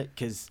about it,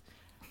 because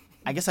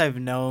I guess I've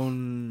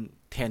known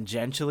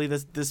tangentially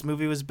this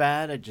movie was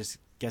bad. I just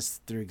guess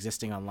through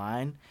existing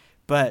online,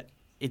 but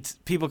it's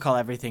people call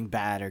everything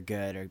bad or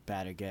good or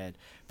bad or good,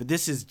 but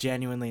this is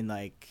genuinely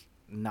like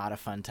not a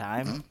fun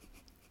time.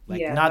 Like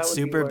Yeah, not that would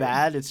be super worse.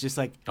 bad. It's just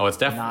like Oh, it's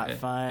not definitely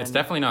fun. It's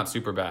definitely not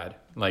super bad.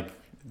 Like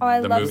Oh,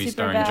 I the love movie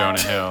starring Superbad.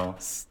 Jonah Hill.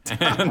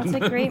 That's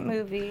a great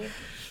movie.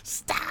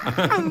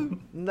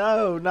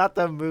 No, not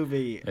the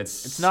movie.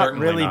 It's not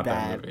certainly really not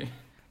bad.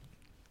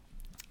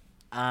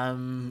 That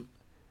movie.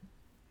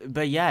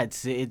 But yeah,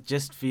 it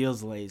just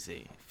feels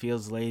lazy.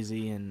 Feels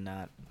lazy and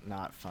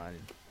not fun.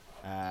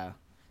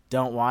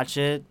 Don't watch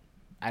it.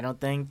 I don't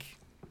think.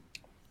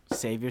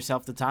 Save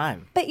yourself the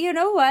time. But you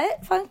know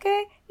what,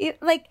 Funke?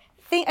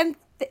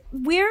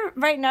 We're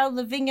right now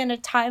living in a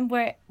time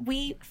where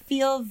we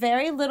feel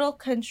very little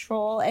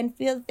control and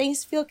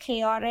things feel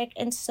chaotic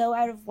and so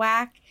out of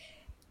whack.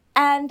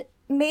 And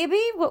maybe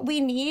what we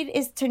need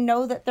is to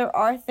know that there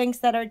are things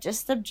that are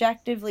just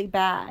objectively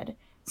bad.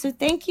 So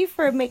thank you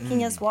for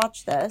making us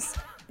watch this,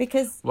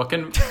 because What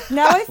can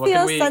now I What can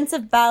feel a we- sense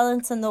of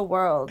balance in the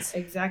world.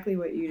 Exactly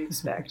what you'd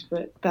expect,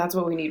 but that's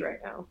what we need right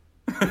now.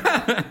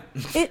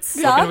 It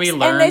sucks, we and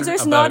learn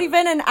there's not about-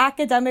 even an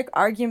academic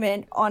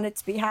argument on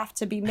its behalf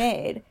to be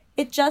made.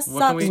 It just What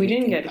can sucks. We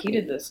didn't get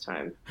heated this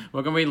time.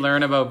 what can we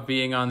learn about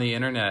being on the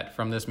internet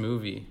from this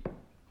movie?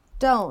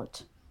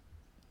 Don't.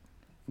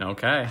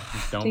 Okay,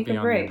 don't Take be a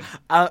on break.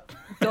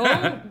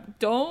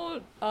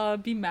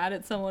 Don't be mad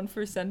at someone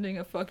for sending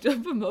a fucked up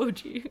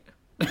emoji.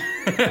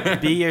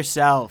 Be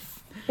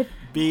yourself.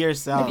 Be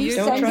yourself. If you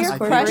Don't send trust your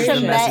corporations. crush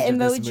a The Met message of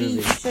this emoji, you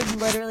movie.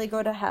 should literally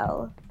go to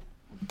hell.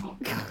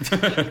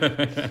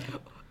 the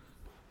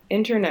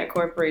Internet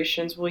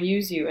corporations will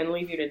use you and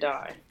leave you to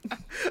die.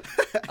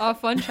 A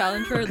fun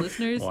challenge for our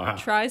listeners. Wow.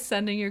 Try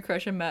sending your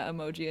crush a Met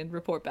emoji and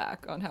report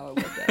back on how it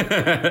worked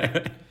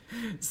out.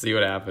 See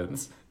what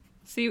happens.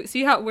 See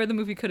where the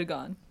movie could have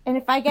gone. And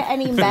if I get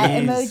any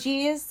Met Please.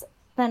 emojis,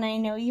 then I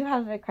know you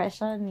have a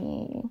crush on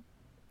me.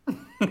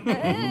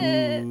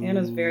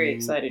 Anna's very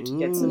excited to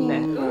get some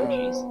net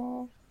emojis.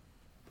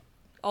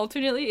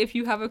 Alternately, if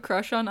you have a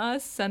crush on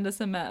us, send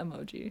us a Met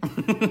emoji.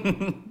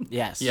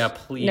 Yes. Yeah,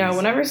 please. Now,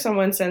 whenever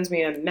someone sends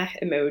me a meh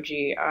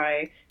emoji,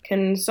 I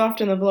can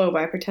soften the blow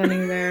by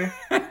pretending they're,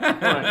 1,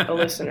 a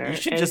listener, You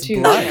should and just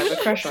 2, blush. they have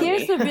a crush on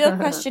Here's me. the real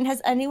question.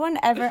 Has anyone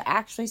ever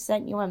actually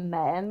sent you a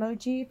Met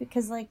emoji?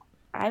 Because, like,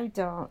 I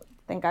don't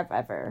think I've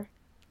ever.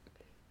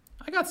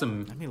 I got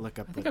some. Let me look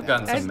up. I think I've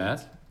gotten some I've-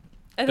 mess.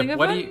 I think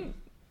what do you?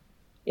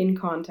 In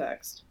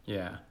context.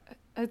 Yeah.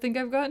 I think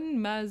I've gotten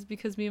Maz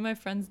because me and my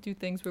friends do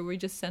things where we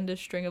just send a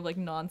string of like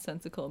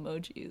nonsensical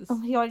emojis. Oh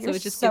my god, so you're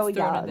it just so gets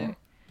thrown young. in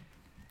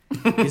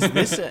there. Is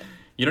this a,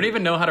 You don't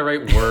even know how to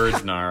write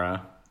words,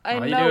 Nara. I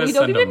All you know, do is we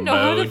don't send even know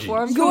how to emojis.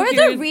 form You're the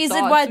coherent reason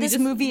thoughts. why We this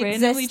just movie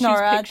randomly exists, choose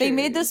Nora. They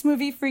made pictures. this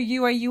movie for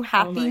you. Are you Oh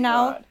happy my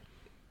now?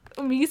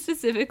 God. Me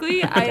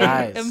specifically, I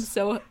Guys. am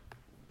so...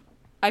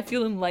 I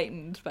feel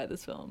enlightened by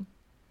this film.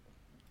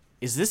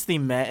 is this the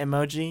meh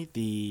emoji?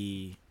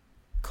 The :/?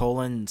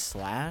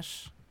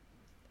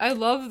 I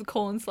love the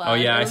colon slash. Oh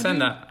yeah, I emoji,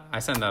 send that. I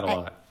send that a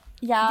lot.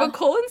 Yeah. But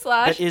colon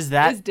slash But is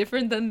that-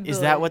 different than the, Is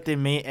that what the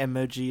meh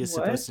emoji is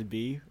What? supposed to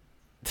be?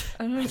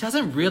 I don't know. It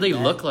doesn't really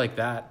look like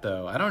that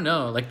though. I don't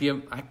know. Like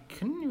I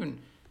couldn't even.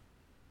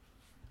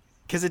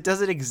 Because it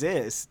doesn't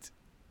exist.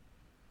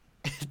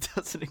 It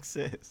doesn't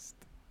exist.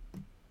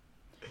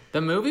 The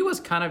movie was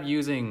kind of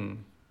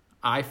using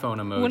iPhone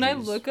emojis, When I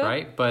look up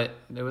right? But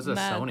it was a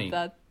Matt,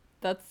 Sony.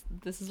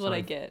 This is what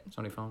I Sony- get.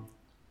 Sony phone.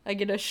 I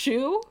get a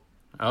shoe.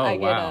 Oh I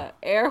get wow!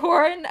 a air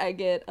horn. I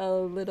get a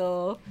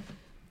little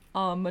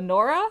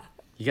menorah.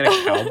 You get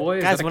a cowboy?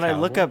 Is Guys, that a when I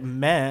look cowboy? up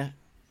meh,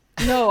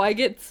 No, I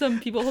get some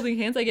people holding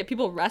hands. I get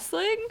people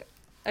wrestling.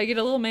 I get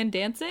a little man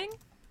dancing.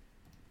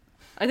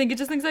 I think it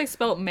just thinks I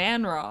spelt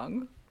man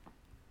wrong.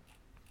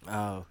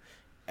 oh,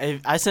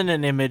 I sent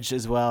an image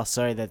as well.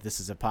 Sorry that this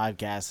is a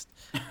podcast,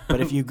 but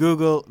if you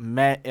Google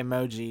meh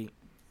emoji,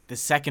 the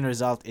second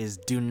result is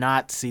do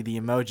not see the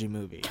Emoji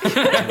Movie.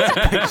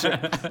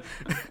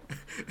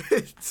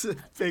 It's a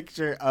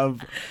picture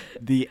of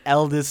the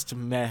eldest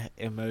meh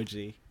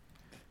emoji.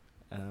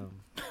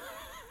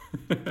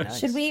 Nice.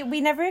 Should we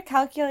never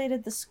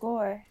calculated the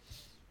score.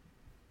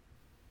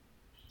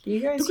 Can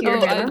you guys hear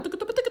Oh, Hannah?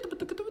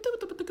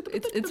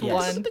 It's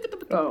Yes. one.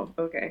 Oh,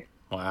 okay.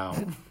 Wow.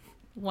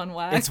 One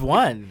whack. It's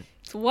one.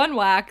 It's one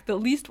whack, the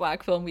least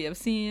whack film we have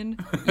seen.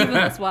 Even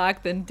less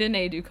whack than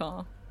Dîner du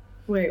Camp.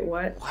 Wait,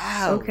 what?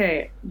 Wow.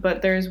 Okay,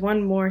 but there's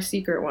one more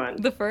secret one.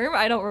 The Firm?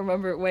 I don't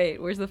remember.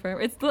 Wait, where's The Firm?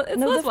 It's less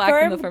No,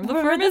 whack than The Firm. The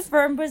remember Firm is... the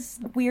firm was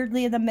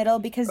weirdly in the middle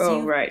because Oh,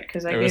 you. right,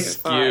 because I It gave was it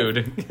 5.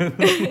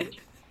 skewed.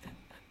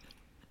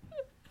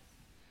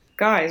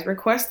 Guys,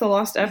 request the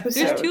lost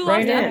episode. There's 2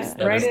 right lost in. episodes.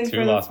 Right There's in 2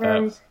 for the lost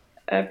firm eps.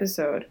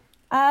 episode.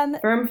 Um,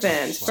 Firm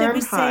fans, should firm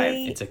we hive.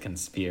 say? It's a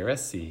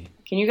conspiracy.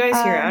 Can you guys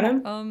hear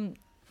Adam?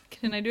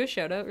 Can I do a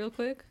shout out real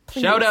quick?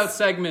 Shout out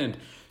segment.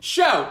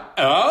 Shout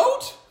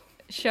out.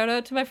 Shout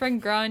out to my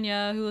friend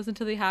Grania who listened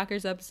to the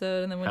Hackers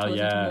episode and then went Hell to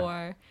listen yeah. to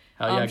more.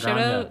 Hell yeah, shout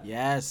Grania. out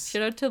Yes.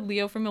 Shout out to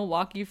Leo from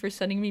Milwaukee for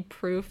sending me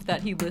proof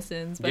that he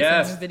listens by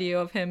Yes. sending a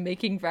video of him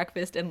making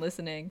breakfast and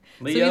listening.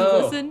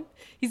 Leo. So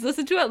he's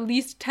listened to at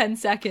least 10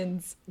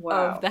 seconds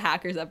Wow. of the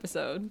Hackers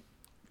episode.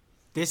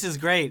 This is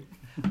great.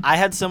 I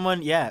had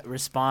someone,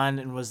 respond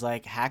and was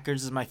like,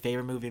 Hackers is my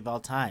favorite movie of all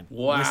time.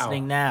 Wow.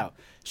 Listening now.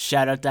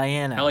 Shout out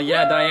Diana. Hell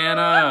yeah,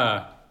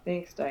 Diana.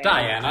 Thanks, Diana.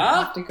 Diana? I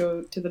have to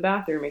go to the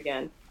bathroom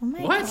again. Oh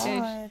my What?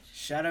 god.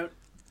 Shout out.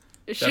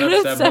 Shout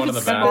out out Seb going to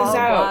the Seb bathroom. Cut this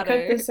out.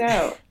 Bladder. Cut this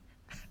out.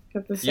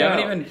 Cut this You out.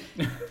 haven't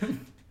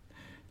even.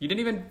 You didn't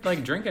even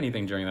like drink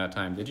anything during that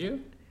time, did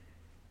you?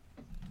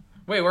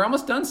 Wait, we're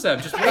almost done,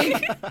 Seb. Just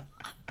wait.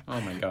 Oh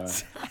my god.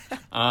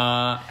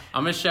 I'm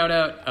gonna shout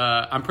out.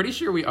 I'm pretty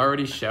sure we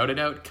already shouted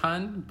out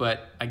Kun,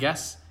 but I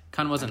guess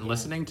Kun wasn't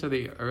listening to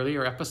the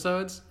earlier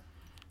episodes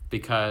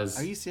because.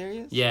 Are you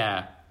serious?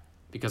 Yeah,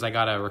 because I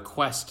got a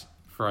request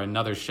for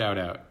another shout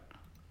out.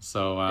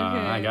 So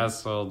I Okay.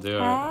 guess we'll do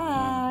it.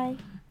 Hi.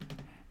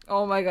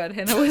 Oh my god,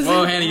 Hannah was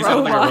Whoa, a Hannah, you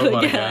sound like a robot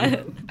robot again.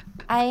 again.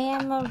 I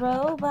am a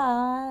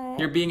robot.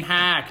 You're being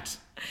hacked.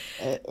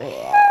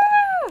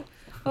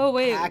 Oh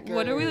wait, Hacker.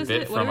 what are we listening?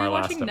 Bit What from are we our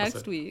last watching next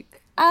episode.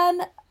 week?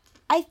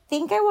 I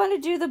think I want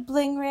to do the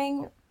bling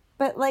ring,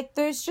 but like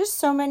there's just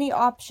so many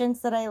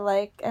options that I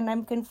like and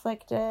I'm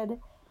conflicted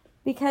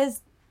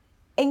because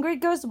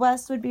Ingrid Goes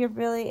West would be a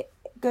really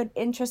good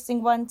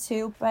interesting one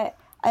too, but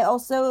I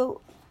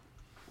also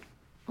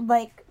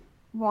like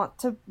want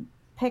to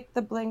pick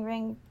the bling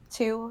ring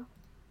too.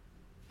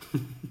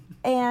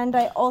 And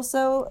I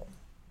also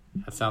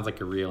That sounds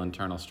like a real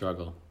internal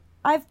struggle.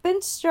 I've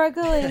been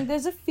struggling.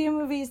 There's a few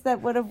movies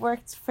that would have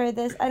worked for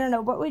this. I don't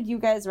know, what would you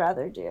guys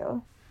rather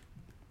do?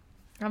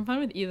 I'm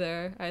fine with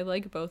either. I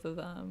like both of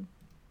them.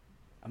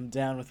 I'm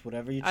down with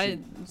whatever you choose.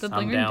 The I'm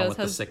Bling Ring down with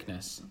the does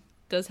sickness.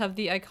 have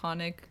the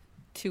iconic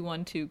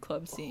 212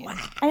 club scene.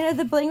 I know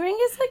the Bling Ring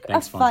is like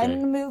Thanks, a fun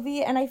Funke.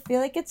 movie, and I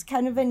feel like it's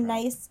kind of a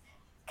nice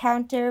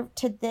counter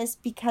to this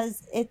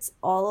because it's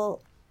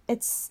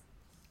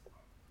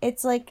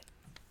like,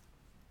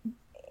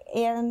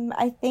 and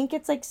I think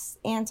it's like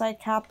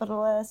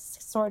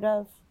anti-capitalist sort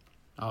of,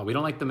 Oh, we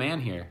don't like the man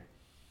here.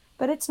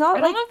 but it's not I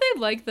like don't know if they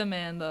like the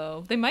man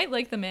though. They might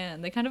like the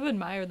man. They kind of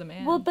admire the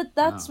man. well, but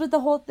that's what the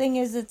whole thing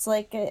is. It's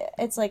like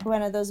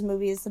one of those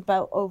movies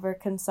about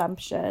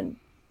overconsumption.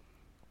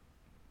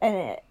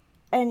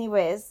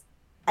 Anyways,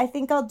 I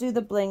think I'll do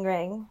the Bling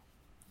Ring.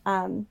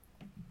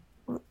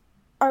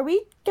 Are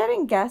we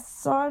getting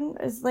guests on?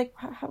 Is like,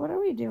 what are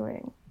we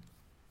doing?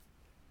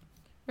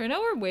 Right now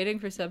we're waiting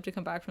for Seb to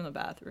come back from the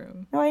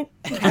bathroom. No, I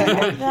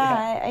know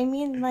that. I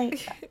mean,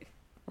 like,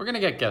 We're going to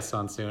get guests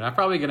on soon. I'm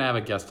probably going to have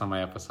a guest on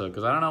my episode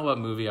because I don't know what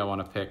movie I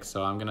want to pick,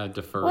 so I'm going to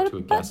defer What to a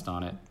about- guest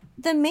on it.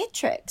 The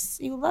Matrix.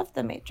 You love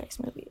the Matrix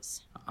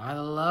movies. I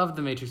love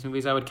the Matrix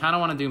movies. I would kind of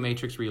want to do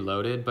Matrix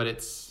Reloaded, but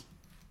it's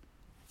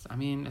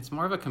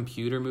more of a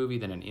computer movie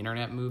than an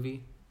internet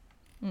movie.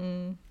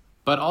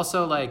 But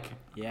also, like,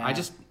 Yeah.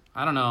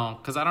 I don't know,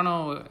 because I don't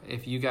know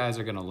if you guys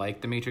are going to like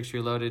the Matrix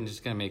Reloaded, and it's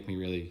just going to make me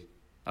really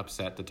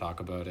upset to talk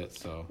about it,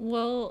 so.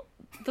 Well,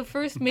 the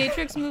first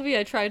Matrix movie,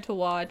 I tried to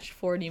watch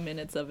 40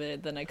 minutes of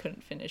it, then I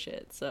couldn't finish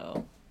it.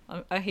 So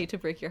I hate to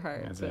break your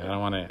heart. I but- don't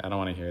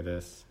want to hear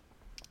this.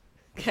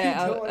 Okay,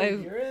 I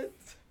it?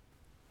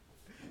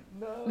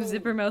 No.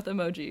 zipper mouth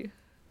emoji.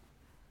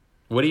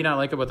 What do you not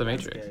like about the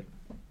That's Matrix? good.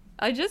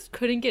 I just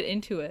couldn't get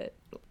into it.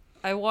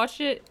 I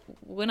watched it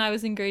when I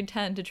was in grade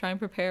 10 to try and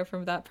prepare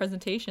for that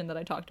presentation that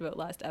I talked about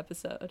last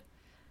episode.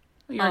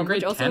 You were in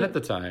grade which 10 also- at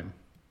the time.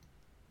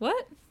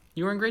 What?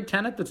 You were in grade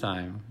 10 at the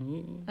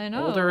time. I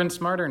know. Older and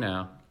smarter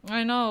now.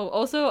 I know.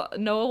 Also,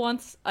 Noah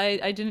once,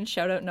 I didn't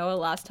shout out Noah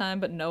last time,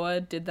 but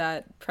Noah did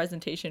that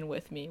presentation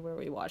with me where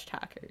we watched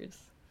Hackers.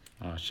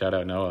 Oh, shout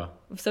out Noah.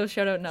 So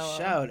shout out Noah.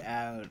 Shout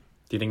out.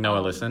 Do you think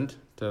Noah listened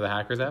to the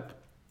Hackers app?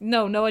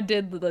 No, Noah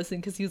did listen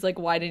because he was like,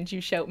 why didn't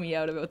you shout me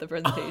out about the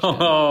presentation?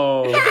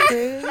 Oh,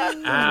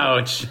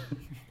 ouch. And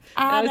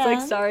I was like,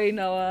 Adam, sorry,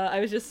 Noah. I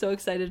was just so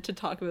excited to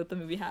talk about the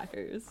movie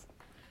Hackers.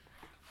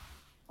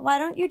 why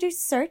don't you do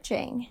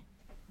searching?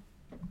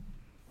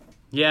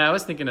 Yeah, I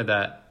was thinking of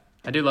that.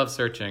 I do love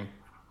searching.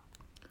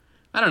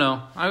 I don't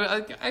know.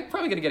 I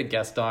probably got to get a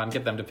guest on,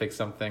 get them to pick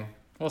something.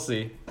 We'll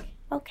see.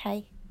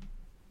 Okay.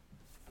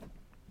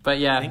 But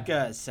yeah. I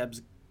think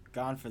Seb's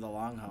gone for the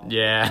long haul.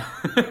 Yeah.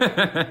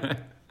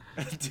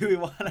 Do we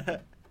want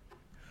to?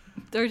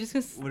 Are we just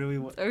gonna, What do we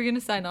want? are we gonna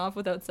sign off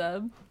without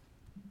Seb?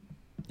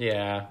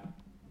 Yeah.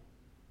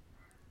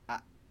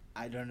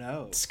 I don't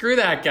know. Screw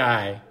that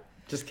guy.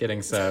 Just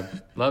kidding,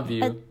 Seb. Love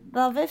you. I'd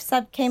love if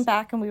Seb came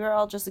back and we were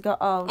all just go,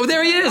 oh. Oh,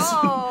 there he is!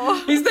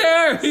 Oh. He's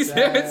there! He's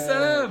there! It's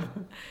Seb.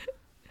 Seb!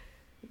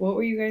 What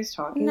were you guys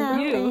talking about?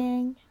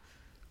 Nothing.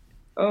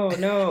 Oh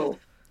no.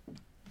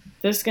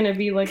 This gonna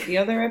be like the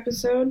other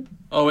episode?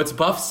 Oh, it's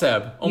Buff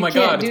Seb. Oh You my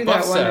can't god, do it's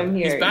that Buff when Seb. I'm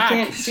here. He's You back.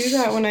 can't do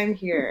that when I'm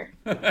here.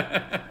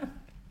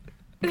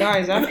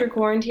 Guys, after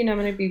quarantine, I'm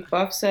gonna be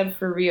Buff Seb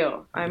for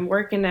real. I'm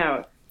working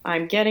out.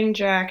 I'm getting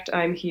jacked.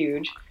 I'm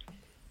huge.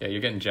 Yeah,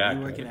 you're getting Are jacked.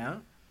 you working right?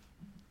 out?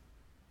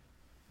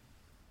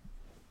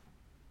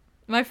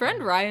 My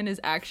friend Ryan is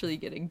actually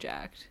getting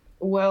jacked.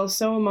 Well,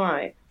 so am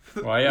I.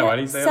 Why, yeah, why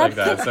do you say it Seb like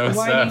that? So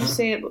Why Seb. do you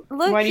say it?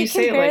 Look, why do he you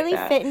say can it like barely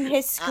that? fit in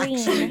his Actually,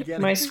 screen.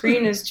 get My it.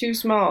 screen is too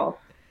small.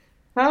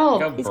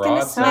 Help! Look how He's broad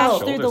gonna Seb's smash through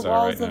the shoulders are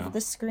walls right of now.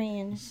 the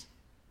screen.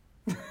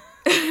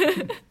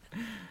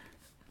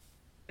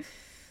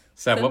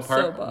 Seb, what Seb's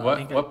part? so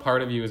buff. what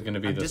part of you is going to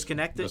be I'm the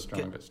disconnected.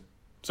 strongest?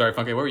 Sorry,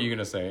 Funky. What were you going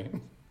to say?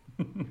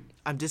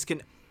 I'm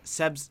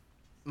Seb's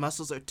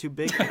muscles are too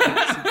big.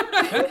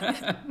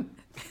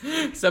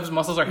 Seb's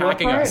muscles are What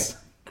hacking part? us.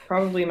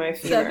 Probably my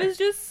Seb femur. is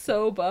just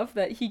so buff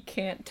that he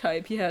can't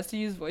type. He has to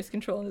use voice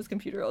control on his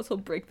computer, else he'll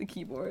break the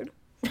keyboard.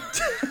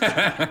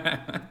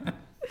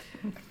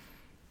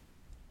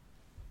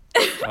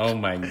 Oh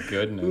my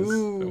goodness!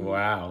 Ooh.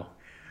 Wow,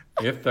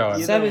 you're throwing.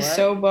 You Seb know is what?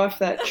 so buff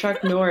that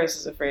Chuck Norris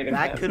is afraid of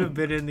That him. could have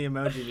been in the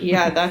emoji. video.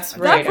 Yeah, that's That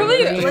right. I'm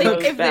probably, bringing like,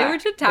 those if they were back.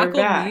 to They're tackle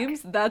back.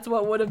 memes, that's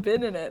what would have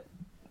been in it.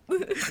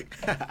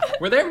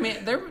 Were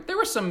there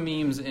were some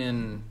memes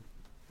in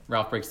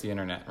Ralph Breaks the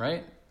Internet,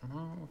 right?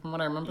 From what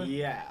I remember,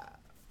 Yeah.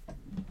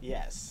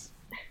 Yes.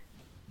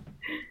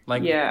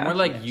 like Yeah. more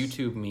like Yes.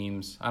 YouTube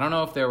memes. I don't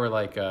know if there were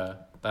like I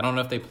don't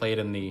know if they played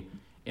in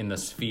the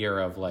sphere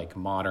of like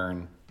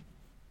modern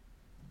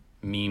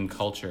meme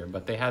culture,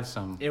 but they had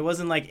some. It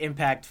wasn't like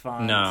impact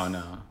font.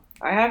 No.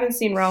 I haven't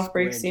seen Ralph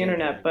Breaks the Square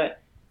Internet, JPEG. but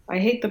I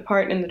hate the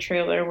part in the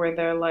trailer where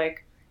they're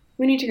like,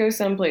 we need to go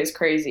someplace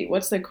crazy.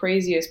 What's the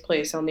craziest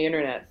place on the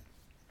internet?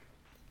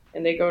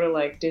 And they go to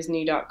like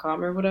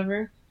Disney.com or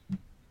whatever.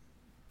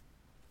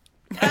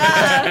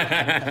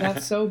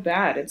 That's so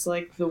bad. It's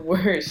like the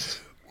worst.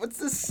 What's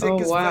the Oh sickest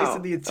place wow.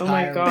 in the Oh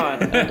entire my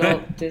god.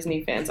 Adult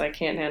Disney fans, I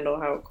can't handle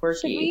how Should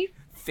quirky. we,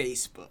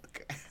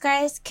 Facebook.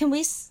 guys? Can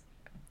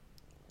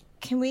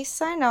we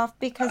sign off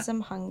because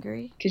I'm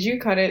hungry? Could you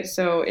cut it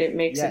so it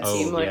makes Yes. it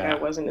seem Oh, like yeah. I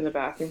wasn't in the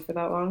bathroom for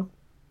that long?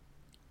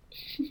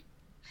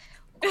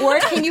 Or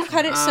can you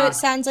cut it so it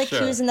sounds like sure.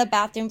 he was in the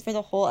bathroom for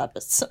the whole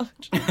episode?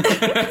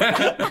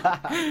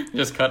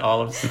 Just cut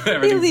all of He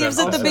everything. leaves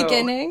Seb at the said. Also-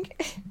 beginning.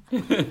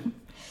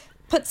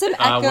 Put some wait.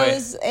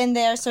 echoes in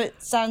there so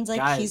it sounds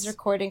like he's Guys.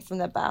 recording from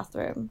the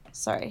bathroom.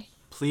 Sorry.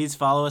 Please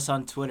follow us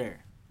on Twitter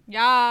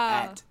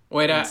Yeah. at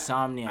Wait,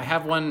 Insomnia. I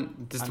have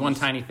one, just I'm one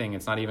just- tiny thing.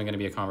 It's not even going to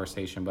be a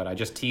conversation, but I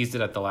just teased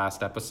it at the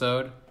last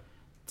episode.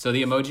 So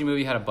the Emoji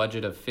Movie had a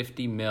budget of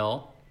 50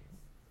 mil,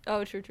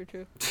 Oh, true.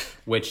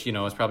 which, you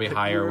know, is probably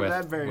higher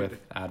remembered. with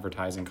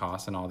advertising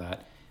costs and all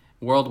that.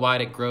 Worldwide,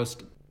 it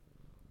grossed.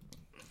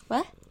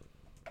 What?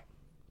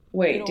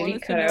 Wait, don't did want he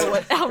us to cut know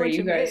out how for much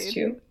you it guys made.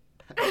 too?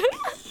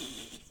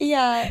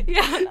 Yeah.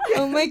 Yeah.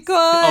 Oh my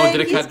god. Oh,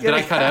 did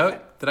I cut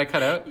out? Did I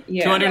cut out?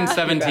 Yeah.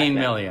 217 Yeah.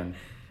 million.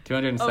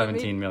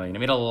 217 million. It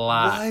made a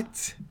lot.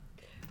 What?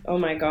 Oh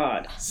my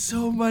god.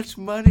 So much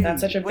money.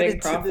 That's such a went big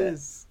into profit.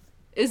 this.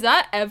 Is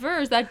that ever, or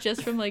is that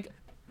just from like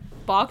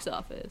box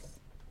office?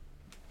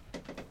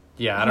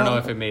 Yeah, I don't know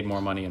if it made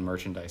more money in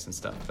merchandise and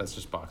stuff. That's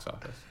just box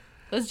office.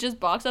 That's just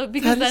box office,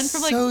 because That then is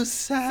from like so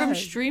sad. from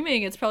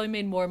streaming, it's probably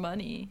made more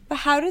money. But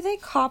how do they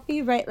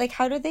copyright? Like,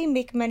 how do they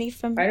make money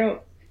from? I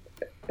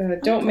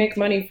don't make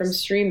money from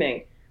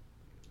streaming.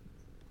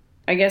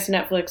 I guess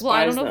Netflix Well,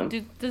 I buys don't know.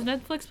 them. Does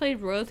Netflix play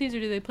royalties, or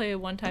do they play a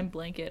one-time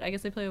blanket? I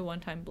guess they play a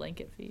one-time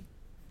blanket fee.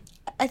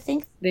 I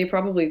think They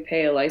probably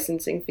pay a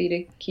licensing fee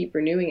to keep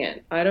renewing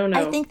it. I don't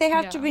know. I think they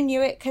have to Yeah.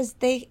 renew it because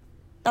they.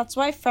 That's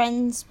why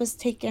Friends was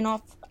taken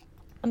off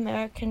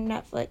American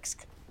Netflix,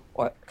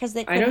 or because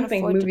they. I Couldn't don't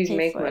think afford to movies pay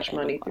make for much it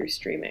money anymore. through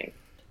streaming.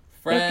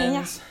 paying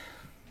Friends.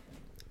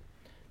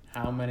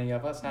 How many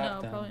of us have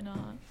No, them? probably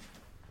not.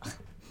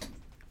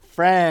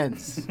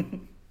 Friends.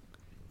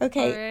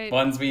 Okay, All right.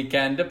 Ones we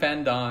can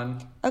depend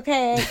on.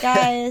 okay,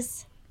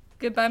 guys.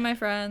 Goodbye, my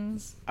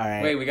friends. All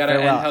right. Wait, we gotta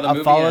end farewell. how the I'll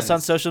movie follow us on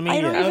ends. social I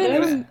media.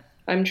 don't even.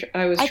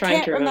 I was I trying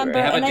can't to remember.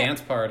 They have a And I-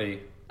 dance party.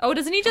 Oh,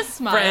 doesn't he just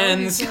smile?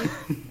 Friends.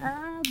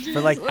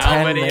 For like 10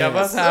 How many minutes. of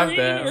us have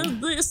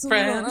them?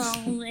 Friends.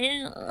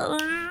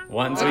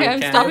 Ones we Okay, I'm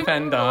can stopping.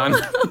 depend on.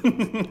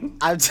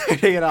 I'm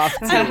turning it off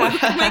too.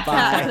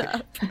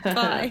 Bye.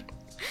 Bye.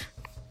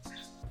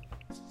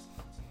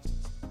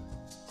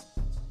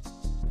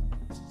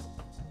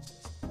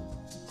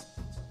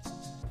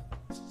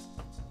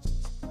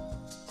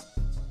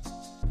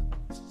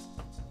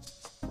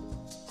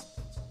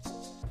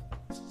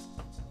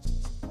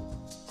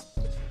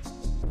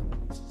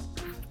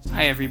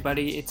 Hi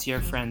everybody, it's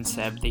your friend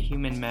Seb, the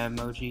human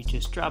emoji,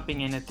 just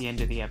dropping in at the end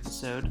of the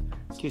episode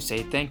to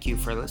say thank you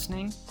for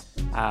listening.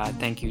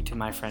 Thank you to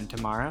my friend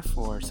Tamara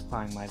for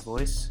supplying my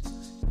voice.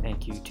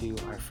 Thank you to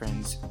our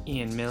friends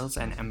Ian Mills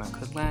and Emma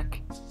Kudlak,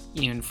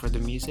 Ian for the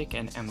music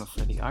and Emma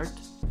for the art.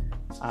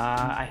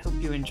 I hope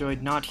you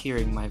enjoyed not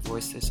hearing my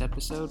voice this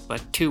episode,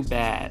 but too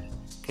bad,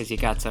 because you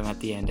got some at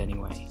the end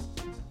anyway.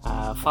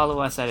 Follow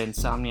us at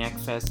Insomniac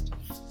Fest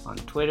on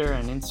Twitter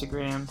and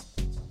Instagram,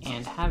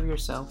 and have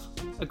yourself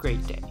a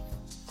great day.